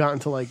here would have gotten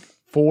to like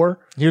 4.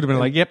 He would have been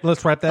like, "Yep,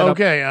 let's wrap that up."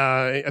 Okay,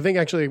 I think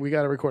actually we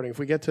got a recording. If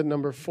we get to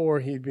number 4,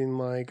 he'd been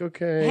like,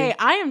 "Okay, Hey,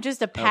 I am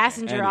just a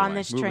passenger anyway, on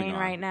this moving train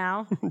on. right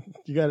now.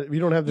 you got it. You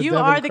don't have the You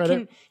Devin are the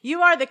credit?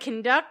 you are the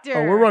conductor.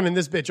 Oh, we're running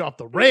this bitch off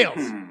the rails.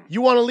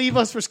 You want to leave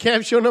us for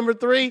Scab Show number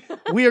 3?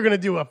 We are going to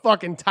do a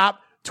fucking top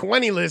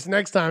 20 list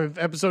next time,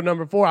 episode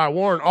number 4. I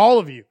warn all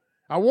of you.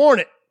 I warn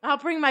it. I'll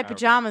bring my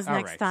pajamas All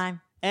next right. time.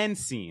 End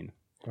scene.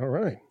 All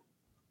right.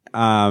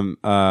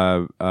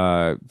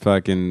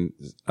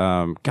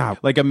 God.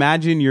 Like,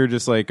 imagine you're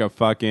just like a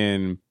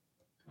fucking.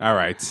 All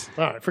right.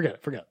 All right. Forget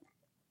it.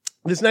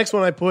 This next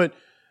one I put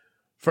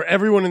for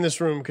everyone in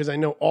this room because I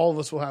know all of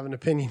us will have an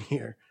opinion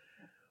here.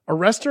 A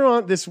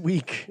restaurant this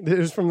week, this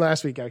was from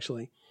last week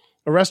actually,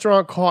 a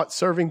restaurant caught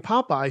serving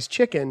Popeye's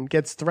chicken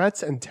gets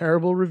threats and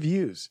terrible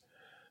reviews.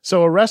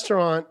 So a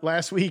restaurant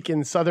last week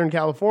in Southern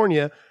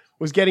California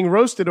was getting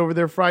roasted over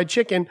their fried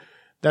chicken.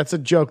 That's a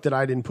joke that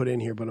I didn't put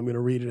in here, but I'm going to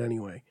read it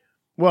anyway.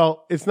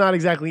 Well, it's not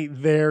exactly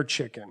their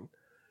chicken.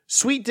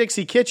 Sweet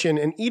Dixie Kitchen,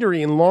 an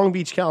eatery in Long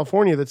Beach,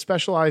 California that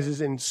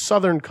specializes in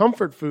Southern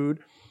comfort food,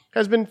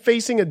 has been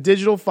facing a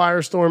digital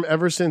firestorm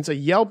ever since a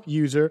Yelp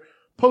user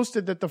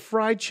posted that the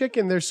fried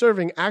chicken they're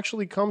serving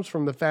actually comes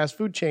from the fast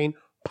food chain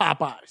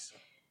Popeyes.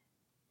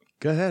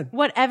 Go ahead.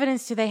 What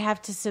evidence do they have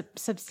to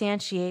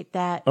substantiate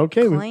that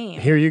Okay, claim?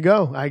 here you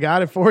go. I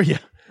got it for you.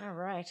 All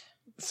right.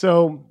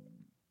 So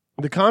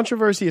the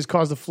controversy has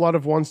caused a flood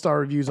of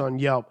one-star reviews on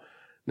Yelp.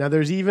 Now,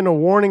 there's even a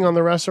warning on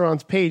the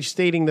restaurant's page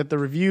stating that the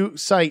review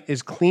site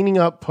is cleaning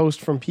up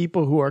posts from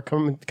people who are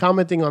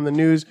commenting on the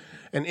news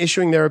and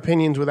issuing their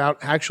opinions without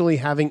actually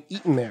having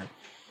eaten there.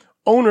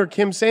 Owner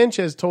Kim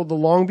Sanchez told the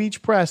Long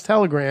Beach Press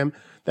Telegram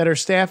that her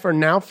staff are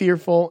now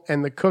fearful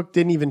and the cook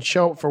didn't even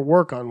show up for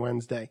work on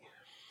Wednesday.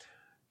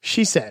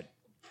 She said,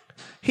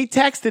 "He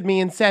texted me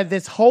and said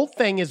this whole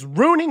thing is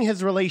ruining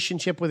his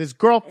relationship with his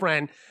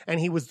girlfriend and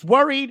he was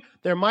worried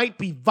there might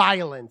be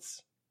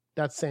violence."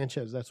 That's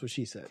Sanchez. That's what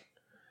she said.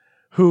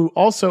 Who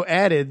also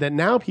added that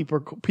now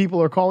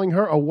people are calling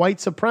her a white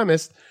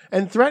supremacist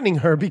and threatening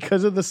her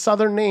because of the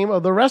Southern name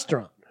of the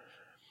restaurant.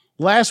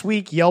 Last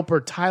week,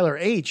 Yelper Tyler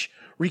H.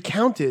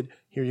 recounted,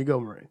 here you go,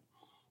 Marie.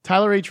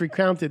 Tyler H.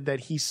 recounted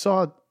that he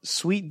saw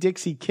Sweet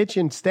Dixie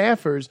Kitchen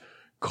staffers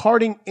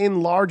carting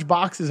in large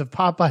boxes of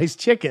Popeye's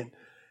chicken.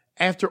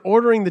 After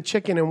ordering the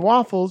chicken and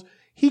waffles,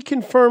 he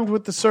confirmed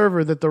with the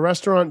server that the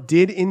restaurant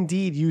did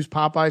indeed use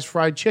Popeye's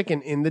fried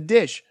chicken in the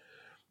dish.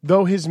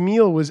 Though his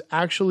meal was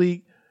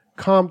actually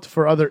comped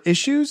for other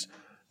issues,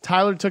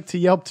 Tyler took to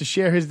Yelp to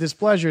share his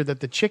displeasure that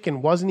the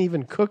chicken wasn't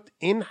even cooked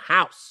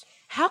in-house.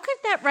 How could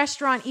that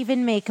restaurant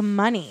even make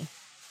money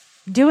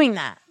doing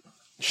that?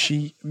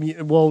 She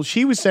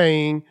was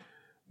saying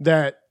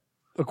that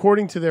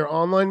according to their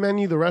online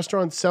menu, the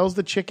restaurant sells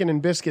the chicken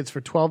and biscuits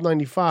for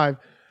 $12.95,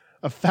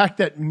 a fact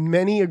that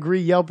many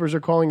agree Yelpers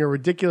are calling a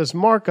ridiculous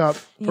markup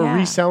for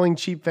reselling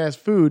cheap fast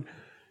food.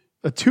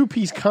 A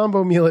 2-piece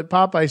combo meal at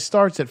Popeyes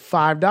starts at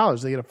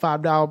 $5. They get a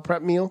 $5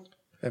 prep meal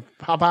at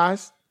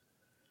Popeyes.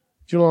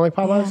 Do you don't like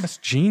Popeyes? That's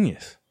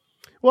genius.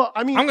 Well,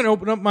 I mean, I'm going to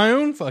open up my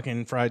own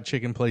fucking fried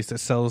chicken place that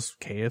sells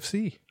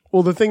KFC.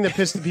 Well, the thing that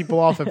pissed the people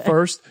off at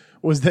first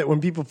was that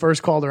when people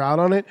first called her out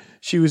on it,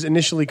 she was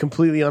initially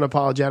completely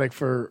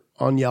unapologetic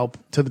on Yelp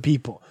to the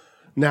people.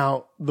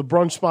 Now, the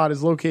brunch spot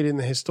is located in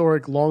the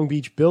historic Long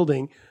Beach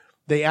building.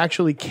 They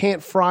actually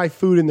can't fry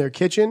food in their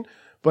kitchen,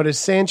 but as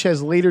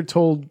Sanchez later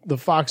told the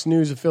Fox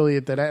News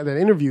affiliate that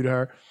interviewed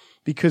her,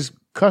 because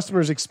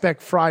customers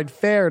expect fried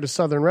fare at a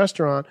Southern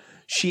restaurant,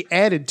 she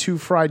added 2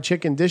 fried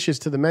chicken dishes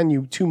to the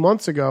menu 2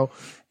 months ago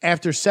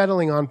after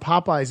settling on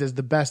Popeyes as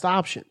the best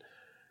option.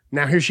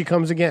 Now here she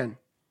comes again.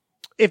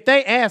 If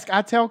they ask,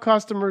 I tell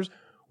customers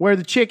where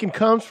the chicken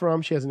comes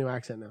from. She has a new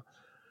accent now.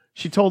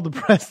 She told the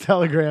Press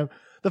Telegram,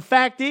 the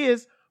fact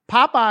is,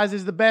 Popeyes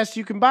is the best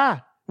you can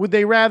buy. Would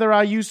they rather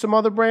I use some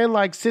other brand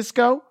like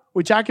Cisco,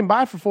 which I can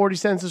buy for 40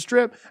 cents a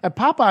strip? At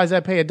Popeyes, I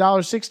pay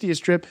 $1.60 a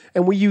strip,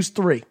 and we use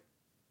 3.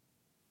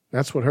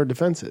 That's what her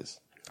defense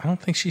is. I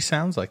don't think she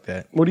sounds like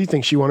that. What do you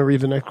think? She want to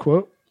read the next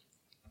quote?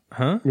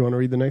 Huh? You want to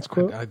read the next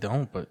quote? I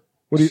don't, but...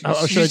 What do you,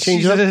 should I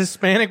change she's it up? a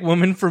Hispanic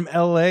woman from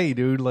L.A.,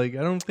 dude. Like,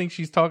 I don't think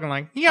she's talking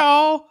like,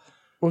 y'all.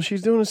 Well,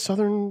 she's doing a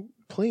Southern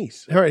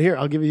place. All right, here,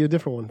 I'll give you a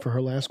different one for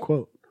her last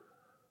quote.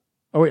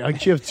 Oh,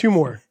 wait, she has 2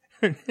 more.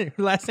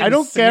 Last name I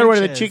don't is care where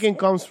the Sanchez. chicken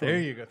comes from. There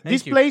you go.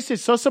 This place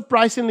is so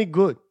surprisingly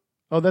good.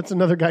 Oh, that's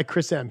another guy,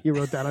 Chris M. He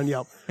wrote that on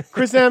Yelp.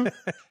 Chris M.,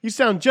 you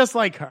sound just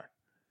like her.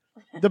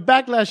 The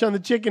backlash on the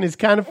chicken is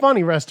kind of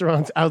funny.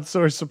 Restaurants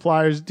outsource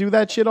suppliers do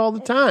that shit all the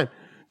time.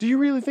 Do you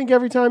really think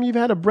every time you've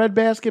had a bread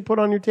basket put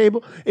on your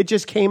table, it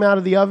just came out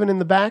of the oven in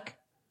the back?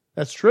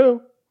 That's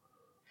true.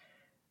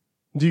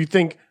 Do you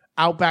think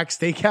Outback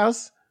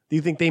Steakhouse, do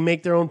you think they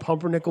make their own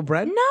pumpernickel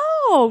bread?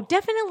 No,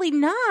 definitely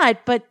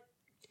not.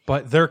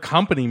 But their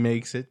company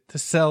makes it to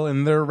sell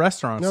in their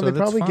restaurant. No, so they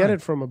that's probably fine. get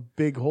it from a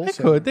big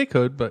wholesaler. They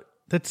could, but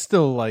that's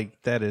still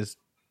like, that's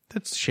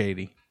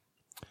shady.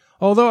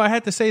 Although I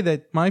had to say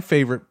that my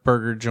favorite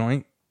burger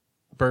joint,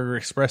 Burger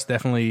Express,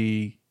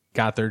 definitely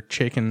got their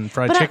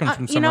fried chicken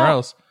from somewhere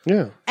else.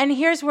 Yeah. And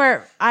here's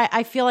where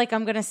I feel like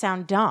I'm going to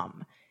sound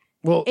dumb.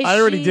 Well, I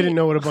already didn't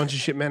know what a bunch of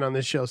shit meant on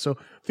this show, so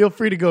feel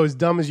free to go as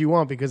dumb as you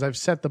want because I've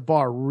set the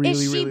bar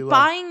really, really low. Is she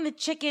buying the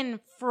chicken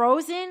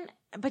frozen?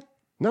 But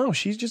no,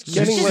 she's just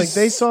getting like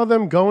they saw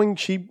them going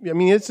cheap. I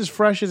mean, it's as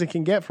fresh as it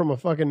can get from a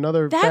fucking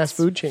another fast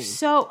food chain.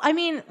 So, I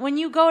mean, when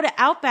you go to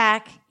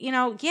Outback,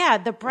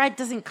 the bread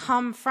doesn't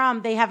come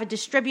from. They have a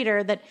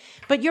distributor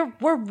but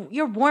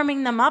you're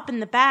warming them up in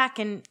the back,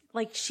 and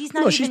like she's not.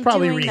 No, even she's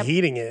probably doing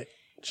reheating it.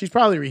 She's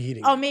probably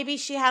reheating. Oh, maybe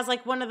she has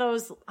like one of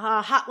those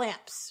hot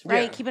lamps,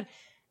 right? Yeah. Keep it.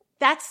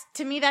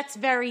 To me, that's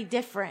very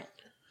different.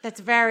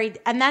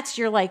 And that's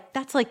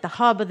that's like the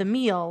hub of the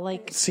meal.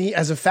 Like, see,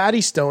 as a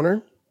fatty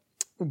stoner,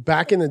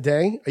 back in the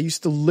day, I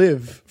used to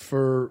live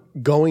for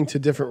going to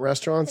different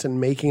restaurants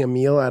and making a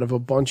meal out of a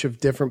bunch of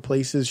different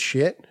places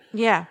shit.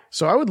 Yeah.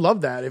 So I would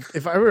love that.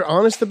 If I were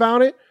honest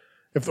about it,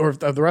 if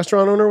the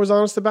restaurant owner was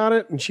honest about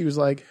it, and she was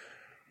like,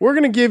 we're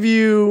going to give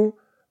you,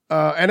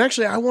 and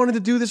actually I wanted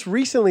to do this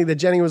recently that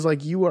Jenny was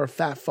like, you are a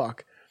fat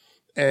fuck.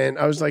 And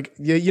I was like,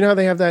 yeah, you know how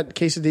they have that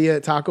quesadilla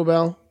at Taco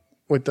Bell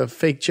with the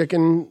fake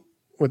chicken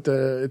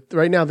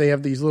right now they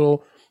have these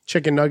little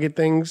chicken nugget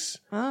things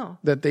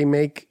that they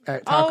make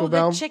at Taco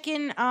Bell. The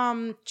chicken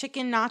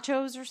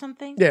nachos or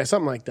something? Yeah,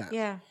 something like that.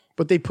 Yeah.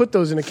 But they put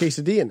those in a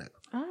quesadilla now.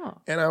 Oh.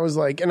 And I was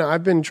like,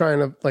 I've been trying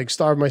to like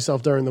starve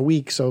myself during the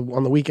week. So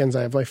on the weekends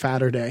I have like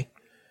fatter day.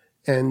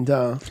 And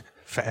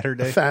fatter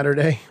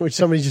day, which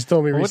somebody just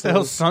told me recently. What the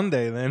hell's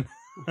Sunday then?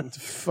 It's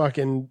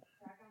fucking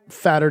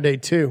fatter day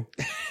 2.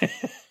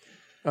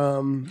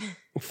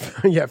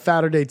 Yeah,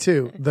 fatter day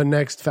 2. The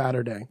next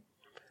fatter day.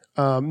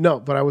 No,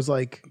 but I was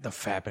like, the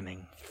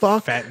fattening.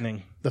 The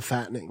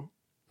fattening.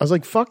 I was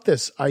like, fuck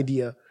this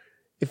idea.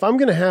 If I'm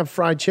gonna have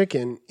fried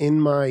chicken in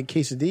my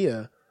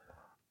quesadilla,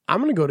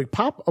 I'm gonna go to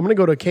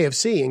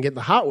KFC and get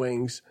the hot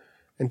wings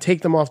and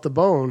take them off the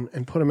bone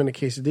and put them in a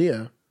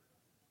quesadilla.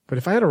 But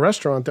if I had a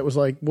restaurant that was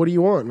like, what do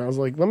you want? And I was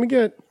like, let me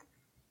get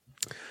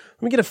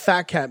a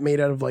Fat Cat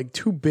made out of like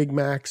 2 Big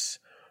Macs,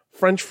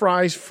 French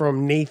fries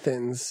from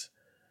Nathan's,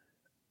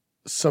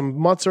 some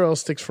mozzarella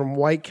sticks from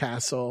White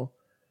Castle,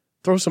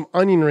 throw some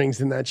onion rings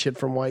in that shit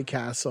from White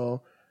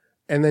Castle,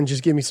 and then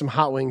just give me some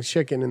hot wings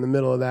chicken in the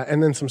middle of that,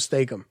 and then some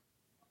steak-'em.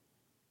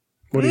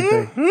 What do you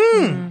think?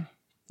 Mm-hmm.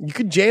 You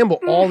could jamble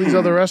all these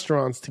other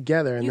restaurants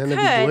together, and then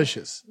it'd be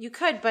delicious. You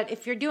could, but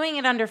if you're doing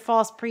it under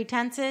false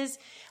pretenses,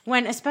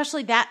 when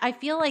especially that, I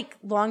feel like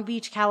Long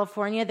Beach,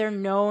 California, they're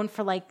known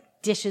for like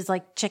dishes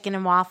like chicken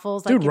and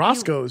waffles. Dude, like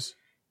Roscoe's.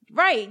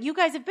 Right. You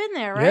guys have been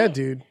there, right? Yeah,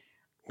 dude.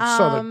 I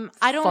saw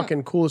the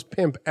fucking coolest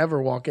pimp ever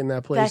walk in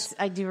that place.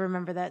 I do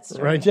remember that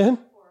story. Right, Jen?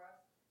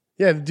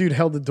 Yeah, the dude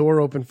held the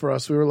door open for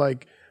us. We were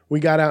like, we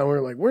got out and we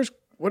were like,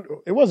 what?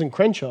 It wasn't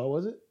Crenshaw,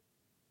 was it?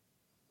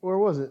 Where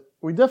was it?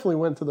 We definitely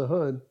went to the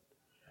hood.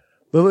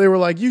 They were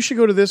like, you should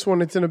go to this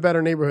one. It's in a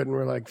better neighborhood. And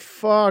we're like,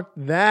 fuck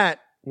that.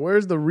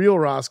 Where's the real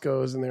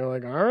Roscoe's? And they were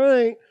like, all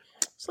right.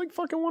 It's like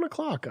fucking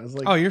 1:00. I was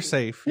like, oh, you're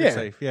safe. You're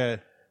safe. Yeah.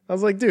 I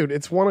was like, dude,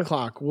 it's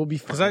 1:00. We'll be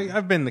fine. Because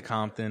I've been to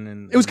Compton.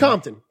 And it was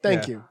Compton.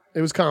 Thank you.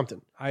 It was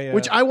Compton.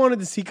 Which I wanted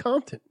to see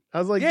Compton. I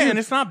was like, yeah, dude, and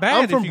it's not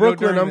bad. I'm from if you go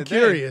Brooklyn. during I'm the day.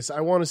 curious.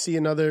 I want to see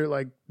another,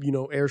 like,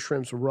 Air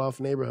Shrimp's rough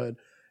neighborhood.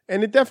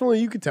 And it definitely,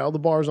 you could tell the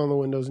bars on the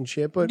windows and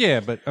shit. But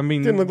yeah, but I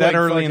mean, didn't look that like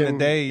early in fucking-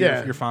 the day,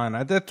 yeah. you're fine.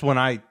 That's when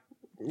I,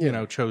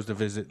 chose to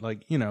visit.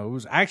 Like, it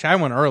was actually, I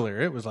went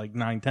earlier. It was like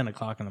 9-10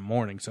 o'clock in the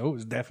morning. So it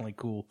was definitely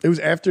cool. It was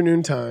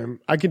afternoon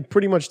time. I could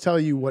pretty much tell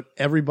you what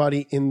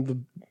everybody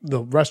in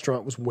the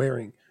restaurant was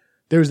wearing.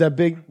 There was that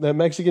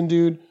Mexican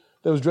dude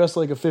that was dressed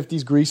like a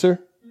 50s greaser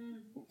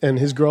and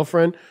his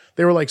girlfriend.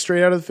 They were like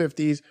straight out of the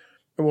 50s.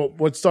 And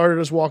what started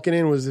us walking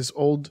in was this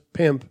old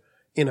pimp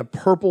in a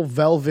purple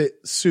velvet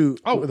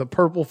suit with a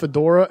purple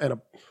fedora and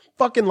a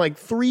fucking like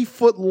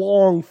 3-foot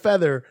long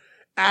feather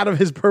out of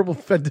his purple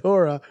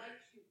fedora.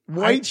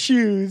 White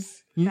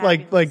shoes.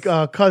 Like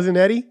Cousin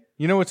Eddie.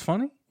 You know what's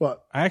funny?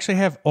 What? I actually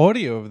have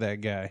audio of that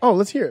guy. Oh,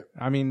 let's hear it.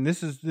 I mean,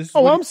 this is.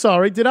 Oh, I'm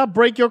sorry. Did I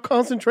break your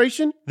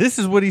concentration? This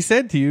is what he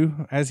said to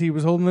you as he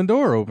was holding the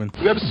door open.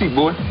 You have a seat,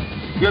 boy.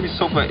 You have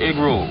yourself an egg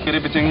roll. Get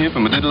everything here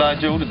from a little eye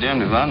Joe to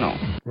damn as I know.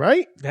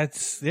 Right?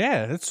 That's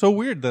so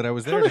weird that I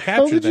was there How the to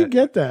capture hell did that. you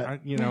get that?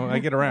 I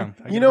get around.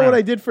 What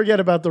I did forget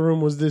about the room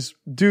was this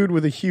dude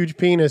with a huge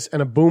penis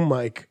and a boom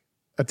mic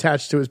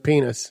attached to his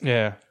penis.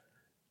 Yeah.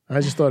 I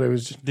just thought it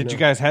was. Did you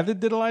guys have the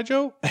Diddle Eye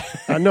Joe?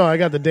 No, I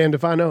got the damned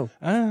if I know.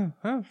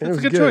 That's was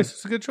a good good. choice.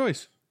 It's a good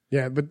choice.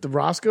 Yeah, but the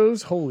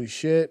Roscoe's, holy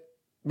shit.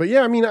 But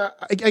yeah, I mean,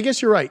 I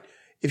guess you're right.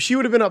 If she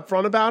would have been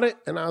upfront about it,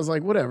 and I was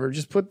like, whatever,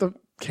 just put the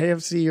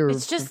KFC or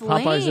It's just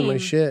Popeyes in my lame.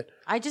 shit.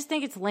 I just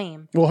think it's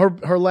lame. Well,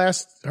 her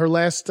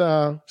last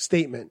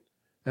statement,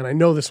 and I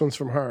know this one's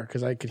from her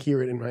because I could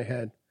hear it in my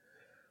head.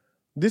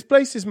 This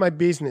place is my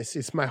business.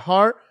 It's my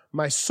heart,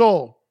 my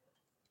soul.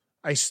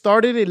 I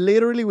started it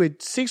literally with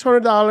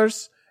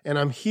 $600, and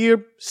I'm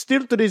here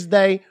still to this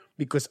day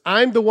because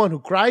I'm the one who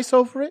cries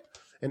over it,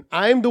 and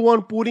I'm the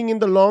one putting in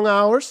the long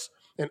hours,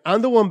 and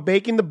I'm the one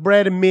baking the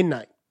bread at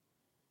midnight.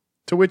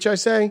 To which I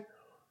say,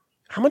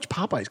 how much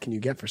Popeyes can you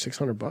get for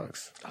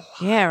 $600?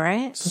 Yeah,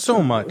 right?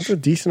 So much. That's a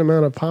decent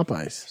amount of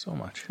Popeyes. So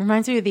much.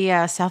 Reminds me of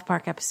the South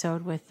Park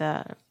episode with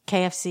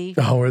KFC.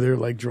 Oh, where they're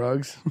like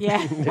drugs?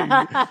 Yeah.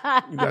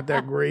 You got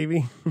that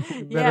gravy? You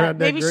better Yeah, have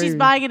that maybe she's gravy.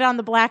 buying it on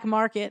the black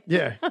market.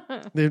 Yeah.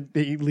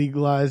 They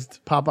legalized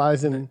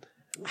Popeyes in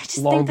I just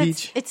Long think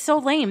Beach. it's so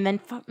lame. Then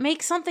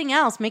make something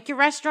else. Make your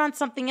restaurant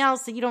something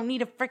else so you don't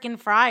need a freaking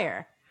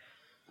fryer.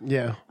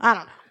 Yeah. I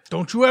don't know.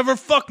 Don't you ever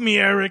fuck me,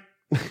 Eric.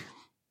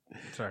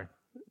 Sorry.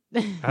 I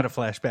had a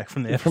flashback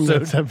from the From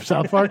episode. the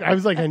South Park? I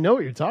was like, I know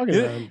what you're talking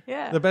about.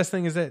 Yeah. The best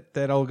thing is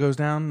that all goes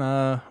down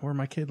where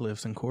my kid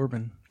lives in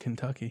Corbin,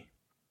 Kentucky.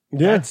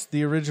 Yeah. That's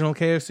the original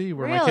KFC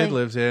where my kid Really?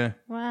 lives, yeah.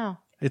 Wow.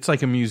 It's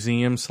like a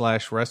museum /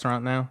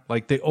 restaurant now.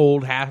 Like the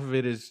old half of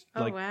it is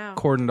like wow.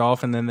 cordoned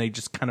off, and then they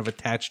just kind of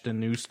attached a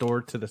new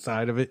store to the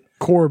side of it.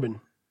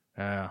 Corbin.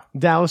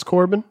 Dallas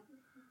Corbin.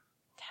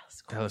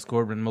 Dallas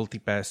Corbin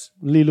Multipass.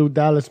 Lilo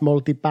Dallas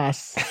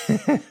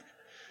Multipass.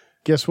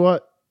 Guess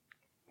what?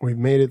 We've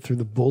made it through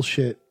the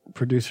bullshit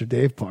producer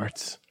Dave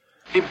parts.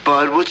 Hey,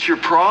 bud, what's your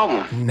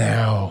problem?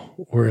 Now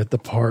we're at the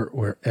part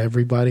where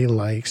everybody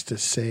likes to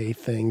say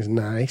things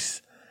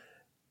nice.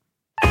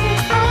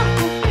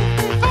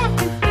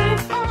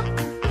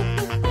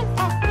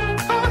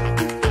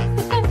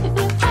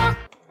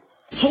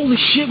 Holy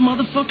shit,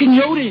 motherfucking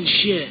Yoda and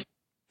shit.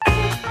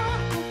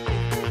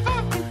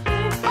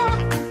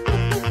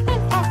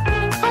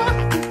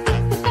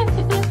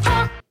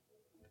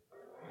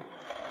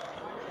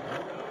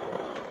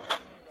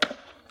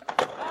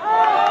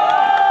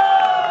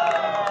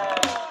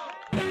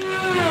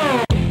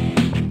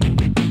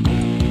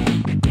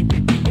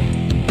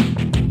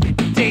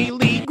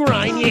 Daily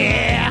grind,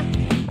 yeah.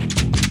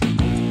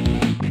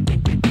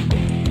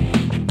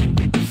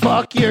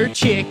 Fuck your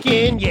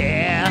chicken,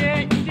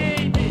 yeah.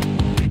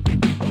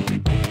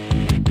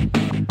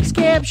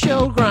 Scab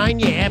show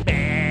grind, yeah.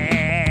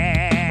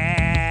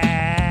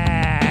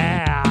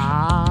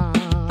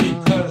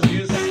 Because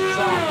you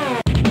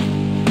suck.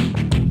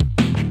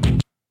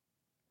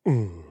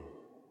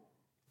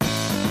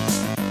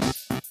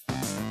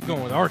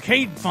 Going with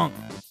arcade funk.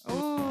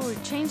 Ooh,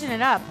 changing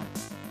it up.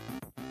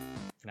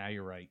 Now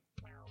you're right.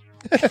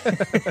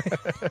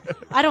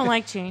 I don't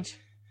like change.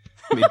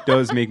 It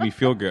does make me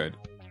feel good.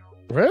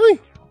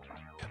 Really?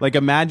 Like,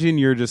 imagine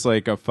you're just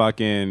like a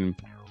fucking...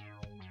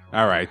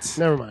 All right.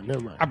 Never mind.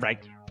 All right.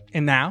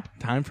 And now,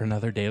 time for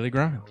another Daily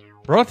Grind.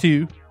 Brought to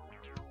you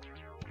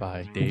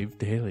by Dave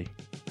Daly.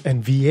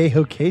 And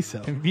Viejo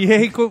Queso.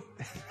 Viejo.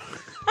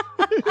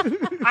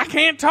 I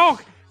can't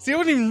talk. See, I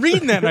wasn't even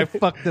reading that and I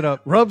fucked it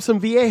up. Rub some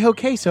Viejo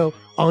Queso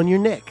on your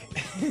neck.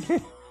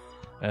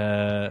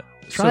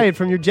 Try it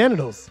from your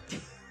genitals,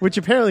 which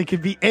apparently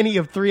could be any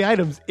of 3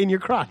 items in your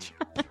crotch.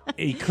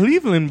 A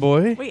Cleveland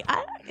boy. Wait,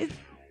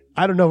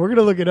 I don't know. We're going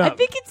to look it I up.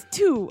 think it's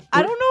 2.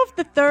 I don't know if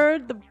the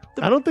third,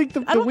 I don't think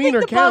the I don't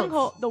wiener think the counts.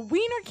 bunghole, the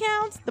wiener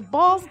counts, the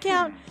balls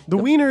count. The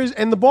wieners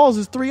and the balls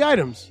is 3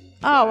 items.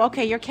 Oh,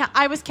 okay.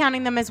 I was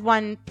counting them as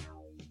one.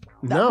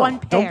 No, one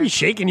pair. don't be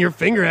shaking your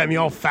finger at me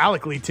all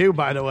phallically too,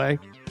 by the way.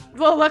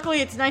 Well,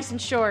 luckily it's nice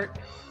and short.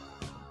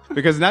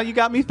 Because now you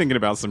got me thinking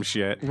about some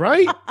shit.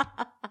 Right?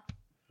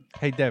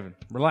 Hey, Devin,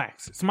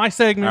 relax. It's my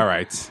segment. All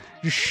right.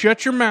 Just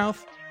shut your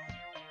mouth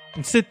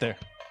and sit there.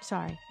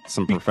 Sorry.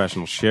 Some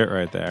professional shit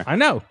right there. I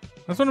know.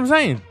 That's what I'm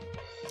saying.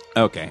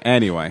 Okay.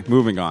 Anyway,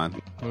 moving on.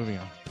 Moving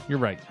on. You're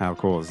right. How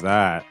cool is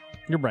that?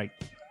 You're right.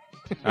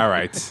 All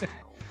right.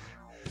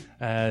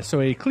 So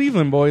a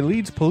Cleveland boy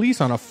leads police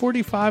on a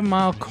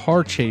 45-mile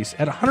car chase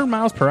at 100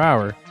 miles per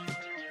hour,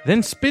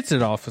 then spits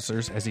at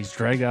officers as he's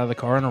dragged out of the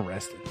car and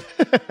arrested.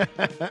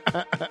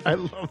 I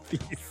love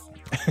these.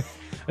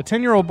 A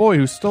 10-year-old boy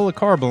who stole a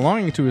car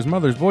belonging to his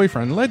mother's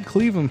boyfriend led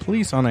Cleveland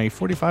police on a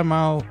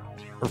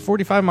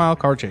 45-mile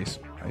car chase.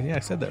 Yeah, I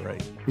said that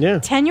right. Yeah.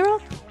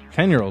 10-year-old?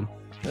 10-year-old.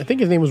 I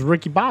think his name was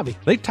Ricky Bobby.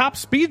 They topped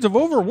speeds of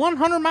over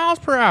 100 miles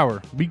per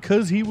hour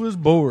because he was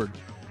bored.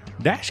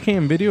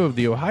 Dashcam video of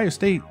the Ohio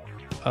State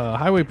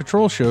Highway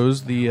Patrol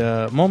shows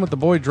the moment the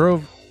boy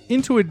drove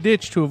into a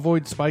ditch to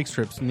avoid spike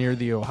strips near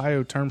the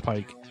Ohio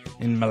Turnpike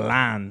in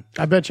Milan.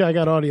 I bet you I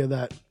got audio of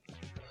that.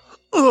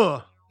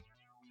 Ugh.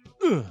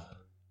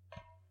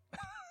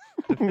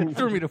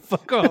 Threw me the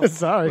fuck off.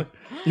 Sorry.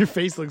 Your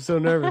face looks so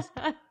nervous.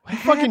 You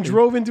fucking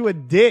drove into a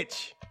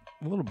ditch.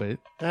 A little bit.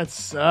 That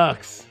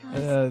sucks.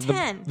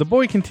 The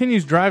boy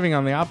continues driving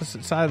on the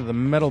opposite side of the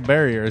metal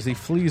barrier as he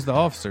flees the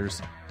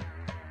officers.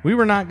 We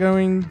were not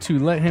going to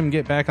let him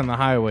get back on the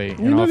highway. You're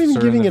an not even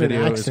officer giving in the it an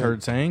video is accent.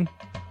 heard saying.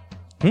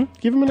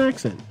 Give him an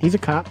accent. He's a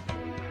cop.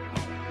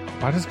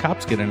 Why does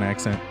cops get an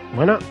accent?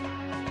 Why not?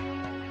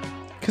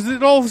 Because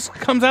it all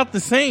comes out the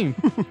same.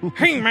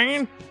 Hey,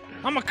 man,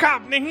 I'm a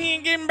cop, and he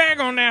ain't getting back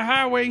on that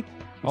highway.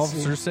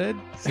 Officer said.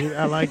 See,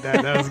 I like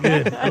that. That was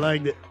good. I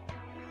liked it.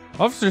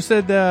 Officer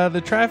said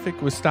the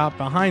traffic was stopped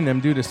behind them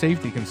due to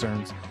safety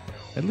concerns.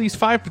 At least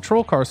 5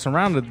 patrol cars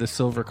surrounded the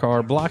silver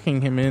car,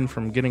 blocking him in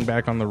from getting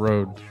back on the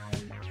road.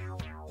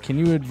 Can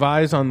you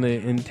advise on the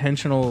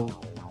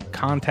intentional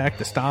contact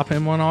to stop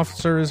him? One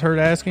officer is heard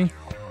asking.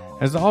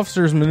 As the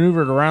officers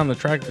maneuvered around the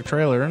tractor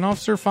trailer, an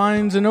officer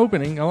finds an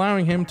opening,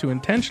 allowing him to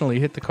intentionally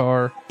hit the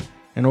car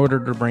in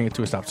order to bring it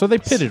to a stop. So they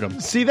pitted him.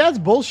 See, that's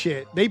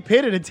bullshit. They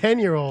pitted a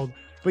 10-year-old.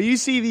 But you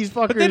see these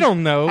fuckers. But they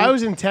don't know. I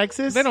was in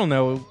Texas. They don't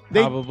know,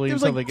 probably, it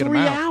was until like they get 3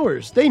 them out.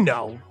 hours. They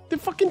know. They're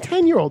fucking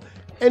 10-year-old.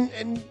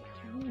 And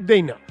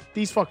they know.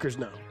 These fuckers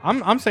know.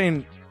 I'm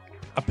saying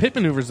a pit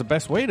maneuver is the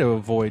best way to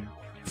avoid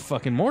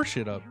fucking more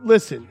shit up.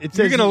 Listen, it says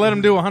You're going to let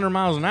him do 100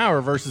 miles an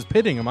hour versus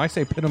pitting him. I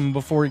say pit him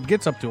before he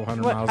gets up to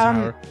 100 miles an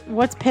hour.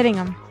 What's pitting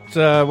him? It's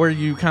where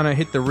you kind of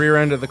hit the rear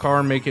end of the car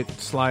and make it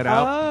slide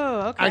out.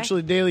 Oh, okay.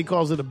 Actually, Daly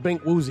calls it a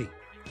bink woozy.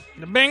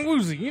 The bang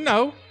woozy, you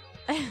know.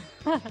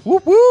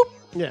 Whoop whoop.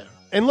 Yeah.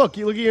 And look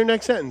at your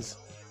next sentence.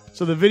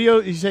 So the video,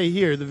 you say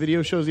here, the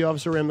video shows the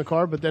officer ran the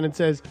car, but then it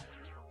says,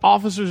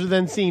 officers are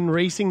then seen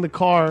racing the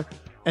car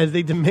as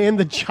they demand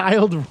the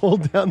child roll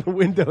down the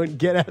window and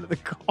get out of the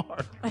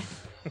car.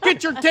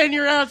 Get your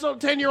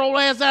 10-year-old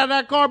ass out of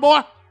that car,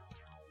 boy.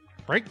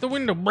 Break the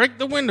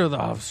window, the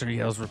officer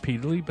yells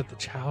repeatedly, but the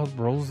child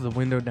rolls the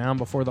window down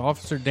before the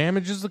officer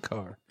damages the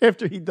car.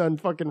 After he done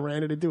fucking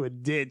ran it into a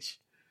ditch.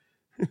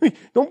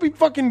 Don't be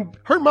fucking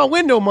hurt my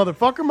window,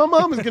 motherfucker. My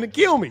mom is going to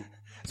kill me.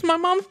 It's my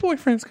mom's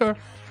boyfriend's car.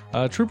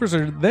 Troopers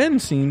are then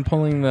seen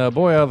pulling the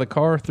boy out of the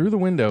car through the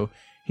window.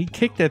 He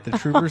kicked at the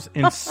troopers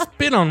and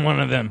spit on one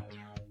of them.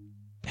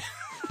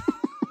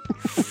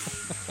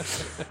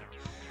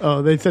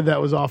 Oh, they said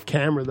that was off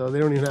camera, though. They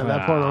don't even have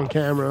that part on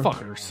camera.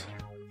 Fuckers.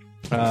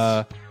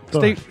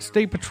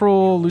 State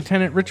Patrol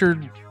Lieutenant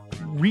Richard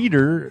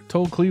Reeder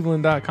told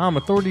Cleveland.com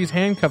authorities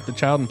handcuffed the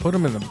child and put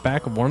him in the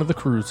back of one of the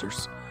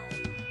cruisers.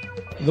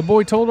 The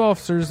boy told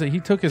officers that he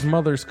took his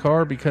mother's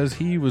car because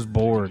he was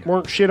bored.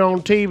 Weren't shit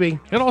on TV.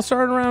 It all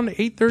started around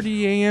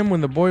 8:30 a.m.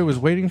 when the boy was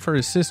waiting for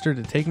his sister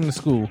to take him to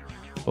school.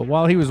 But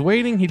while he was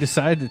waiting, he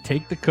decided to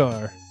take the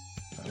car.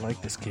 I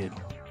like this kid.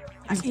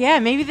 Yeah,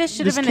 maybe this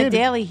should have been a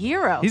daily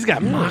hero. He's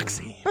got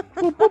moxie.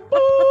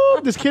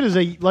 This kid is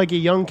like a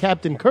young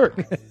Captain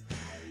Kirk.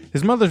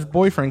 His mother's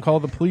boyfriend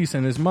called the police,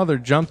 and his mother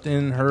jumped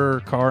in her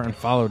car and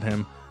followed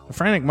him. The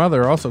frantic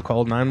mother also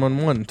called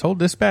 911 and told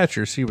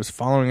dispatchers she was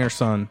following her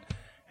son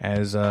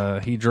as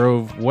he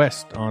drove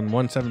west on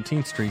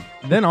 117th Street,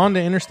 then on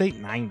to Interstate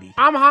 90.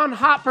 I'm on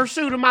hot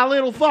pursuit of my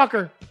little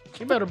fucker.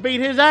 You better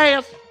beat his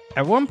ass.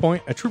 At one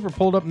point, a trooper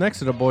pulled up next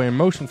to the boy and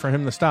motioned for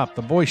him to stop.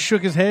 The boy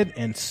shook his head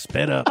and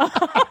sped up.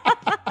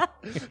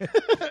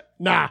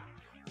 Nah,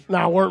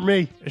 weren't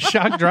me.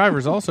 Shocked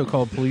drivers also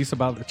called police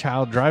about the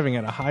child driving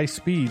at a high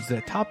speeds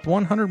that topped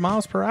 100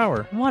 miles per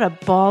hour. What a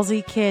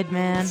ballsy kid,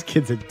 man. This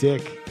kid's a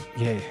dick.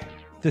 Yeah.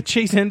 The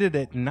chase ended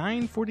at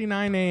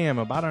 9:49 a.m.,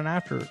 about an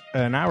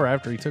hour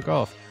after he took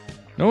off.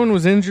 No one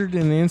was injured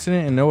in the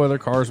incident, and no other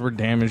cars were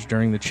damaged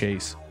during the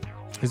chase.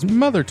 His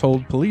mother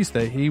told police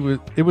that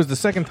it was the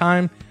second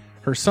time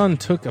her son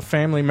took a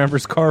family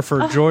member's car for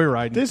a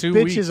joyride in 2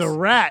 weeks. This bitch is a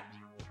rat.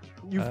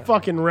 You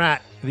fucking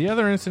rat. The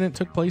other incident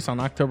took place on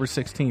October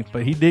 16th,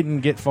 but he didn't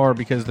get far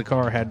because the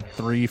car had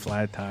 3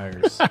 flat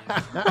tires.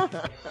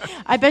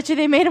 I bet you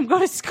they made him go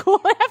to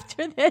school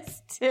after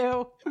this,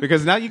 too.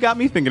 Because now you got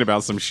me thinking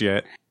about some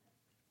shit.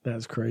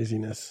 That's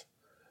craziness.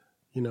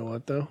 You know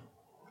what, though?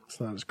 It's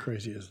not as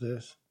crazy as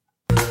this.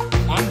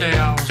 One day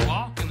I was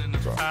walking and I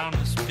found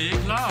this big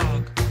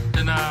log.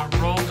 Then I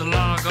rolled the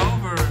log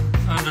over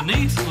and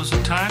underneath was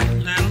a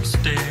tiny little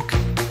stick.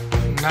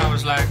 And I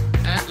was like,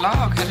 that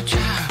log had a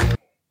child.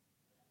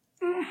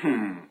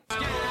 Mm-hmm.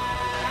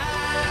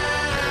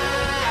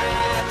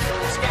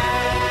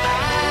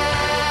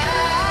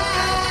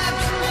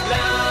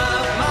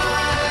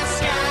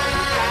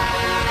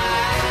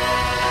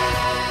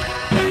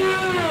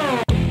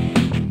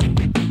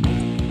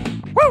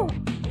 Woo!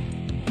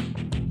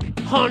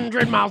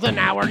 100 miles an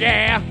hour,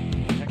 yeah.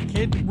 That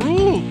kid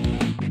ruled.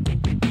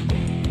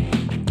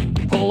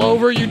 Pull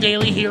over, you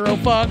daily hero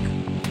fuck.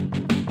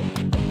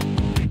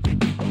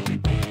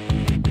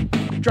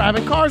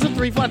 Driving cars with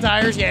 3 flat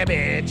tires, yeah,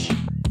 bitch.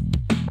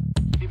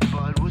 Hey,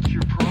 bud, what's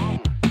your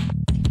problem?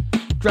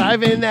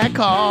 Driving that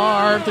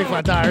car, 3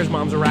 flat tires,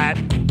 mom's a rat.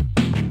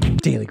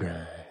 Daily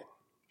grind.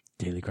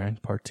 Daily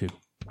grind, part 2.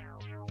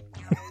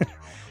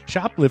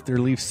 Shoplifter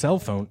leaves cell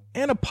phone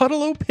and a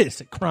puddle of piss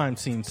at crime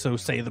scene, so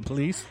say the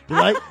police. You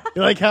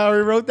like how he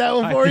wrote that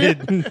one for you?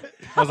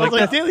 I was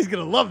like, Daly's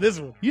going to love this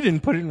one. You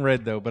didn't put it in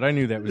red, though, but I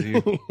knew that was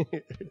you.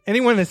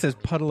 Anyone that says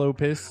puddle of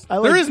piss,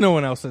 there is no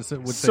one else that would say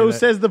that. So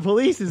says the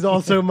police is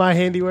also my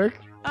handiwork.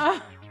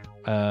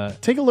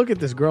 Take a look at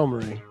this girl,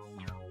 Marie.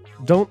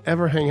 Don't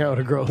ever hang out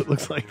with a girl that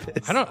looks like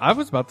this. I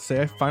was about to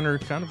say I find her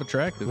kind of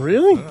attractive.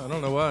 Really? I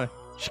don't know why.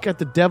 She got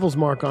the devil's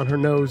mark on her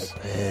nose.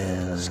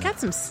 She's got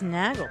some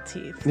snaggle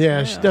teeth.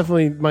 Yeah, she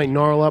definitely might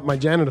gnarl up my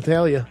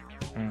genitalia.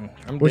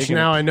 Which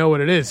now I know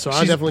what it is, so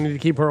I definitely need to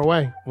keep her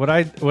away. What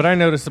I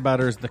noticed about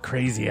her is the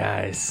crazy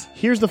eyes.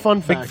 Here's the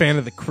fun fact. Big fan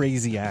of the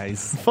crazy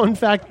eyes. Fun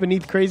fact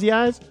beneath crazy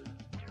eyes,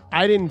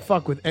 I didn't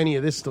fuck with any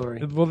of this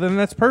story. Well, then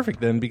that's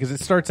perfect then, because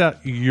it starts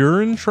out,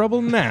 you're in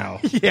trouble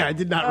now. Yeah, I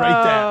did not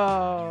write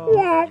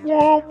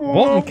that.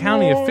 Walton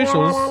County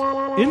officials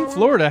in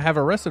Florida have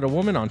arrested a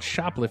woman on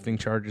shoplifting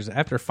charges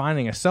after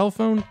finding a cell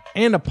phone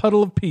and a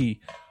puddle of pee,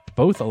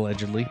 both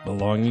allegedly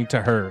belonging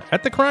to her,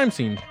 at the crime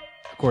scene,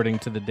 according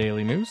to the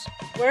Daily News.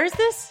 Where is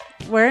this?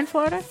 Where in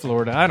Florida?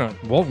 Florida.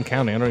 Walton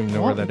County. I don't even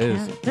know where that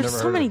is. There's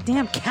so many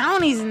damn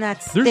counties in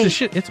that state. There's the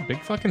shit. It's a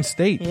big fucking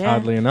state,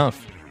 oddly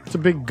enough. It's a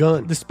big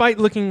gun. Despite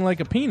looking like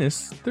a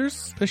penis,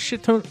 there's a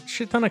shit ton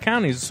of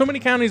counties. So many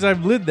counties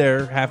I've lived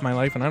there half my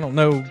life, and I don't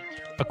know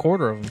a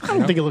quarter of them. I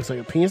don't think it looks like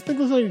a penis. I think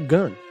it looks like a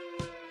gun.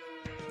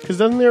 Because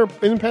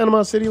isn't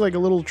Panama City like a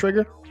little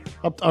trigger?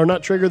 Or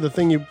not trigger, the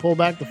thing you pull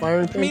back, the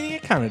firing thing? I mean,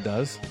 it kind of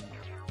does.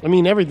 I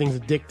mean, everything's a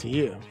dick to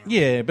you.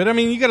 Yeah, but I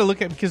mean, you got to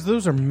look at, because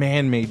those are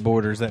man-made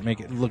borders that make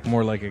it look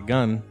more like a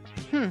gun.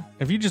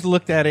 If you just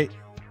looked at it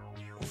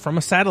from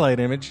a satellite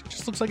image, it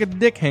just looks like a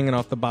dick hanging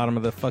off the bottom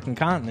of the fucking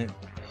continent.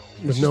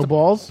 With no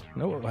balls?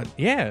 No,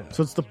 yeah.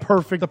 So it's the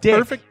perfect dick.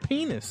 Perfect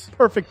penis.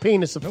 Perfect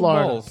penis of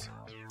Florida. Balls.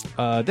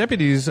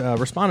 Deputies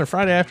responded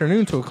Friday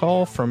afternoon to a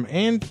call from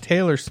Ann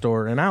Taylor's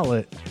store, an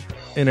outlet,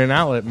 in an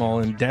outlet mall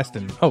in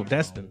Destin. Oh,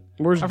 Destin.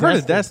 Where's I've heard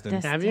of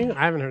Destin. Have you?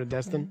 I haven't heard of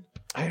Destin.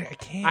 I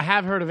can't. I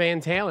have heard of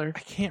Ann Taylor. I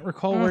can't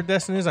recall where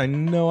Destin is. I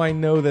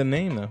know the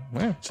name though.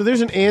 Yeah. So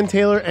there's an Ann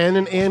Taylor and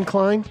an Ann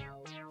Klein.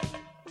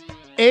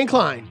 Ann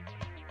Klein,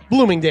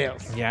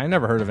 Bloomingdale's. Yeah, I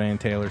never heard of Ann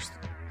Taylor's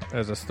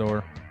as a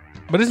store,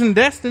 but it's in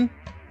Destin.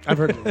 I've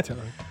heard of Ann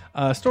Taylor.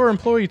 A store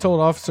employee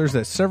told officers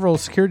that several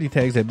security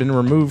tags had been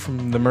removed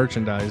from the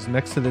merchandise.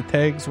 Next to the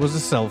tags was a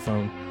cell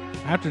phone.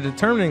 After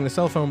determining the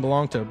cell phone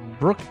belonged to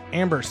Brooke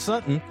Amber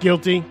Sutton,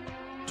 guilty.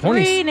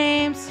 3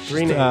 names.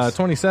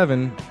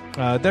 27.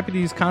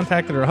 Deputies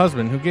contacted her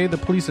husband, who gave the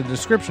police a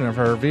description of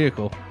her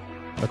vehicle,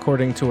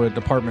 according to a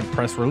department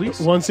press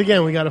release. Once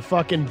again, we got a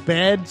fucking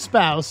bad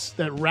spouse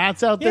that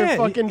rats out their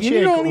fucking chick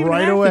you don't even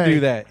right have away. to do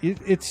that.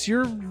 It's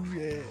your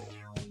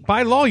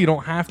by law, you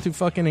don't have to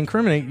fucking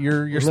incriminate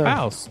your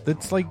spouse.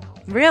 That's like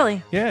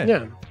really,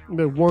 yeah.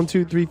 But 1,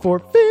 2, 3, 4,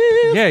 5.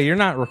 Yeah, you're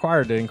not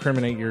required to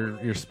incriminate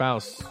your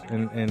spouse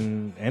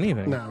in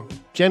anything. No,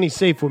 Jenny's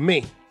safe with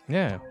me.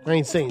 Yeah, I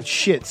ain't saying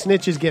shit.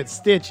 Snitches get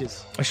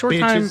stitches. A short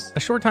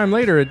time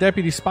later, a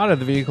deputy spotted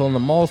the vehicle in the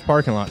mall's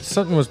parking lot.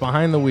 Sutton was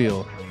behind the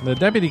wheel. The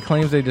deputy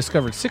claims they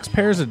discovered 6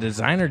 pairs of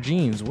designer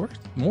jeans worth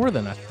more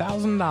than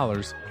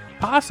 $1,000,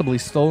 possibly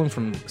stolen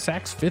from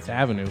Saks Fifth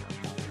Avenue.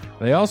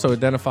 They also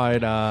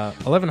identified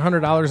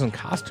 $1,100 in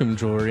costume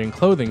jewelry and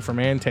clothing from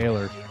Ann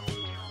Taylor.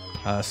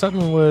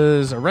 Sutton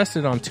was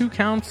arrested on 2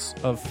 counts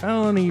of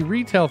felony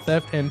retail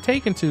theft and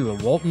taken to the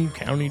Walton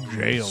County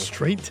Jail.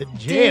 Straight to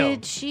jail.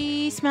 Did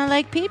she smell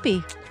like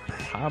pee-pee?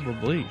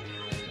 Probably.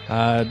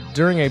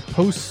 During a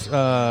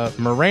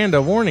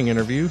post-Miranda warning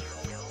interview,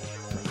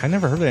 I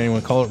never heard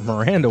anyone call it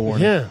Miranda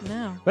warning. Yeah.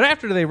 No. But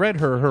after they read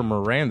her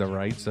Miranda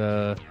rights,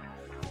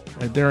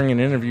 during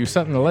an interview,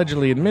 Sutton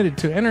allegedly admitted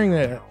to entering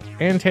the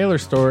Ann Taylor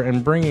store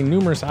and bringing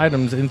numerous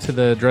items into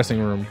the dressing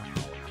room.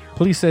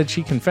 Police said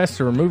she confessed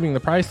to removing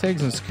the price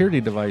tags and security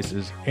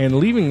devices and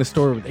leaving the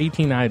store with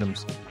 18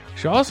 items.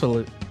 She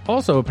also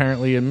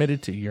apparently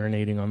admitted to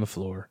urinating on the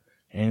floor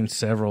and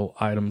several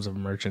items of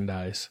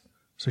merchandise.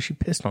 So she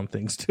pissed on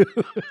things too.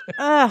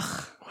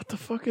 Ugh. What the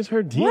fuck is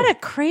her deal? What a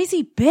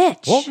crazy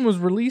bitch. Walton was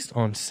released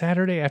on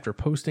Saturday after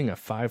posting a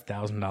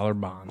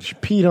 $5,000 bond. She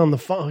peed on the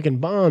fucking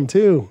bond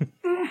too.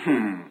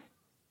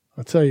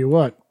 I'll tell you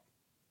what.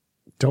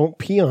 Don't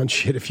pee on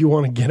shit if you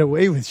want to get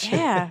away with shit.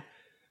 Yeah.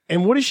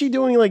 And what is she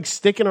doing, like,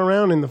 sticking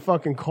around in the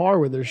fucking car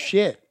with her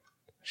shit?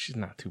 She's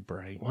not too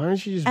bright. Why don't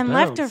she just And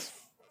bounce? left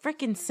her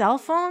freaking cell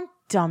phone?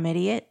 Dumb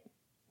idiot.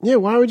 Yeah,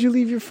 why would you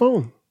leave your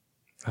phone?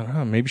 I don't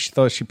know. Maybe she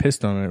thought she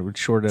pissed on it. It would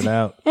short it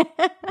out.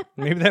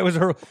 Maybe that was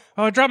her.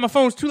 Oh, I dropped my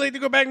phone. It's too late to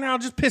go back now. I'll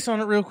just piss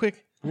on it real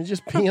quick. Let me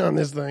just pee on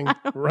this thing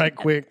right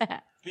quick.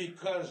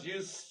 Because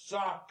you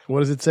suck. What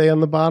does it say on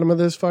the bottom of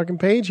this fucking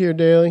page here,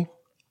 Daly?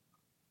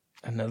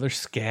 Another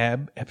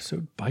Scab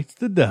episode bites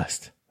the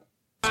dust.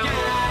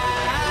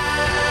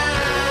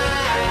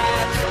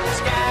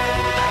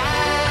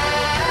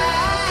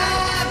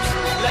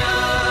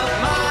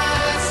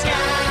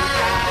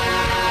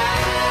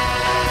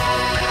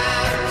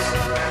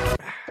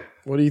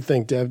 What do you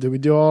think, Dev? Did we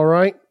do all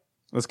right?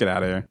 Let's get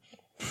out of here.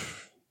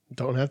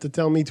 Don't have to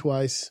tell me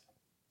twice.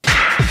 All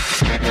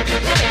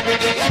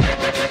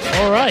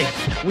right.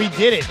 We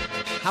did it.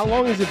 How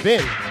long has it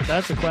been?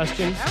 That's a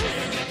question.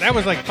 That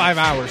was like 5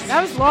 hours.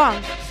 That was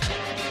long.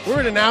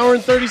 We're at 1 hour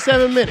and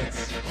 37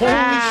 minutes. Holy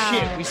Wow.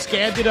 shit. We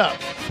scabbed it up.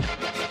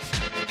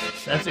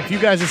 That's if you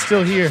guys are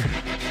still here,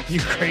 you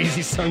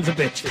crazy sons of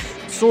bitches.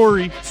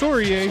 Sorry,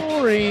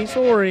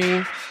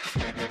 Sorry.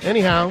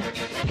 Anyhow,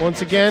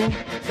 once again,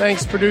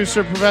 thanks,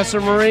 producer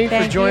Professor Marie, for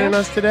Thank joining you.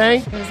 us today.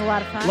 It was a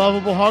lot of fun.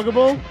 Lovable,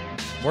 huggable.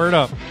 Word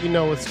up. You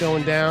know what's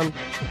going down.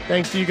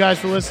 Thanks to you guys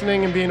for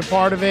listening and being a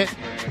part of it.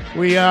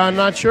 We are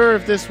not sure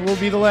if this will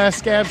be the last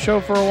Scab show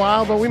for a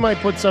while, but we might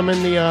put some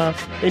in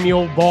the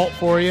old vault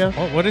for you.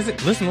 What is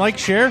it? Listen, like,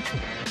 share?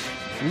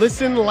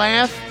 Listen,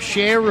 laugh,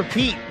 share,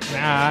 repeat.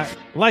 Nah,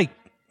 like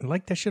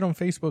that shit on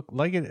Facebook.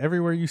 Like it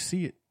everywhere you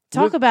see it.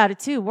 Talk about it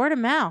too. Word of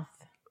mouth.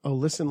 Oh,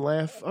 listen,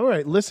 laugh. All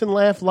right, listen,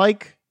 laugh,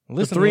 like.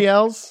 Listen, the 3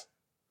 L's.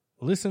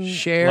 Listen,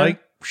 share,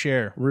 like,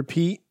 share,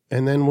 repeat,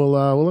 and then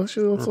let's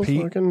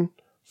Repeat. fucking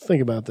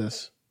think about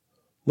this.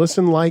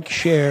 Listen, like,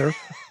 share,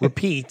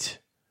 repeat,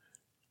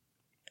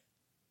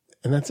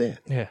 and that's it.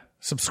 Yeah.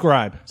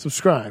 Subscribe.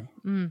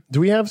 Do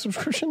we have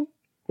subscription?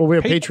 Well, we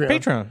have Patreon.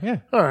 Patreon, yeah.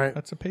 All right.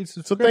 That's a paid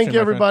So subscription. thank you,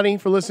 my friend. everybody,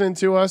 for listening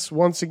to us.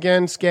 Once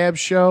again, Scab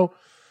Show.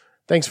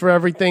 Thanks for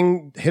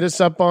everything. Hit us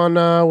up on,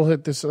 we'll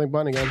hit this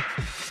button again.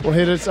 We'll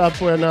hit us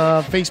up on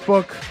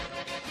Facebook,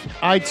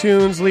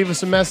 iTunes. Leave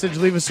us a message.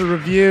 Leave us a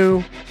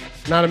review.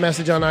 Not a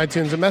message on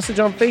iTunes. A message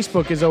on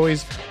Facebook is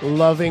always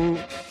loving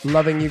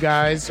you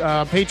guys.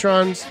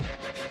 Patrons,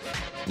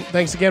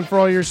 thanks again for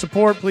all your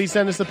support. Please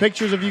send us the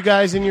pictures of you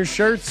guys in your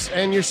shirts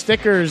and your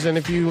stickers. And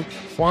if you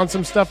want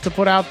some stuff to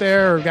put out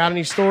there or got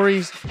any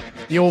stories,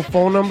 the old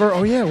phone number.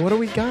 Oh, yeah. What do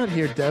we got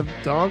here, Dev?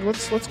 Dog,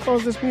 let's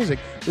close this music.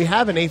 We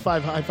have an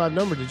A5 high five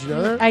number. Did you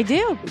know that? I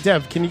do.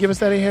 Dev, can you give us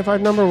that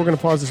A5 number? We're going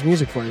to pause this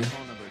music for you.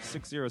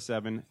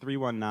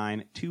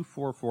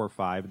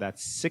 607-319-2445.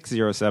 That's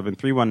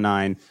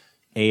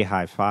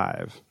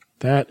 607-319-A-high-5.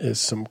 That is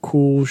some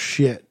cool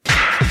shit.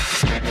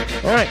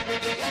 All right.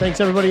 Thanks,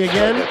 everybody,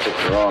 again. That's it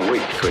for all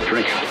week. Quit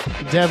drinking.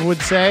 Dev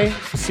would say,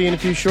 see you in a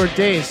few short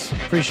days.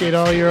 Appreciate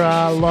all your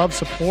love,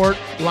 support,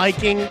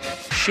 liking,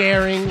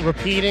 sharing,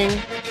 repeating.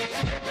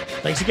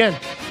 Thanks again.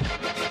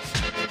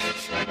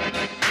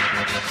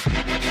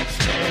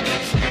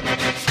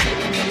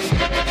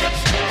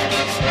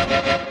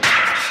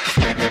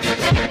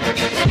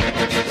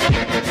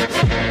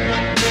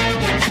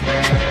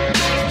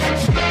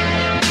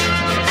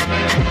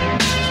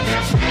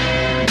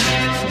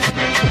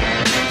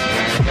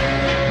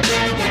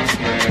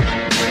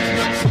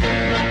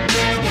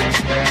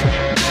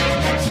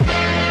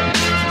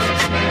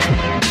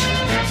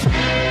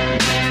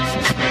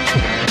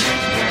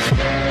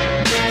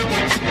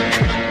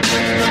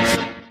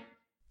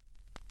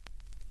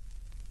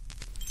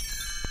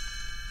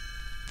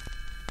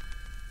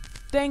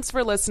 Thanks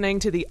for listening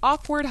to the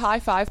Awkward High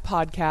Five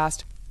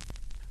podcast.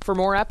 For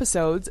more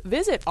episodes,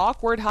 visit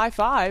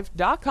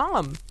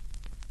awkwardhighfive.com.